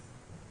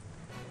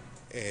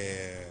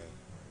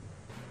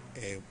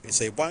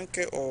it's a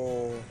Banke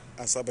or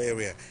Asaba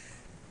area.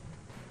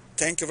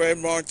 Thank you very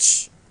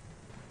much.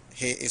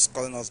 He is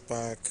calling us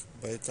back,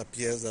 but it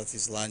appears that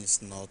his line is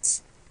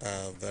not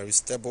very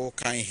stable.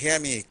 Can you hear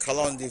me? Call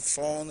on the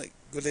phone.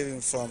 Good evening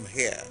from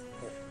here.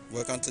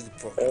 Welcome to the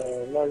program.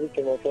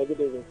 Good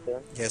evening,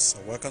 sir. Yes, sir.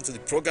 Welcome to the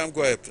program.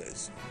 Go ahead,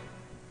 please.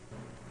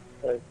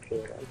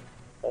 Okay.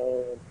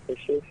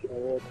 Appreciate your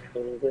work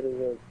for very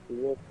well. The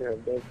work you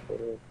have done for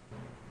us.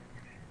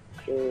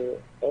 So,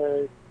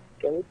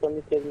 can you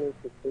permit me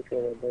to speak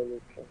about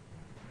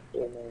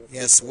that?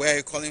 Yes, where are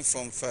you calling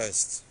from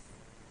first?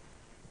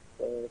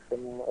 From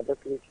Abia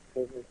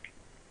State.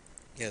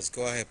 Yes,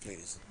 go ahead,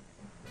 please.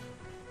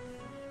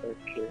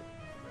 Okay.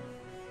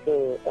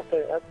 So, after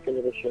I asked the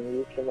question,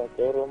 you came out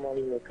to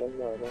Romani,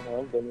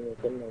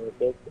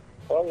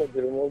 all of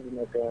the remote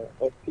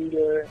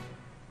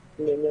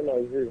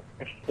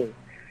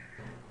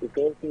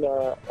because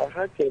I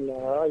had to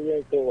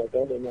because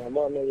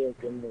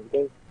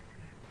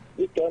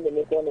this time the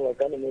make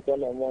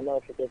one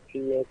Africa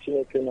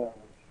China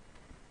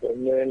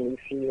men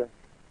see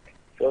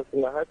so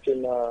I had to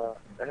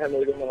I have no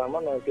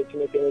man I get to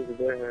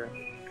there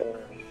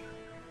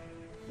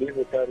this is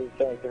the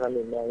time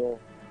to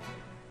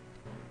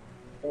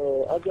so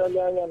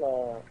ajala na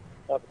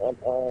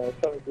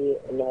Saudi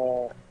na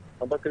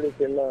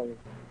Abakaliki land.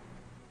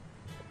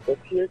 But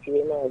here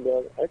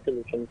to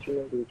actually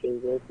continue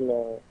because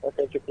now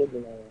after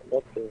checking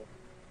doctor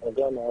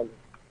Ghana.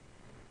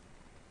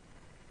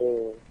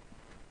 So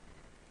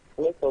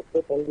let's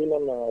focus on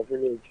the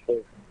village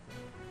first.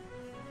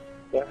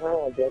 The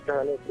how the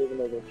kind of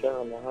living of the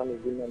child and how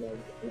is in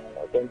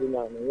a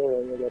continent and you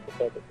only get to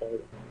start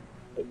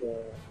the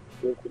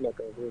local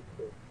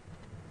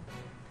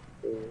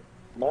so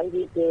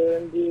Monday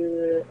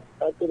the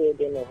actually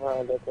don't know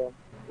how that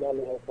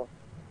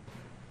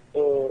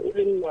so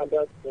even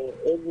that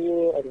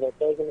every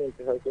advertisement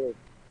has it.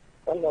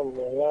 And I'm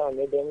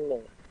let them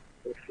know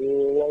if you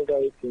want to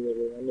eat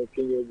and a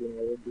period in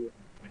already.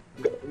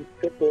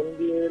 Second,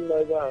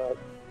 the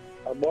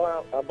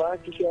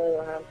about to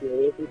share a hand to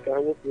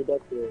work with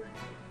that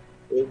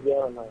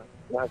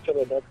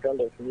natural that kind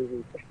of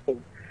music.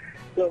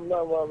 So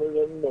now I'm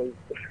don't know.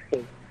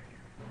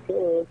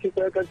 So keep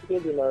a catching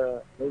in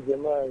the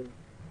mind.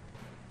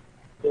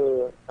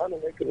 So I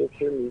don't make it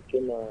actually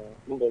can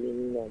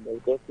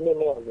because no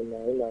more than I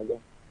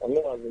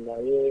know as in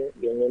the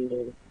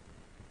young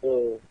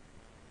so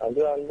I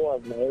don't know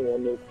as my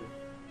own.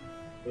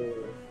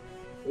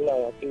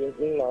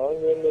 nna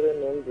onye mere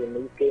na ndụ na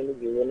ike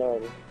n'igwe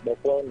na-arụ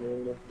gbakwa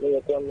n'ume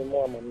nyekwa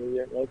mmụọ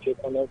amamihe na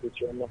nchekwa na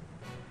echiche ọma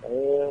ka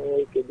anyị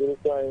nwee ike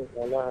durukwa anyị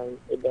n'ala anyị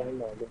ebe anyị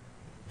na-aga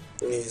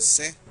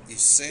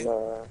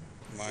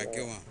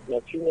na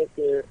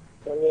Chineke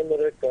onye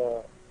mere ka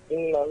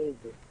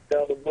Nnamdi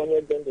Kanu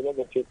onye dị ndụ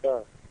n'ụbọchị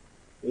taa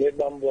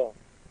n'ịgba mbọ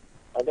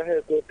a agaghị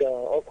ekwe ka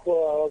ọkụ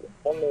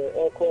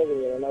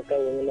ọrụnyere n'aka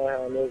wee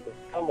n'ahịa n'oge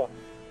kama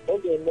ọ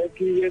ga-eme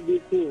ka ihe dị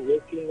ukwuu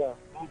wee si na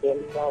mbọ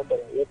nna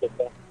ọbara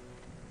wepụta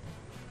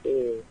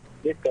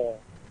dịka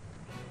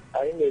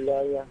anyị na-ele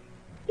anya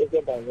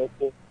ezebanye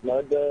ụkwụ na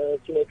ebe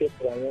Chineke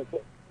tụrụ anyị mkpa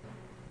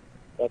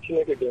na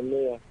Chineke ga-eme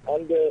ya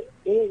and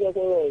ihe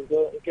gakwara ọzọ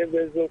nke bụ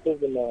eziokwu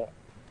bụ na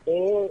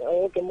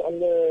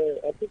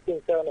ọtụtụ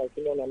nke a na-achị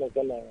nọ na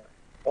Amaka na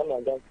ọ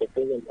na-aga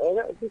president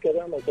ọtikere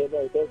amaka ebe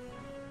a because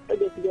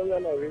egosigo ya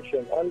na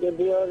vision and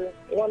Buhari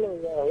nwanne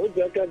ụnyaahụ o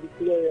ji aka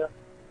dikire ya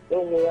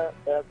onwe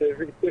ya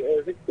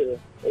victory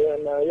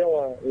na ya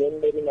nwa nye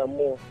mmeri na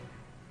mmụọ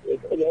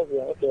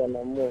ọfụya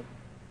na mmụọ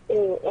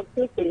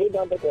ọtụtụ soro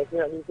ịda mbakwasị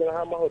ha n'ike na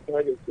ha amaghị otu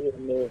ha ga-esi ya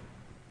mee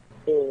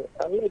so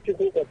anyị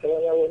Chukwu kpachara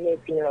anya wee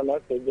na-etinye ha na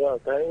nsogbu ahụ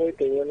ka anyị nwee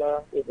kenye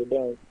na obodo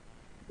anyị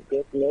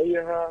because na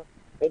ihe ha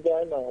ebe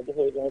anyị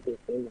na-abụghị ebe anyị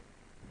kwesịrị ịnọ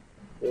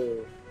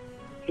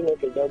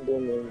Chineke ga-agba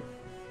unu elu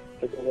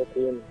chekwabata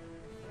unu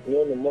nye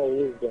unu more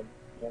wisdom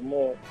na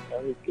more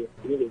ahụike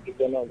ị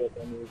ga-ejikwa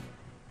na-agakwa n'ihu.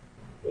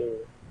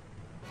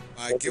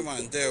 Thank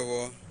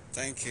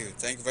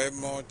you very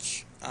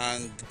much,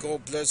 and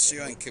God bless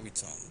you and keep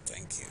it on.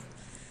 Thank you.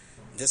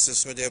 This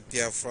is Radio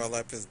Biafra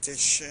live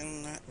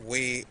presentation.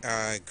 We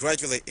are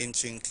gradually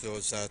inching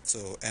closer to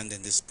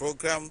ending this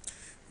program,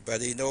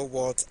 but you know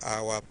what?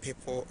 Our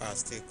people are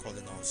still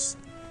calling us,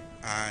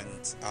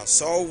 and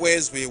as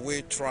always, we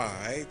will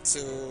try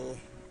to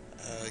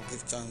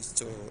give chance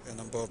to a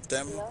number of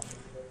them.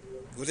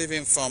 Good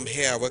evening from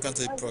here. Welcome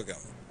to the program.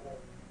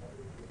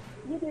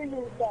 Good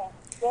evening, sir.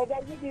 Brother,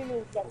 good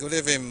evening, sir. Good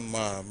evening,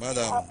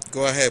 madam.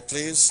 Go ahead,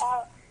 please.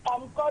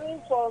 I'm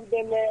calling from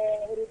the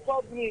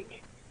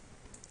Republic.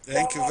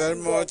 Thank you very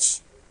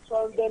much.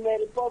 From the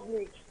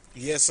Republic.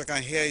 Yes, I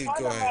can hear you.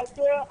 Go ahead.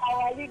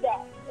 Our leader,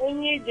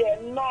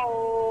 Onnoghen,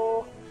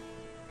 no.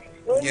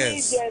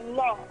 Yes.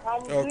 No.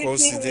 I'm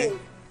greeting him.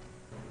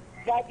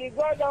 That the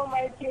God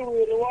Almighty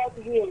will reward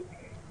him.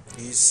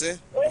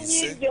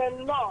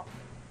 Onnoghen, no.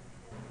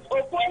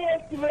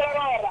 Okoye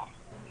Simerora.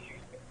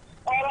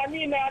 Ọ̀rọ̀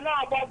niile a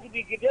na-agba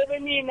gidigidi ebe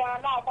niile a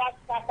na-agba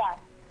skata.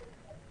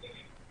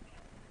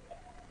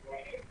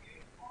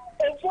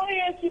 Ofu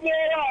onye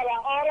sibere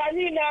ọra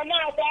niile a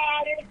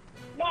na-agbagharị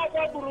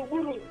na-agba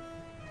gburugburu.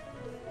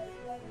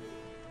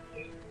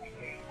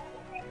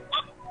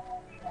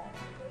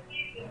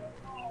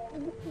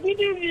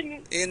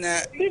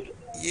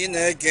 Ị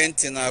na-ege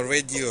ntị na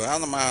redio,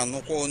 ana m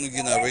anụkwa onu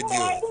gị na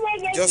redio.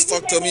 Just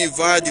talk to me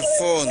via the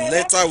phone.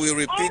 Later we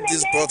repeat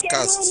this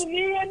broadcast.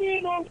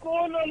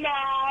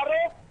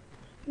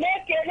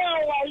 Make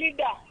our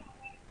leader.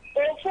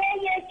 Ofu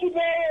onye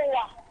sibere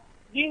ụwa,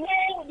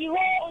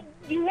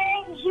 the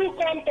whole zoo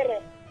country,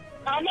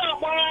 a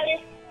na-agbagharị.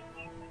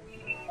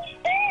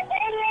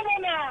 Onye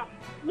na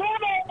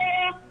n'ụlọ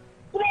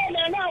mkpọrọ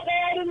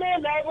na-agagharị n'ụlọ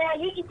ebe ọzọ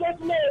iji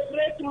gosi na a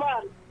great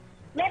man.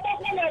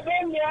 N'ọkpọkọ na be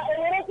m ya,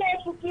 ewerekwa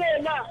ofu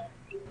plane a.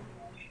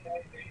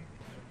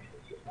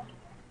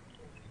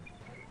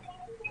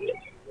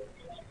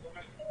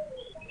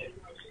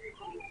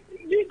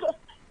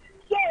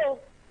 So,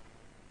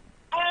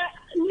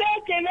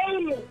 na-ekele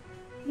unu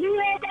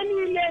n'ihe ebe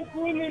niile nke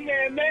unu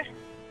na-eme.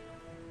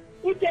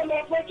 Uche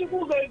ma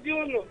Chukwu gozie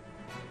unu.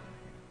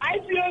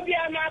 IPOB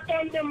a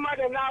na-atọ ndị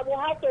mmadụ na-agbụ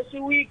ha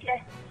tosiwe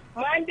ike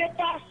ma ndị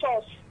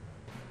pastọs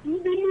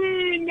ndị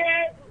niile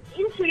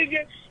nsiri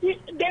gị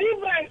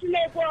deliverance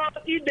na-ekwe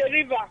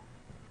ideriva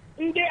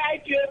ndị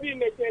IPOB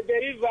metere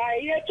deriva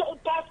ihe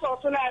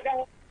pastọs na-aga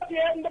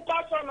ihe ndị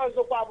pastọ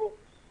nọzụkwa bụ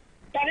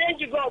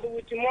challenge God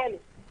with money.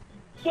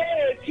 So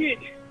a kid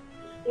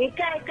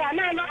nke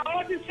na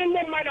ọtụtụ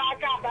ndị mmadụ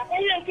aka aba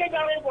onye nke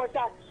gara ụbọchị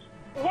a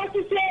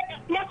ọtụtụ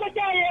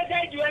makọta anyị ego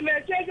eji wee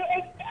mechi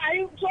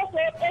anyị sọsọ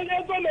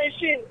ego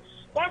meshin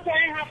gbasa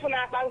anyị hapụ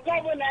n'akpa nke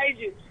ọbụla anyị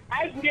ji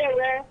anyị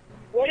buru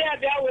were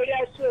abịa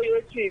were so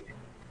ya kid.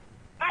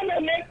 Ana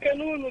m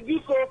ekene unu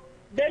biko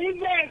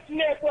deliverance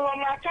na-ekwe ha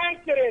ma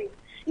kanserin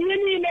ihe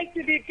niile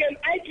siri ike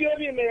IPOB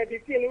mere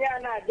ditin ya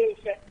na-adị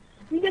mfe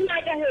ndị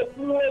na-agaghị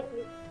ekwu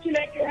okwu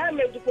Chineke ha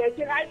mejikwa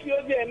eche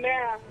IPOB eme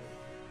ha.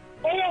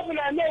 Onye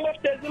ọbụla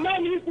na-ewepụtazi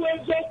mmanụ ikwu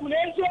eziokwu na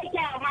eziokwu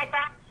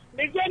amata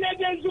mezie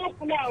n'ebe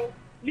eziokwu na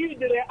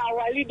lidere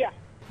our leader.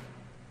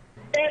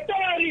 A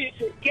terrorist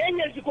ka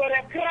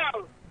enyezikwara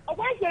crown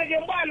ọkwansịrị gị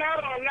mgbe a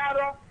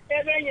na-arọ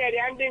ebe e nyere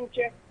ya ndị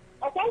nche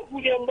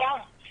ọkwankwurie mgbe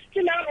ahụ si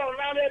na arọ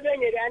n'arọ ebe e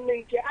nyere ya ndị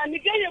nche and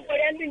ka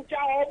enyekwara ya ndị nche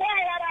ahụ ọgba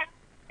aghara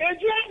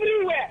eju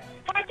everywhere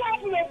ha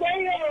chafụrekwa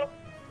ihe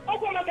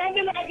ọkwa maka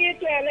ndị na-aga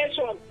ịtụ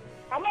election.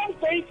 I'm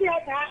not going to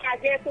have to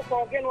get to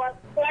forget one.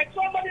 Like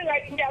somebody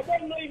like me, I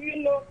don't know if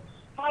you know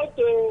how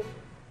to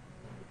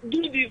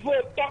do the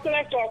vote, talk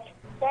less of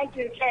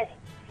something first.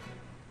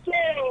 So,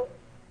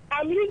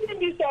 I'm using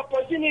this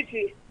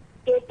opportunity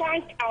to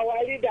thank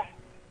our leader.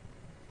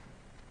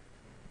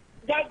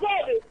 That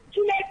God,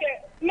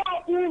 Chineke,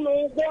 now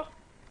go,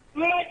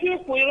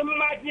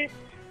 Maji,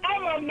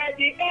 I'm at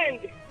the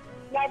end.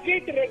 Na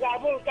victory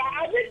Gabunka,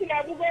 I wish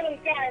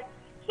Gabunka.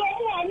 So I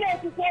know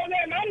to call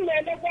them and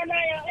I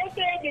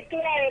also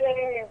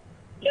declare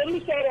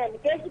Jerusalem.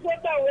 That's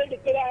what I will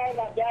declare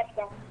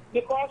Biafra.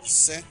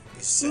 Because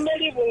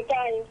many will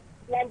time,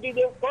 Nnamdi,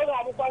 God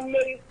have come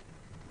Mary,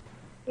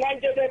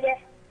 Nnamdi,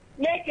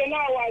 making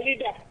our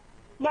leader,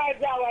 our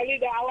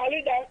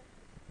leader,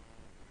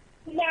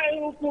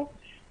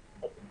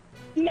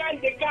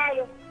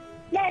 Nnamdikanu,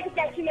 not to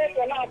catch it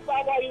on our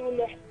father, you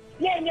know.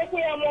 We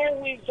have more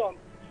wisdom.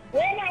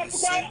 When I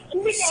understand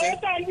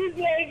this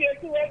lady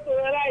to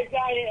realize I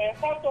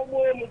am a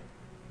woman.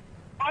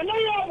 I know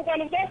you are going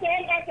to get the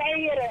time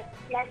here,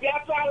 like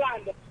Biafra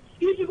land.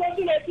 If you go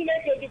to the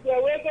Senate,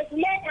 it's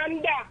not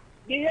under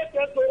the head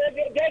to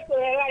get to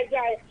realize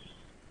I.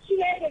 She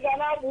let the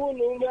Ghana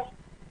wound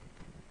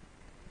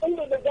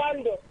under the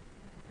Gando.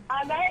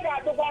 And I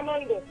got the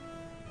Ganando.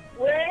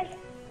 Where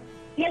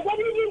you're going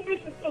to use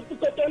this to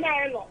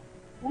Cotonano.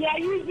 We are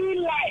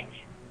using light,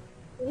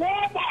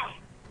 water,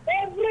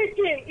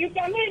 everything. You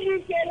cannot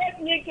use let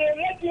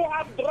you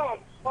have drum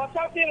or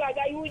something like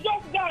that. You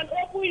just go and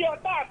open your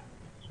tap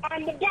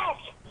and the gas.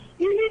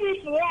 You need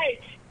it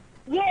right.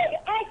 Lord,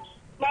 ask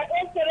my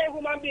own fellow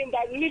human being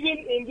that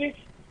living in this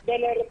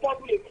Benin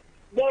Republic.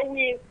 They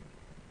will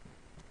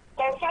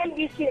confirm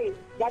this thing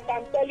that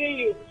I'm telling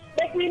you.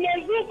 But in a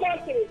new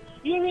country,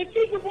 you will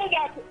see people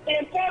that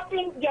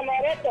importing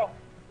generator.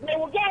 They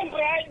will go and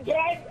drive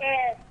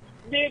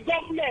the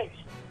government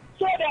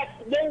so that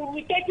they will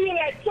be taking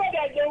right, so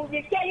that they will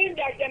be selling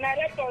their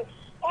generators,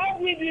 all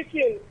these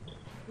things.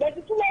 But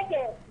it's like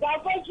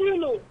that was you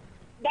know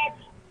that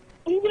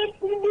we that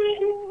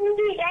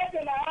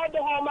in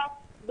the Hama,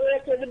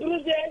 the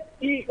Bruce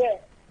is to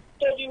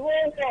the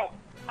whole world.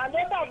 And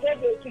that's how they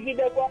go to the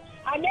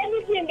and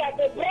anything that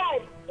they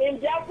bribe in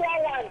Biafra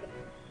land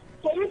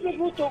for you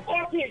people to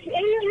compete. And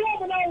you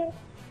have now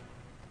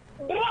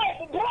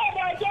bribe,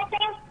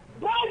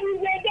 bribe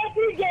is a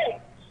dirty game.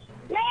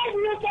 Bribe,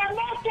 you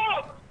cannot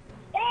talk.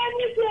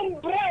 Anything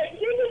bribe,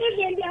 even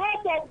in the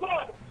house of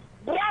God,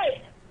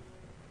 bribe.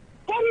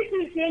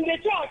 Politics in the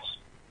church.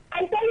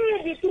 I'm telling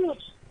you the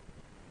truth.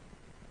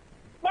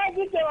 Thank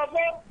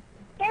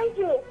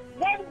you.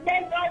 God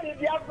bless all the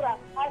Biafra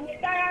and the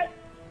entire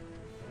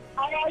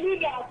our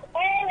leaders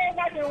all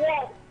over the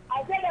world.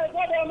 I said that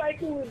God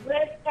Almighty will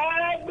bless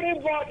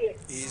everybody.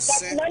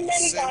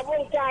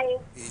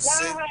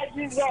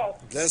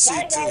 Bless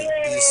you too.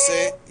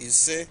 He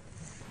say,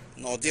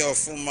 no dear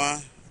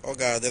Fuma,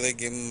 Oga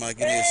Delegim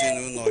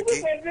Magazine, no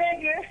key.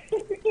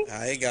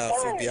 I got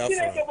for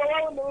Biafra.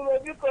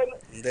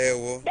 There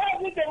will.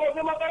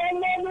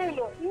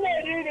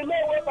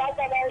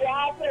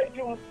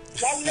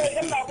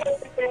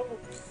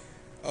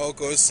 Oh,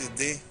 go see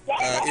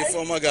if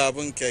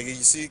Omagabun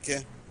Kegi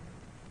Sike.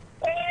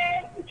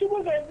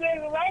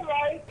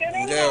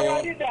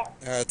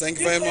 Thank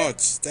you very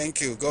much. Thank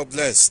you. God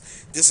bless.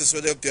 This is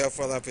Radio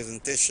Biafra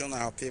presentation.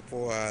 Our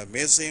people are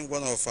amazing.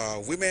 One of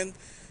our women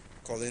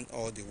calling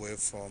all the way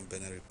from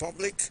Benin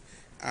Republic.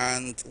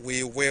 And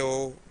we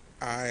will,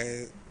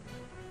 as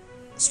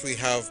we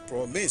have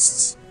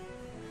promised,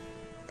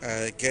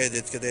 get a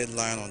dedicated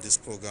line on this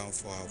program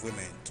for our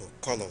women to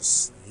call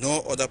us.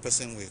 No other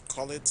person will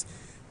call it.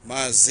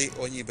 Mazi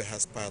Onyibe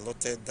has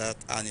piloted that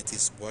and it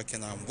is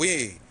working, and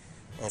we,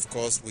 of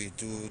course, we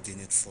do the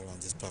needful on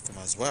this platform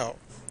as well.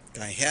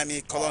 Can you hear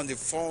me? Call on the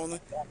phone.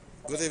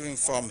 Good evening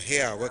from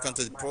here. Welcome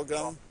to the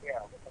program.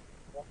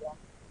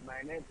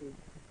 My name is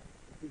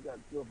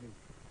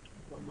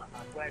from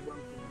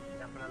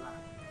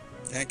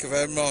Thank you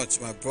very much,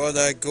 my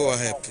brother. Go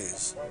ahead,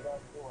 please.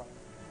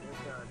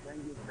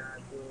 Thank you,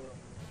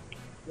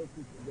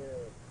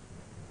 sir.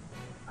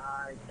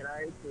 I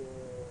try to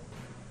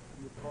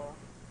before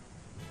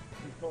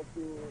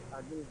to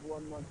at least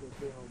 1 month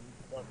ago,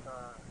 but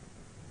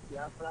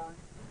Biafra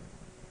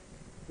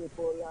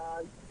people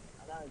are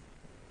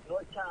no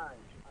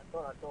chance at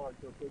all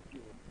to take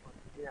you.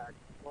 They are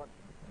not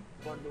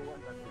the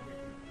one that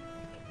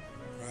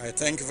Right,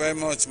 thank you very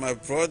much, my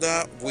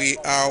brother. We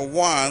are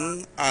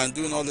one and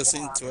do not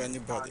listen to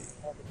anybody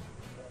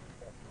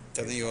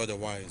telling you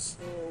otherwise.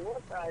 So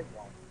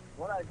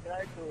what I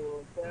try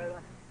to tell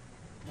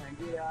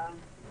Nigeria,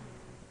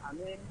 I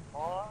mean,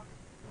 all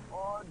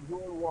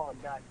dual war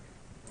that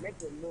make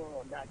them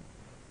know that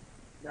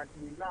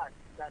we lack,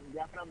 that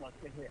Biafra must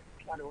stay here.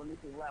 That's the only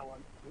thing why I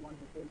want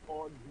to say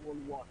all dual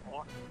war,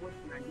 or both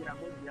Nigeria,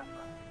 both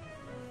Biafra.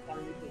 That's the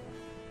only thing.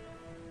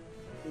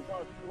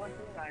 Because one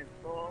thing I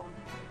saw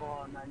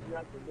for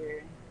Nigeria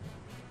today,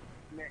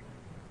 yes,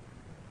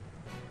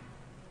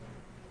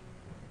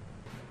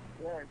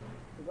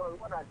 because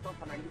what I saw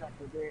for Nigeria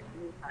today,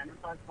 I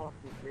never thought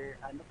today,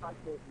 I never thought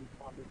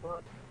before,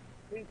 because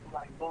things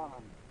like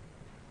gone.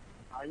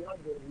 I know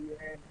the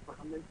UN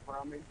promise,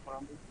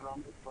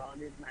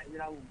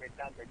 Nigeria will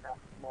better.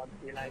 But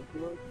till I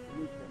close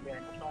this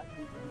again, so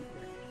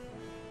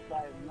I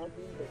have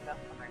nothing better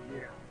for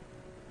Nigeria.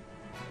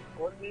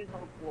 Only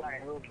hope, I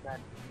hope that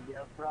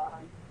Biafra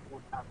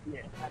would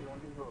appear. That's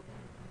only hope.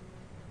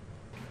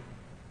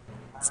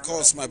 Of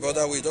course, my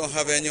brother, we don't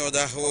have any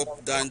other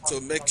hope than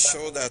to make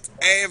sure that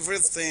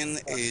everything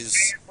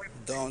is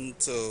done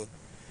to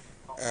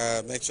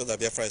make sure that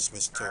Biafra is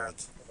restored.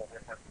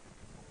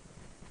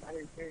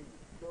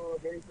 So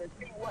there is a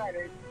thing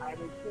where I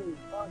received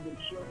all the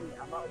show me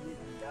about this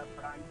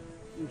Biafra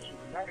issue.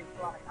 That is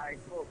why I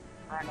hope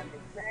and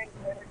understand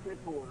many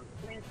people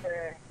since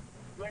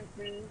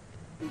 2015.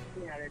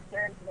 I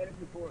understand many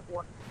people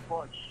what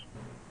God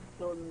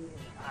told me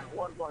and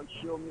what God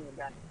showed me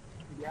that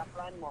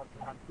Biafra must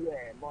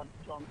appear, but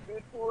some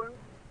people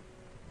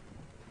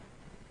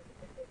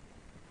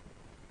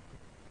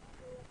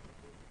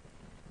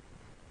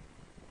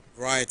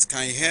Right,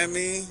 can you hear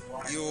me?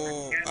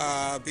 You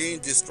are being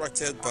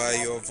distracted by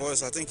your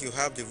voice. I think you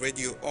have the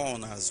radio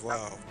on as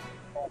well.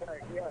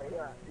 Yeah,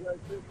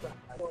 sister.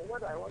 So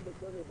what I want to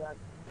tell you that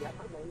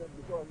Biafra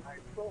because I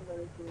saw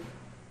many things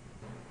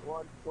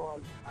what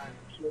God has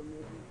shown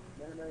me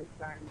many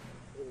times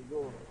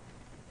ago.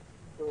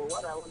 So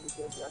what I want to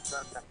say is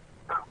that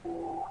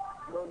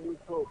don't lose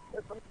hope.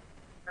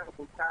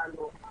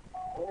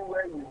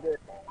 Anywhere you get,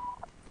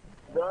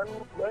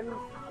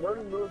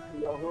 don't lose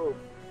your hope.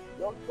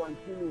 Just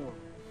continue.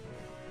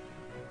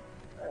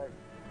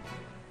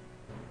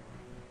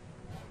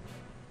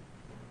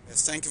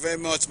 Yes, thank you very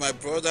much, my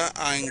brother,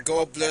 and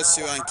God bless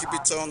you and keep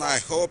it on. I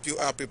hope you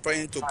are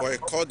preparing to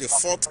boycott the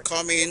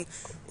forthcoming,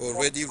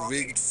 already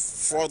rigged,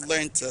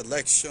 fraudulent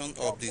election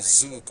of the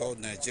zoo called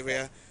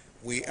Nigeria.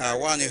 We are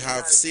one. You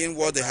have seen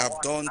what they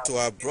have done to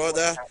our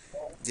brother,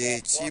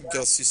 the Chief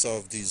Justice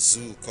of the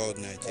zoo called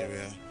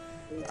Nigeria.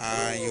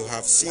 You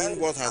have seen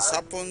what has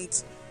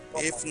happened.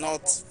 If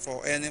not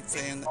for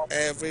anything,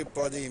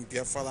 everybody in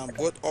Biafra land,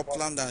 both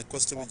upland and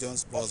coastal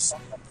regions, must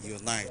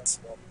unite.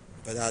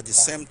 But at the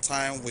same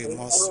time, we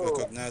must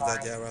recognize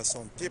that there are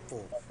some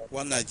people,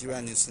 one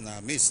Nigerian is in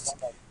our midst.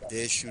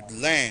 They should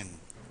learn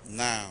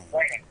now.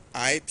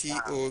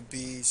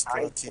 IPOB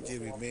strategy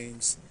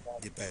remains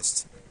the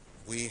best.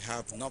 We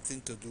have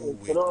nothing to do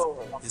with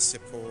these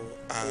people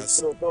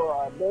as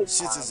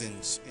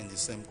citizens in the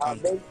same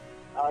country.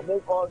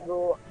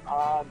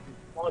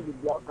 All the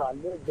Biafra,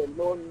 they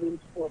don't lose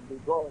hope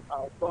because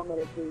I saw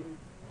many things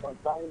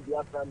concerning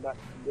Biafra that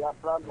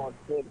Biafra must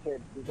take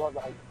head because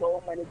I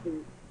saw many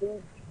things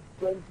since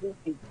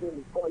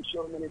 2016. God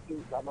showed many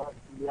things about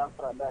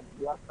Biafra that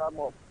Biafra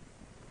must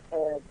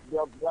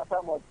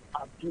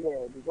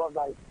appear because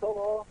I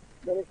saw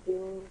many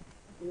things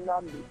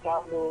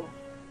Nnamdikanu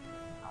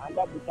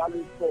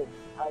said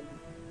and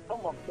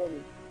some of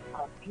them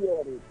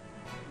appeared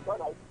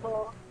because I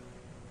saw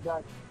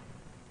that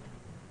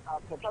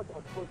Protect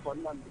was put for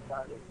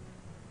Nnamdikanu,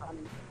 and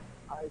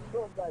I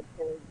saw that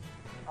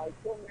I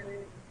saw many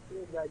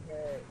things like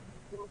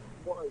two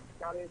boys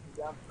carrying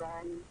their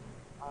friend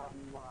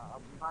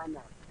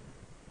banner,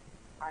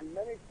 and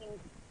many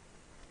things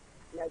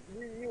like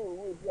you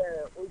with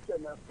Uche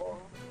mefor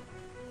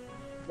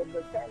from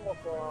the time of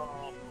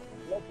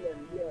Muslim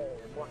here,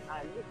 but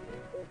I listen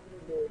every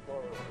day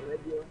for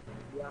radio,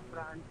 their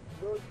friends,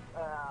 those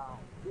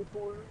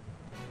people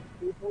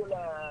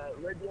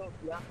radio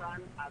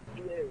Biafran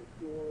appear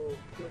to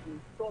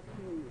stop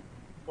you,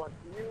 but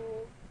you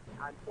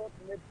and thought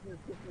makes you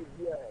people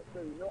here, so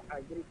you don't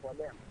agree for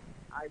them.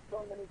 I saw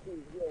many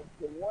things here.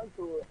 They want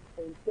to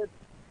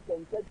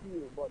contact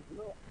you, but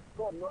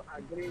God not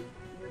agree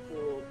you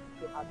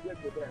to appear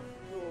to them.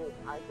 So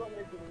I saw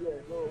many things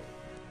here. So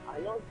I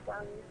don't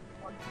stand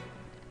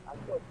I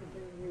thought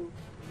keeping you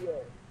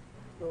here.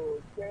 So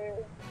stay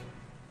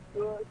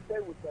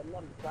with the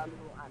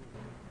Nnamdikanu and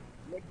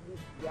make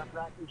this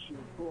Biafra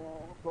issue go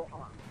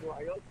on. So I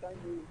just thank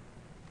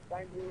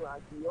you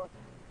as you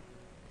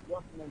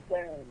just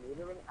maintain. You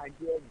don't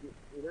agree.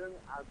 You don't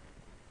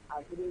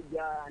agree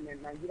and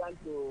Nigerian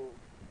to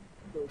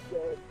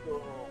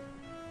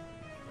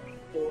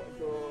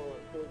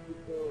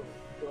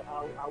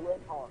I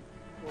went on.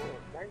 So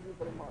thank you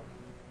very much.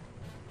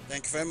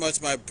 Thank you very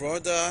much, my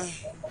brother.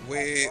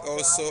 We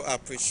also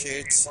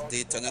appreciate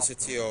the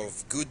tenacity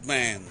of good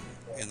men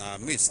in our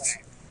midst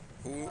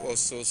who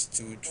also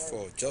stood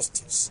for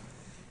justice.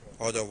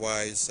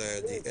 Otherwise,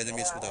 the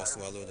enemies would have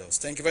swallowed us.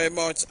 Thank you very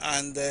much,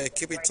 and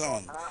keep it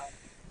on.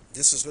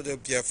 This is Radio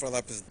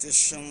Biafra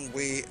presentation.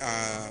 We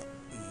are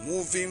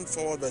moving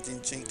forward, but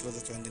inching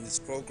closer to ending this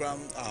program.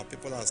 Our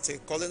people are still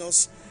calling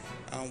us,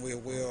 and we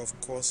will, of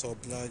course,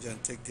 oblige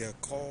and take their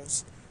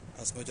calls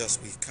as much as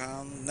we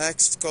can.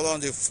 Next call on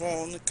the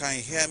phone. Can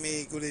you hear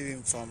me? Good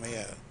evening from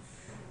here.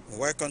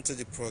 Welcome to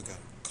the program.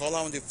 Call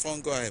on the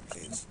phone. Go ahead,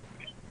 please.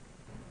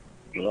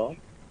 Hello?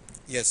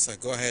 Yes, sir.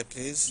 Go ahead,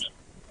 please.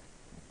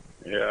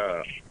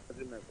 Yeah.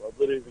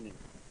 Good evening.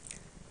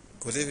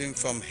 Good evening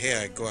from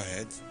here. Go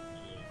ahead.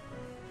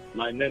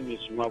 My name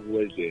is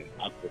Mabweze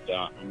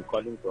Akuta. I'm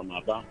calling from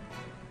Abba.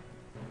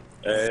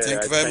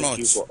 Thank you very much. Thank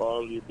you for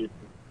all you people.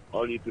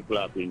 All you people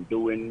have been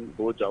doing,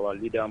 both our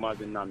leader,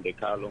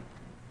 Nnamdikanu.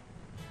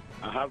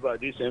 I have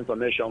this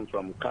information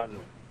from Kanu.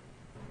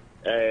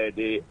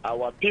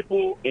 Our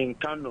people in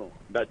Kanu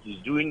that is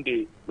doing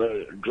the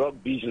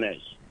drug business,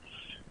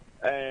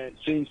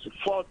 since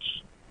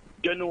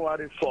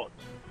January 4th,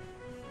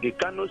 the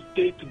Kano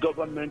state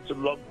government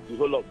locked the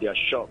whole of their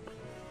shop.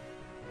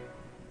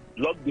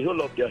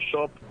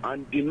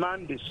 And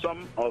demand the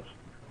sum of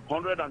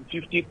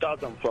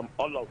 150,000 from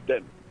all of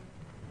them.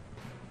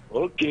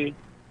 Okay.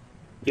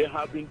 They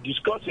have been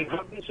discussing,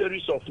 having a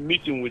series of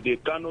meetings with the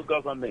Kano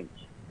government,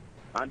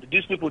 and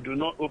these people do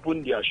not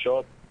open their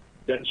shop.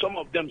 Then some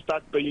of them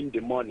start paying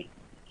the money,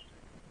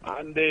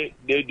 and the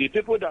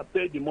people that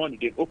pay the money,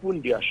 they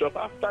open their shop.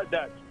 After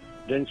that,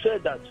 then say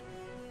that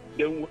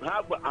they will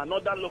have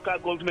another local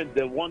government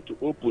they want to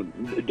open,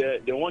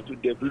 they want to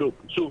develop.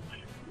 So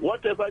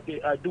whatever they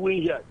are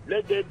doing here,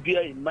 let them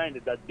bear in mind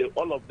that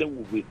all of them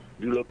will be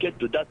relocated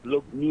to that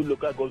new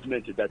local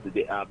government that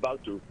they are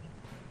about to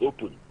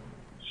open.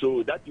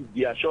 So that is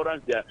the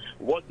assurance that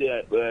what they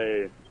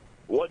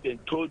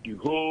told the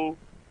whole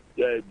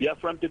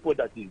Biafran people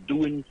that is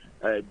doing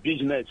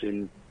business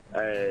in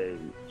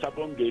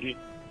Sabongeri,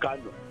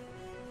 Kano.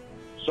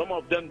 Some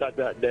of them that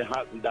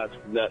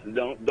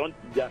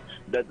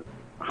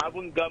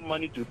haven't got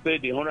money to pay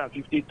the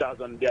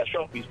 150,000, their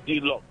shop is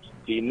still locked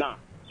till now,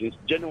 since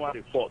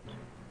January 4th.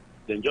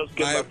 Then just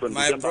came back from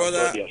my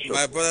brother,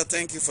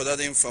 thank you for that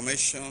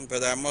information,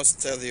 but I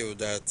must tell you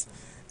that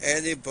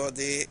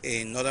anybody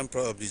in northern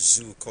part of the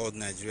zoo called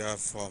Nigeria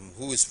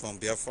who is from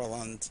Biafra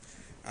land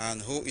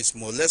and who is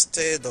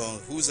molested or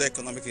whose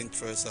economic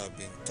interests have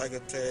been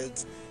targeted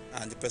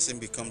and the person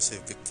becomes a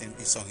victim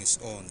is on his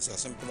own. It's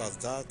as simple as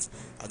that.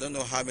 I don't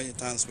know how many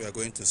times we are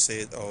going to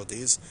say all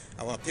this.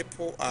 Our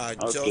people are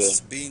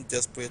just being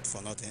desperate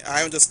for nothing.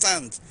 I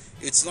understand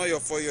it's not your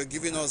fault. You're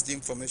giving us the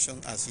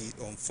information as it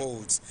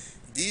unfolds.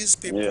 These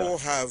people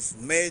have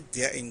made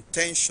their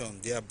intention,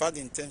 their bad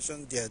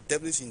intention, their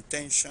devilish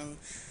intention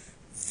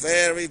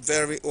very,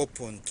 very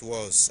open to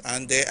us,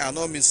 and they are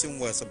not missing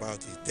words about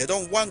it. They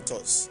don't want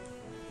us.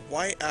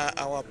 Why are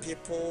our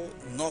people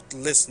not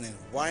listening?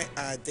 Why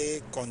are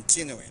they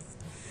continuing?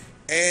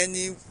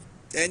 Any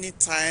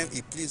time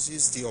it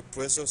pleases the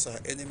oppressors or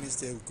enemies,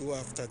 they will go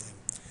after them.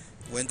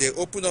 When they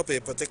open up a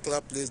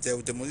particular place, they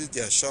will demolish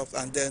their shops,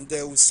 and then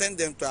they will send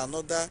them to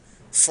another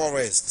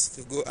forest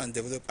to go and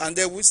develop, and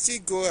they will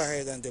still go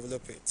ahead and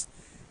develop it.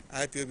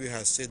 IPOB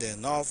has said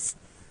enough.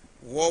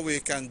 What we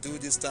can do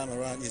this time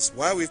around is,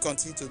 while we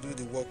continue to do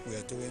the work we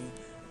are doing,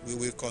 we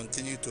will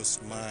continue to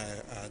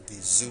smile at the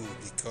zoo,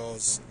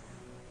 because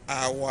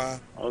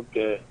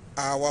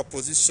our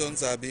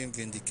positions are being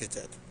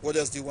vindicated. What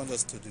else do you want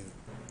us to do?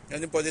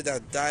 Anybody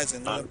that dies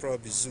in another part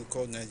of the zoo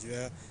called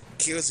Nigeria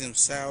kills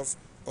himself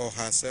or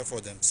herself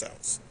or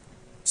themselves.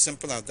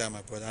 Simple as that,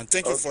 my brother. And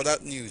thank you for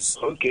that news,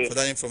 for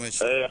that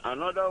information.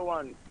 Another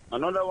one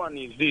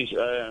is this.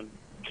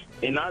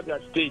 In Abia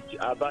State,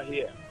 Abia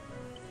here,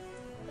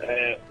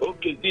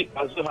 this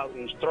also have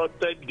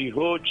instructed the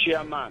whole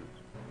chairman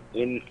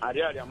in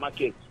Area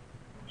Market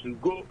to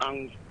go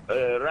and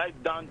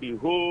write down the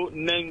whole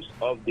names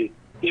of the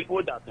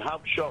people that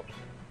have shops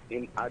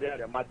in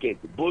Area Market,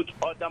 both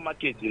other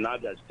markets in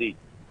Abia State.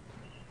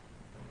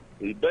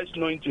 It's best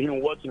knowing to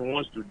him what he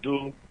wants to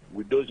do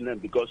with those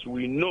names, because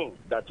we know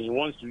that he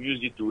wants to use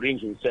it to ring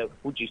himself,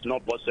 which is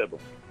not possible.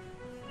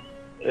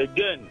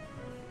 Again,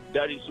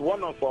 there is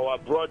one of our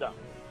brother,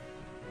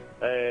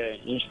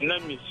 his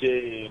name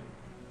is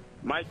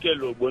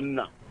Michael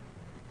Obonna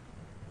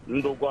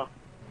Ndogwa.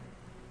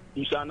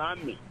 He's an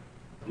army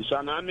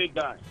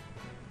guy.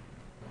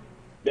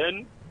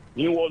 Then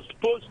he was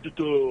posted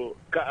to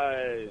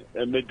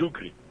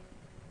Medugri.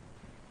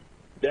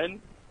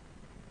 Then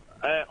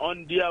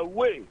on their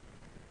way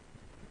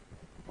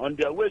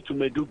to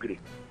Medugri,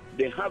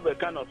 they have a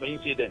kind of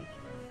incident.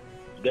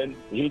 Then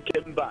he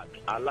came back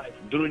alive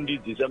during this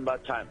December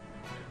time,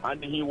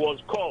 and he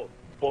was called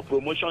for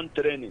promotion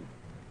training.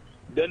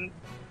 Then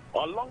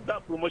along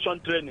that promotion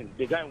training,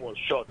 the guy was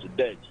shot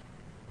dead.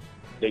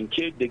 Then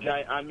killed the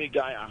guy, army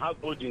guy. I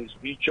have both his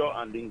picture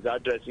and his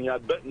address.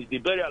 The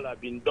burial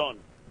had been done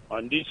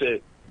on this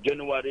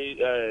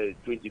January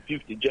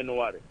 25th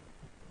January.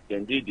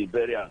 Then did the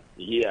burial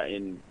here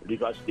in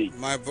River State.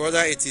 My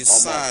brother, it is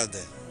sad.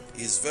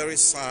 It's very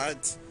sad.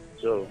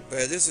 So,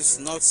 but this is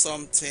not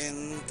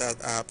something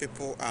that our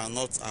people are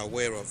not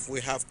aware of.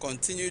 We have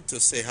continued to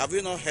say, have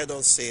you not heard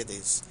us say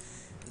this?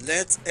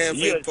 Let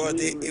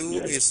everybody who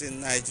is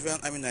in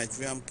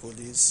Nigerian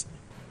police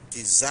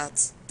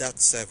desert that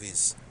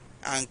service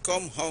and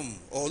come home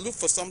or look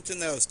for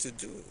something else to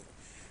do.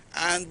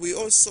 And we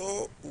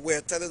also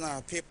were telling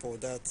our people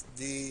that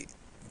the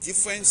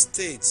different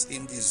states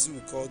in the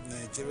zoo called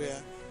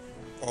Nigeria,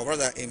 or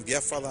rather in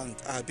Biafra land,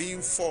 are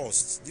being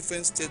forced,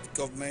 different state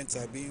governments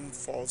are being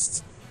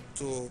forced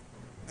to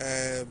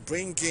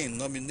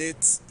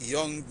nominate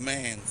young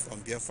men from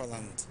Biafra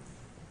land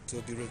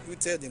to be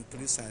recruited in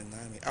police and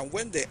army. And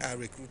when they are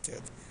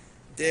recruited,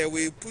 they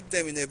will put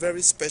them in a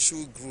very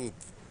special group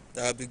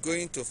that will be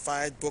going to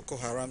fight Boko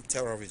Haram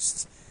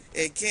terrorists.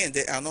 Again,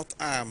 they are not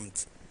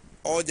armed.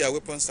 All their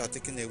weapons are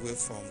taken away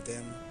from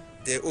them.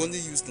 They only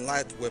use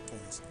light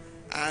weapons.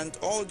 And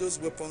all those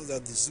weapons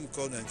that the zoo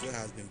called Nigeria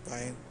has been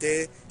buying,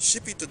 they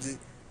ship it to the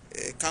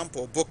camp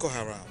of Boko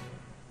Haram.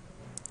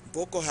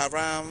 Boko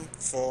Haram,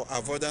 for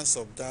avoidance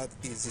of that,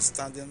 is the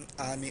standing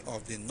army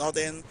of the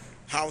Northern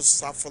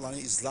Hausa Fulani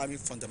Islamic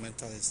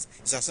fundamentalists.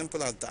 It's as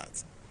simple as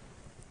that.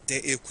 They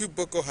equip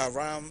Boko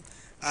Haram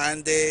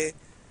and they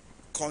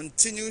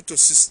continue to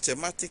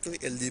systematically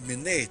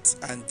eliminate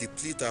and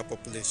deplete our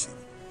population.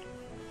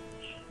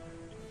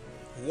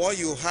 What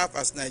you have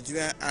as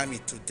Nigerian army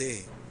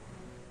today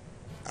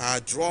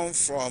are drawn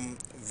from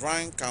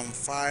rank and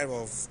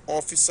file of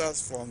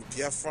officers from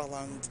Biafra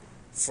land,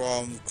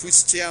 from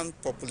Christian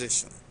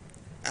population,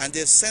 and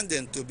they send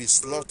them to be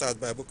slaughtered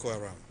by Boko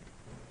Haram.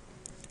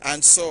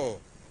 And so,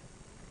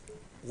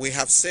 we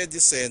have said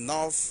this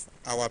enough.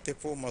 Our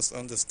people must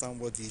understand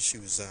what the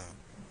issues are.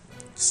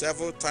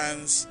 Several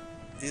times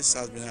this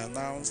has been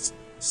announced,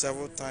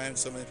 several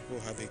times so many people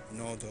have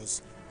ignored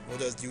us. What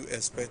does you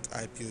expect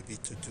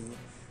IPOB to do?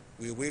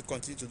 We will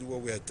continue to do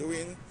what we are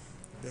doing,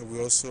 but we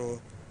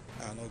also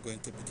are not going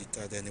to be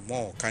deterred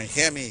anymore. Can you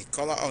hear me?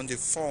 Caller on the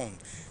phone.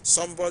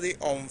 Somebody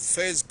on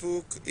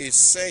Facebook is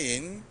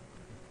saying,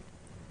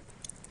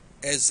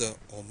 Eze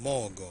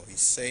Omogo is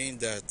saying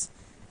that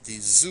the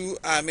zoo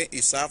army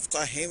is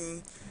after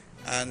him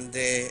and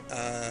they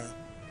are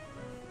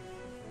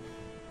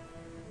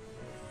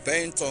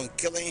bent on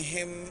killing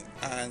him,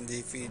 and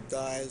if he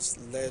dies,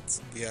 let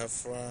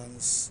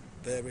Biafrans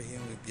bury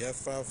him with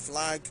Biafra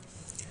flag.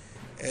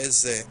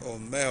 Eze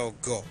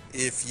Omogo,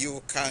 if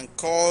you can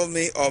call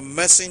me on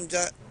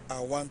Messenger, I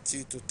want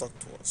you to talk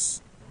to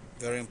us.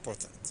 Very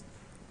important.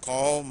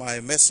 Call my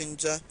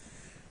messenger,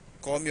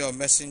 call me on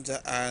Messenger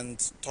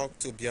and talk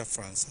to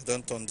Biafrans. I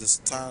don't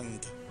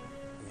understand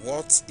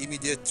what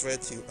immediate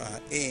threat you are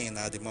in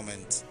at the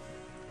moment,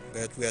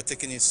 but we are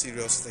taking it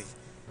seriously.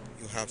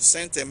 You have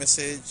sent a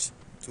message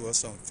to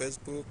us on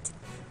Facebook,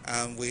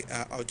 and we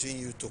are urging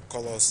you to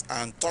call us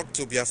and talk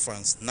to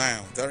Biafrans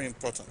now. Very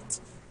important.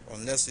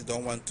 Unless you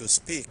don't want to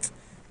speak,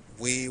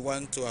 we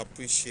want to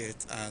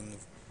appreciate and,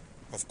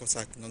 of course,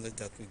 acknowledge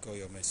that we got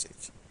your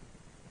message.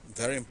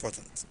 Very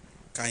important.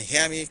 Can you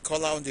hear me?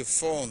 Call out on the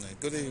phone.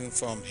 Good evening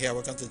from here.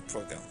 Welcome to the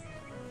program.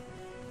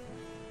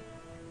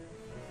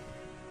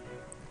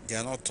 They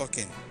are not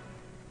talking.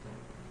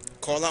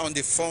 Caller on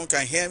the phone,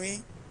 can you hear me?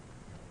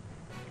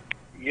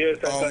 Yes,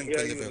 I can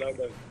hear you loud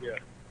and clear.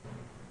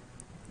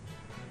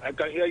 I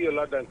can hear you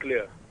loud and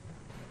clear.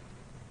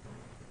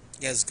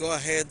 Yes, go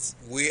ahead.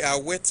 We are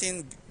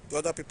waiting.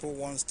 Other people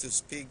wants to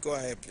speak. Go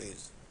ahead,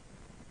 please.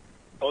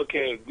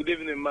 Okay. Good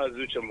evening,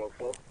 Mazucha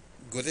Mofo.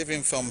 Good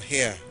evening from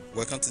here.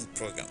 Welcome to the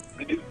program.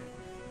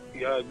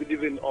 Good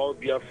evening, all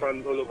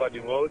Biafrans all over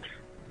the world.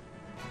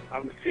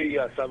 I'm still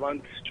your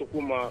servant,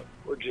 Chukuma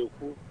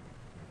Ojeku,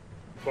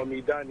 from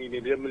Idani in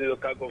the German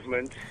local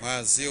government.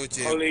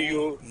 Calling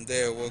you.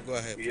 There, we'll go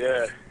ahead.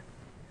 Yeah.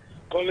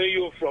 Calling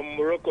you from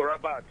Morocco,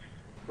 Rabat,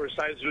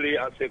 precisely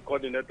as a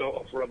coordinator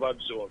of Rabat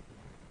Zone.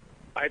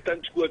 I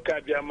thank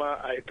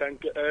Kwekadiama. I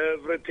thank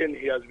everything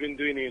he has been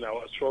doing in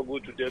our struggle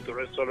today to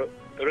restore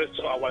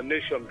our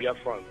nation,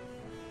 Biafran.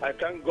 I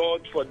thank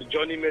God for the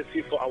journey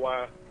mercy for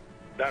our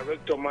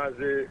director,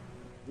 Mazi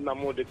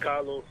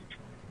Nnamdikanu.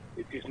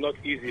 It is not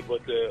easy,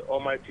 but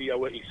Almighty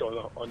Yahweh is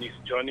on his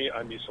journey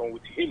and is on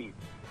with him.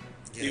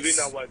 Yes.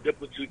 Even our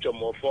deputy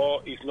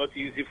Chomofo is not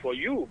easy for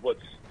you, but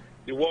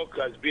the work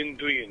has been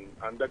doing,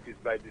 and that is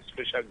by the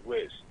special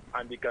grace,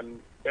 and he can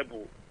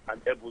able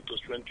to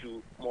strengthen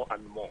you more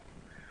and more.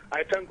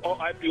 I thank all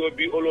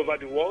IPOB all over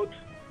the world,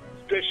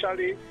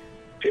 especially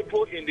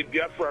people in the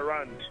Biafra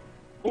land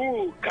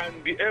who can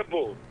be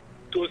able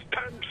to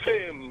stand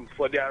firm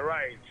for their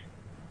rights,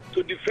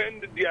 to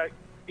defend their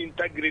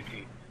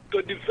integrity,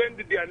 to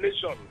defend their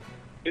nation.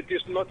 It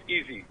is not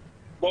easy.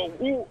 But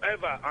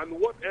whoever and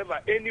whatever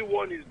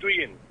anyone is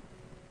doing,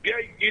 bear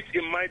it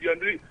in mind. You are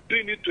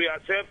doing it to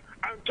yourself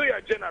and to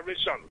your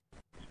generation.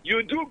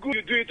 You do good,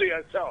 you do it to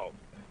yourself.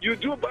 You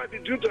do bad, you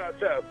do it to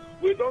yourself.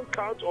 We don't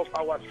count off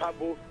our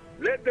sabo.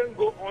 Let them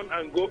go on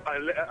and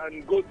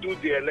go do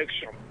the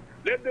election.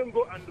 Let them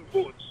go and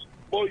vote.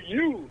 But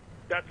you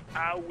that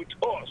are with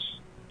us,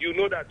 you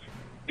know that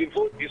the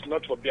vote is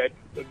not for the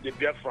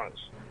Biafrans.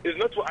 It's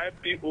not for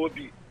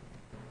IPOB.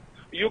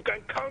 You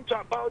can counter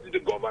about the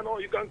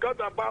governor. You can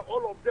counter about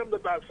all of them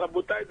that are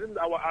sabotaging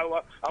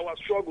our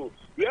struggle.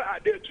 Where are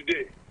they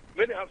today?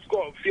 Many have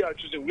scored fear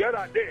choosing. Where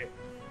are they?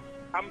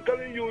 I'm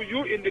telling you,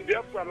 you in the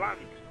Biafra land,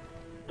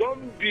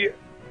 don't be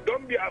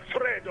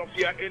afraid of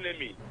your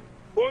enemy.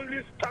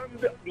 Only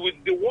stand with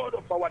the word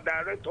of our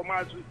director,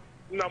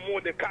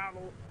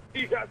 Nnamdikanu.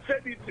 He has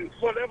said it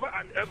forever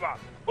and ever.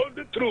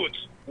 Only truth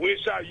we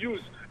shall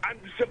use and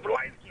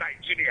civilize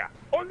Nigeria.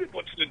 Only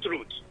but the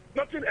truth,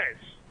 nothing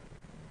else.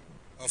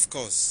 Of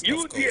course.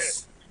 You of course. dear,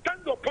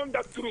 stand upon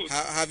that truth.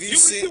 Have you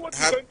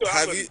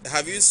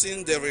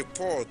seen the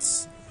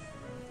reports?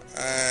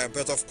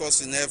 But of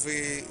course, in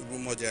every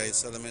rumor there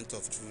is element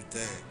of truth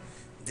there.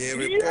 The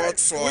report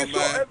Yes,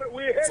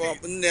 from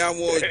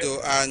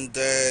Nnamdikanu and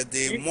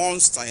the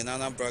monster in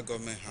Anambra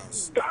government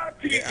house. That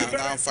is They are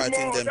now very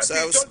fighting small.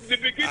 themselves, That is just the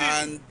beginning.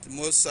 and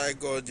Most High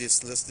God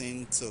is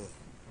listening to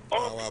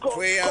our Of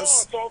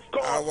prayers. course,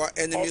 Our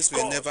enemies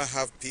will never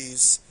have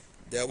peace.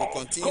 They will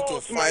continue to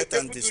fight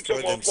and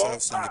destroy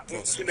themselves in the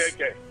process.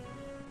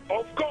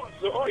 Of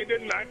course, he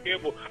did not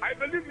able. I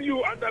believe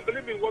you, and I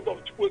believe in what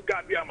of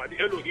Chukwuka, the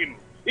Elohim.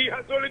 He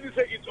has already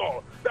said it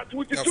all. That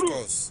with the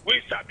truth,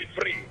 we shall be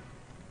free.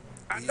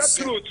 And that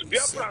truth, dear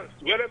friends,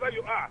 wherever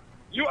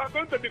you are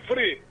going to be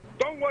free.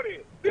 Don't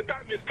worry, the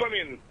time is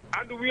coming,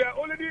 and we are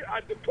already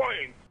at the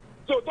point.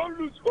 So don't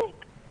lose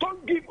hope.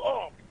 Don't give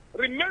up.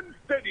 Remain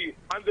steady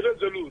and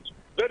resolute.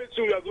 Very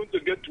soon we are going to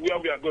get to where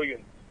we are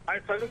going. I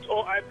salute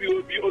all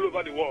IPOB all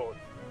over the world.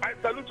 I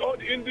salute all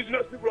the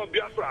indigenous people of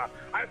Biafra.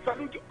 I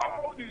salute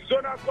all the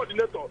zonal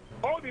coordinators,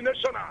 all the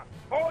national,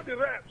 all the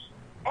reps,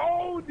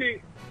 all the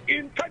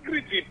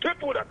integrity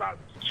people that are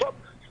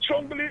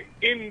strongly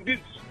in this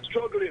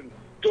struggling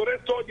to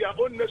restore their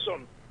own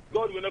nation.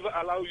 God will never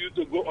allow you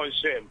to go on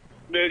shame.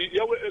 May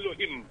Yahweh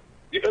Elohim,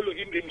 the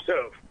Elohim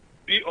himself,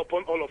 be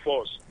upon all of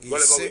us,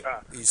 wherever we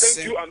are.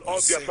 Thank you, and all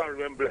Biafran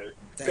remembrance.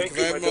 Thank you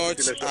very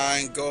much,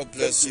 and God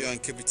bless you,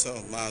 and keep it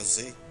on,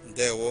 Mazi.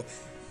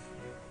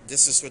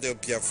 This is Radio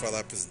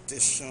Biafra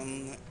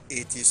presentation.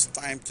 It is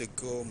time to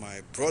go,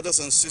 my brothers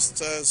and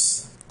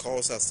sisters.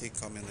 Calls are still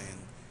coming in,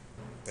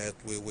 but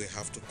we will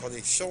have to cut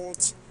it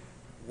short.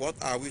 What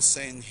are we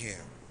saying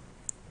here?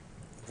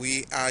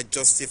 We are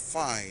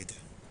justified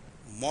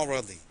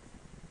morally,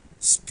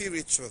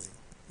 spiritually,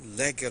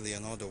 legally,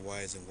 and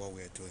otherwise in what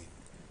we are doing.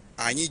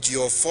 I need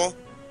your for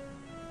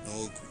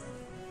no good.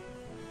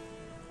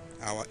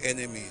 Our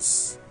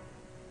enemies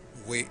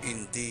will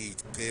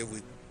indeed pay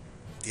with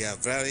their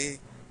very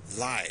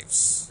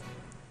lives,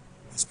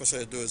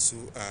 especially those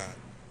who are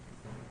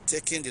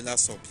taking the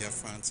lives of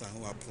Biafrans and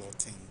who are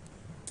plotting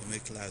to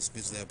make lives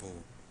miserable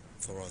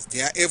for us.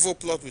 Their evil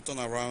plot will turn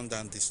around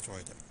and destroy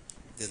them.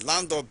 The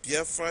land of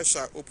Biafra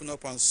shall open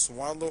up and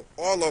swallow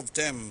all of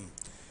them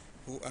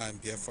who are in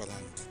Biafra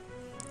land.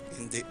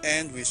 In the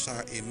end, we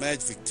shall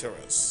emerge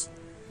victorious.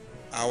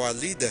 Our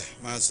leader,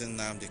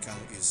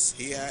 Nnamdikanu, is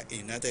here in the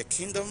United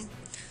Kingdom,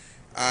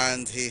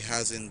 and he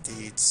has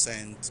indeed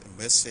sent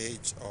a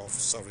message of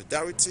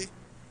solidarity,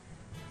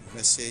 a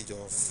message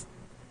of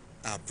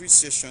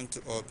appreciation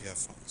to all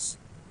Biafrans.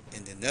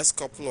 In the next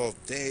couple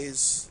of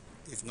days,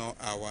 if not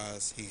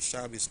hours, he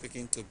shall be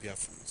speaking to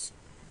Biafrans.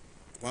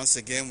 Once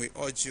again, we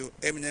urge you,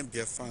 eminent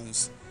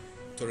Biafrans,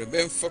 to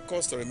remain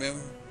focused, to remain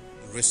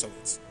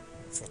resolute,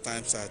 for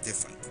times are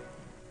different.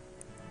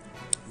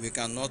 We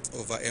cannot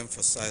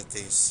overemphasize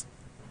this.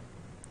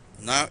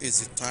 Now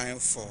is the time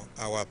for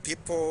our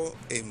people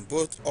in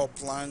both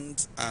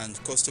upland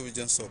and coastal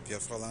regions of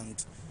Biafra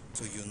land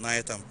to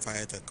unite and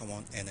fight a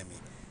common enemy.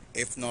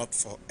 If not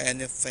for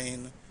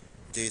anything,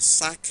 the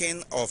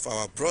sacking of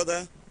our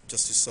brother,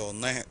 Justice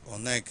Onnoghen,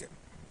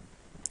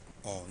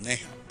 or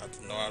Neha, I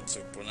don't know how to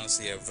pronounce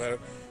it very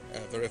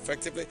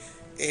effectively,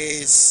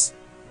 is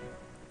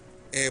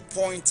a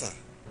pointer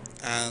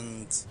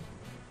and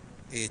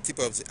a tip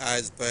of the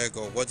iceberg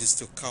of what is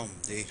to come.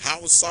 The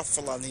Hausa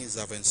Fulanis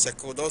have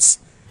encircled us.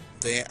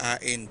 They are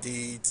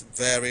indeed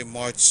very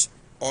much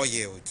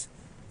oiled.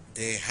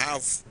 They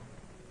have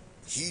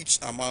huge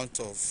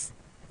amount of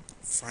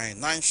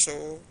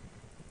financial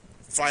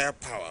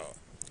firepower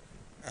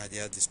at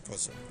their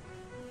disposal.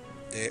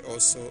 They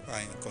also are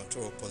in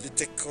control of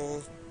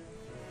political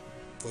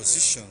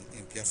position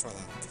in Biafra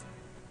land.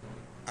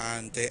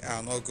 And they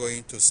are not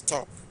going to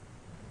stop.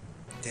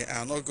 They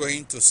are not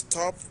going to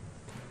stop.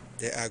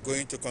 They are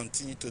going to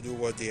continue to do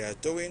what they are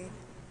doing.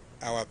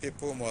 Our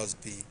people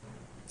must be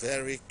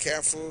very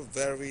careful,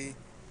 very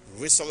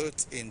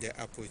resolute in their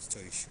approach to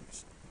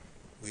issues.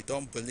 We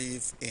don't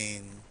believe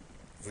in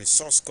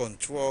resource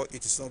control.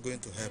 It is not going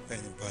to help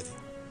anybody.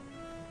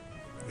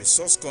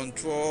 Resource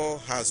control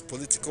has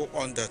political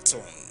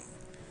undertone,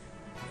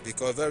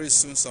 because very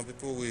soon some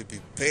people will be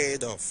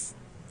paid off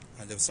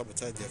and they'll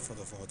sabotage the effort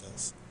of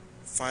others.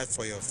 Fight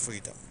for your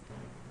freedom.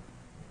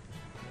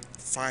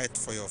 Fight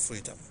for your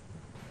freedom.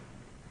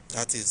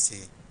 That is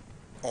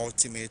the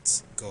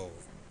ultimate goal.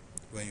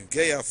 When you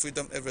get your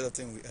freedom,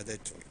 everything will be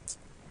added to it.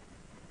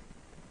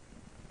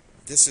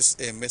 This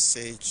is a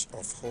message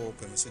of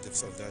hope, a message of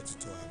solidarity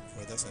to our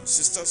brothers and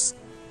sisters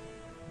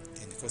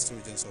in the coastal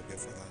regions of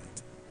Biafra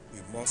land.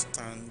 We must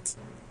stand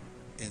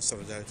in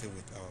solidarity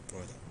with our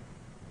brother.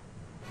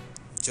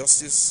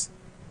 Justice,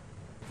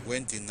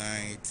 when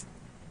denied,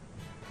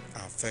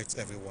 affects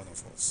every one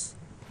of us.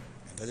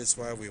 And that is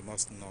why we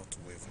must not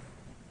waver.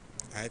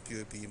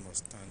 IPOB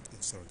must stand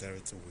in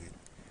solidarity with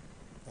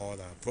all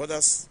our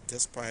brothers,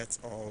 despite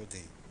all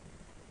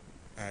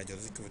the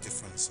ideological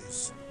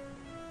differences.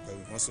 But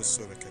we must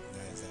also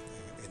recognize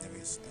that our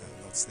enemies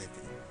are not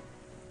sleeping.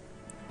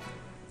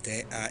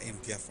 They are in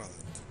Biafra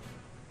land,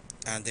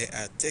 and they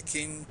are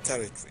taking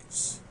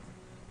territories.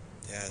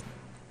 They are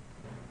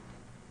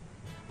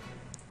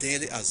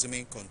daily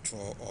assuming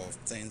control of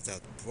things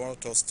that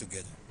brought us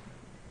together.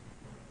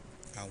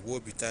 and woe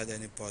betide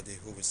anybody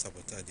who will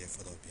sabotage the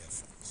effort of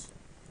Biafrans.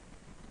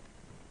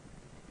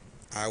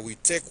 I will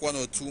take one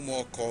or two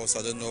more calls.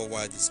 I don't know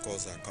why these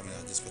calls are coming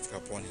at this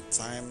particular point in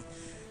time.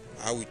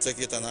 I will take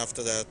it, and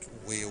after that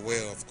we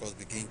will of course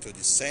begin to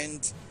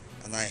descend,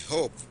 and I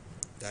hope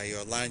that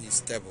your line is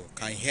stable.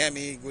 Can you hear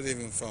me? Good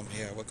evening from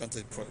here. Welcome to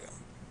the program.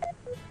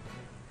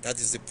 That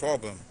is the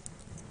problem.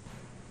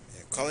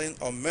 You're calling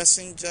on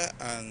messenger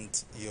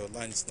and your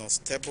line is not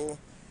stable.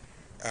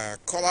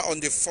 Caller on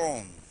the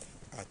phone.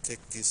 I'll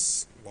take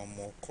this one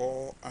more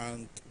call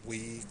and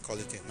we call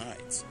it a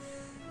night.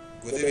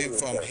 Good evening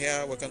from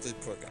here. Welcome to the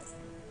program.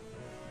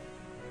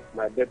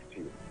 My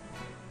deputy.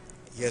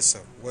 Yes,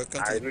 sir.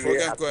 Welcome to the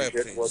program. Go ahead,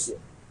 please.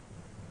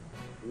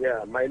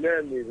 Yeah, my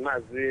name is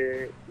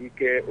Mazi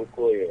Ike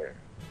Okoye.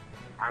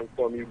 I'm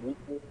from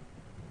Ibuku.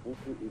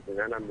 Ibuku is in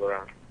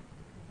Anambra,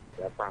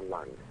 Japan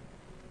land.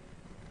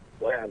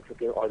 Where I'm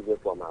taking all the way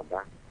from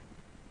Abba.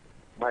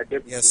 My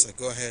deputy. Yes, sir.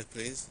 Go ahead,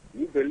 please.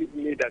 You believe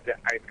me that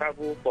I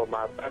travel from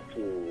Abba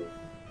to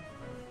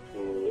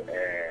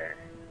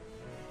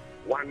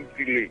one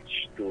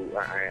village to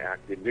at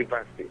the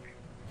River State.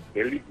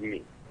 Believe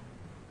me.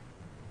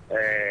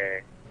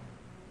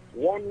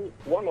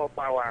 One of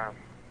our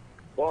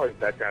boys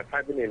that are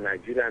serving in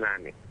Nigerian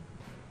army,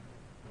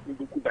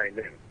 Nduku by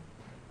name,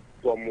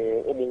 from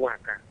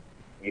Omuwaka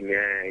in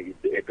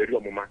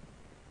Eberiomuma.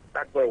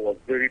 That boy was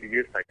buried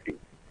yesterday.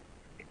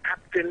 A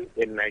captain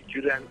in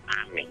Nigerian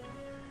army.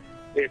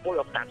 A boy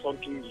of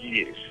something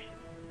years.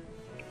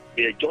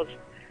 They just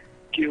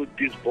killed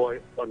this boy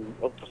on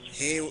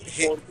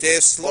they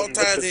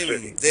slaughtered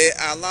him. They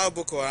allow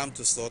Boko Haram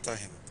to slaughter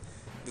him.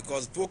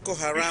 Because Boko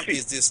Haram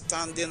is the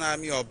standing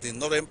army of the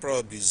northern part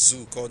of the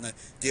zoo called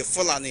the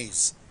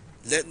Fulanis.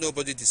 Let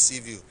nobody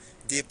deceive you.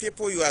 The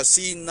people you are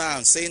seeing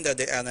now saying that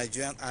they are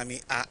Nigerian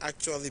army are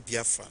actually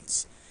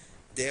Biafrans.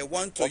 They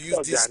want to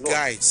use these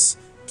guys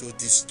to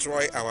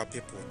destroy our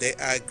people. They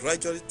are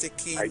gradually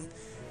taking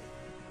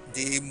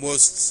the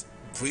most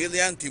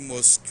brilliant, the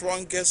most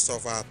strongest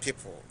of our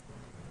people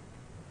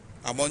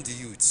among the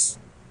youths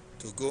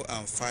to go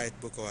and fight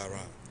Boko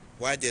Haram.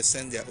 Why they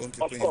send their own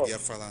people in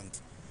Biafra land?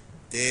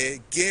 They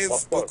gave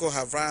Boko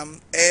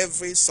Haram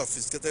every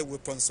sophisticated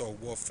weapons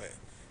of warfare,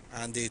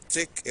 and they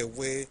take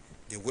away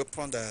the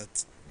weapon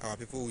that our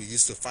people will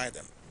use to fight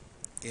them.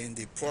 In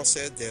the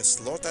process, they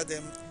slaughter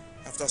them.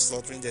 After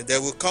slaughtering them, they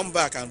will come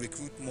back and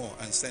recruit more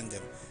and send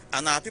them.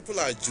 And our people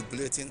are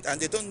jubilating, and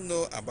they don't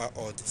know about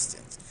all these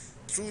things.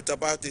 Truth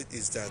about it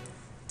is that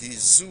the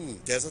zoo,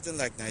 there's nothing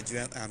like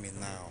Nigerian army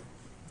now.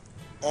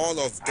 All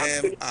of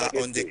them are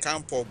on the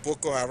camp of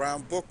Boko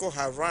Haram. Boko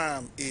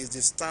Haram is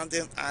the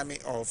standing army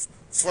of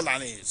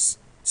Fulanis.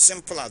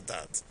 Simple as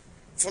that.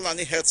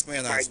 Fulani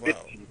herdsmen as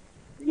well.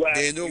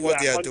 They know what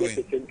they are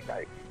doing.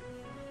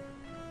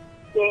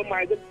 So,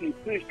 my deputy,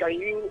 please, can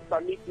you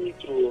permit me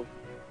to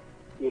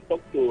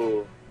talk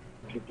to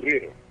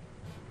Jibril?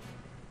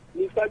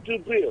 Mr.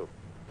 Jibril,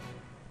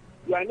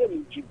 your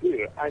name is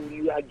Jibril, and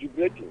you are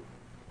jubilating.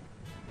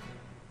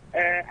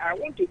 I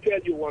want to tell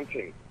you one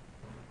thing.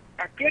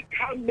 I check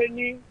how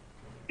many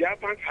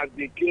Biafrans have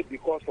been killed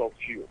because of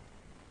you.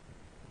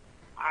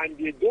 And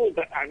those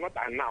that are not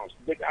announced,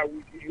 but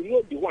you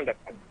know the one that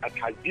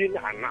has been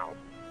announced.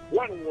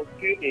 One was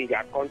killed in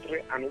your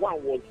country, and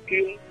one was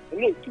killed,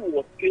 two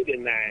was killed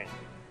in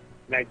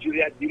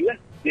Nigeria.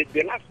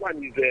 The last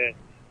one is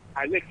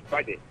Alex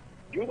Bade.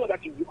 You know that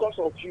it's because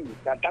of you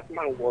that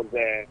man was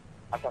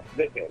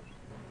assassinated.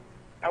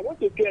 I want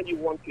to tell you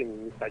one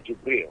thing, Mr.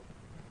 Jibril.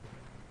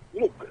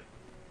 Look,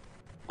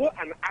 go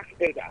and ask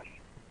elders.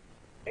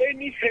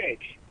 Any head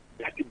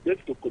that is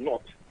baked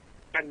coconut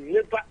can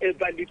never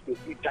ever live to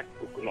eat that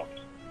coconut.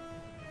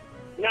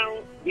 Now,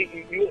 the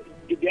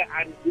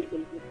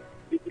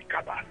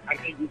cabal are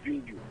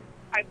using you.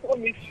 I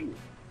promise you,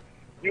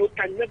 you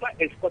can never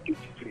export it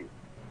free.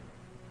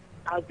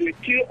 As they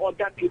kill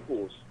other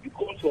peoples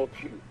because of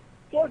you,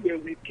 so they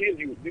will kill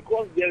you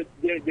because they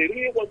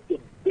really want to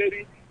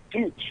bury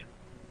truth.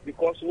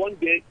 Because one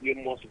day you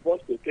must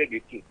force to tell the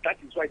truth. That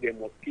is why they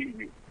must kill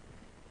you.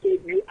 So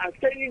you are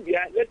saying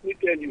there, let me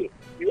tell you,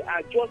 you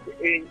are just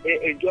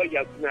enjoy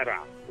your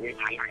funeral in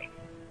alive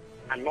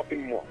and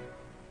nothing more.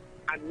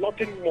 And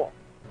nothing more.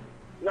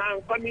 Now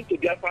I'm coming to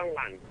Biafran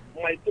land.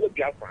 My fellow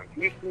Biafrans,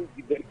 listen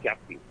very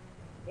carefully.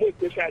 More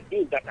especially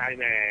those that are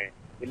in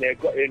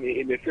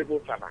a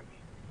civil servant.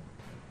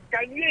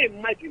 Can you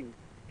imagine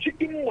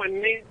chicken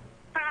money,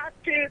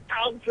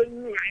 30,000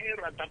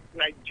 naira that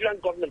Nigerian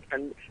government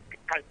can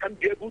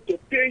be able to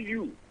pay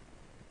you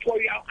for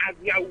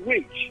your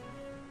wage?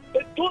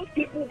 But those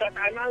people that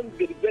are now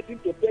getting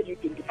to pay you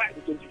 25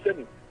 to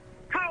 27,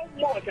 how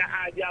much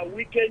are their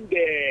weekend,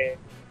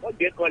 what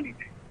they call it,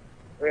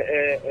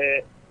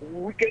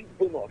 weekend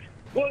bonus?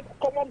 Those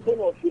common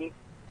bonus,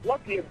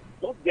 not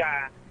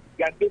their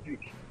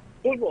basic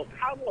bonus.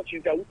 How much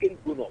is their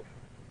weekend bonus?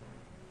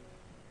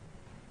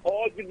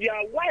 Or do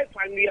their wife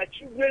and their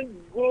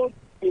children go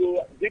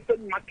to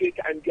different markets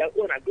and their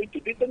own are going to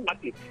different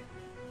markets?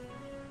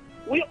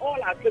 We all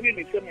are selling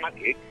the same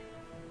market.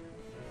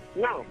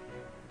 Now,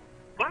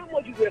 How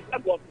much is the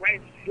bag of rice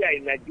here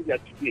in Nigeria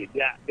today?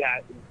 They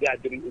are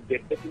betting to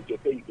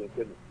pay you to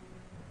tell me.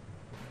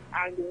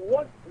 And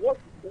what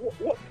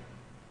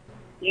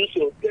you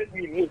should tell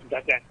me most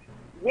that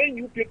when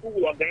you people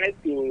will organize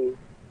to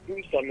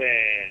do some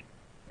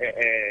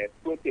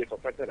protest or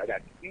something like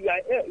that,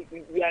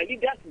 your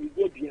leaders will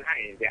go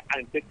behind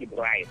and take a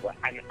bribe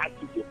and ask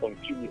you to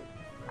continue,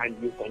 and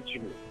you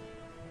continue.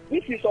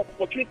 This is an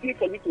opportunity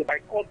for you to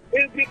boycott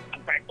every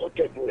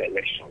boycottable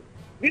election.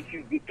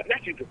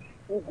 That is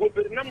who go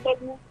the number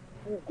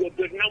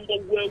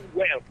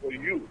well for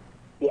you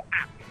to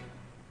act.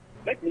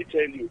 Let me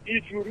tell you,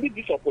 if you need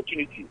this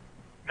opportunity,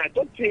 I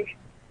don't think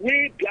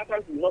we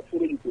Biafrans will not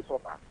follow you to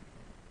suffer,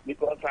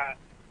 because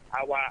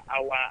our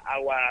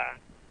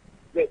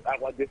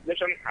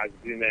destination has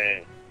been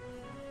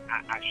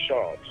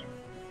assured.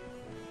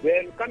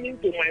 Then coming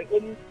to my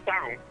own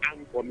town,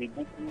 I'm from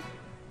Ibuku.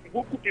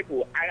 Ibuku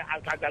people,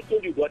 as I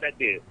told you the other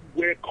day,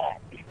 wake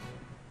up.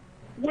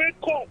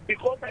 Wake up,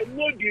 because I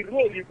know the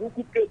role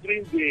Ibuku played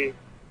during the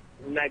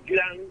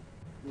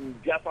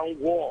Nigerian-Japan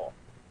war.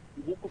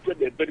 Ibuku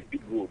played a very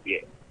big role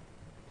there.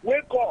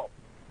 Wake up.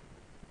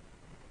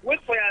 Wait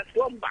for your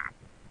slumber.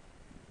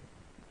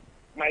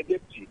 My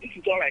deputy, this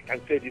is all I can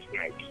say this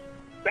night.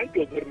 Thank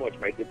you very much,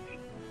 my deputy.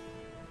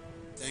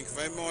 Thank you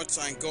very much,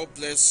 and God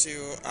bless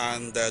you.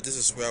 And this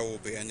is where we'll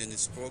be ending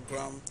this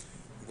program.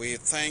 We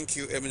thank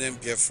you,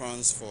 eminent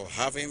Biafrans, for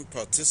having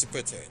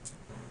participated.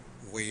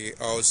 We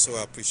also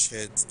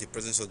appreciate the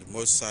presence of the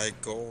Most High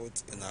God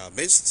in our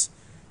midst.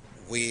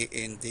 We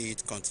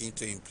indeed continue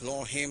to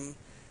implore Him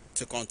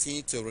to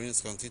continue to reign,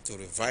 continue to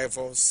revive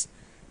us,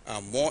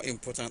 and more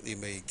importantly,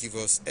 may He give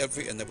us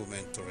every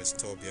enablement to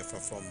restore Biafra.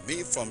 From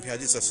here,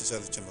 this is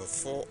Associate Chamber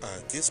 4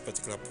 at this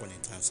particular point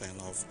in time, sign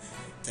off.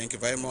 Thank you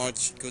very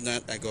much. Good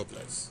night and God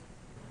bless.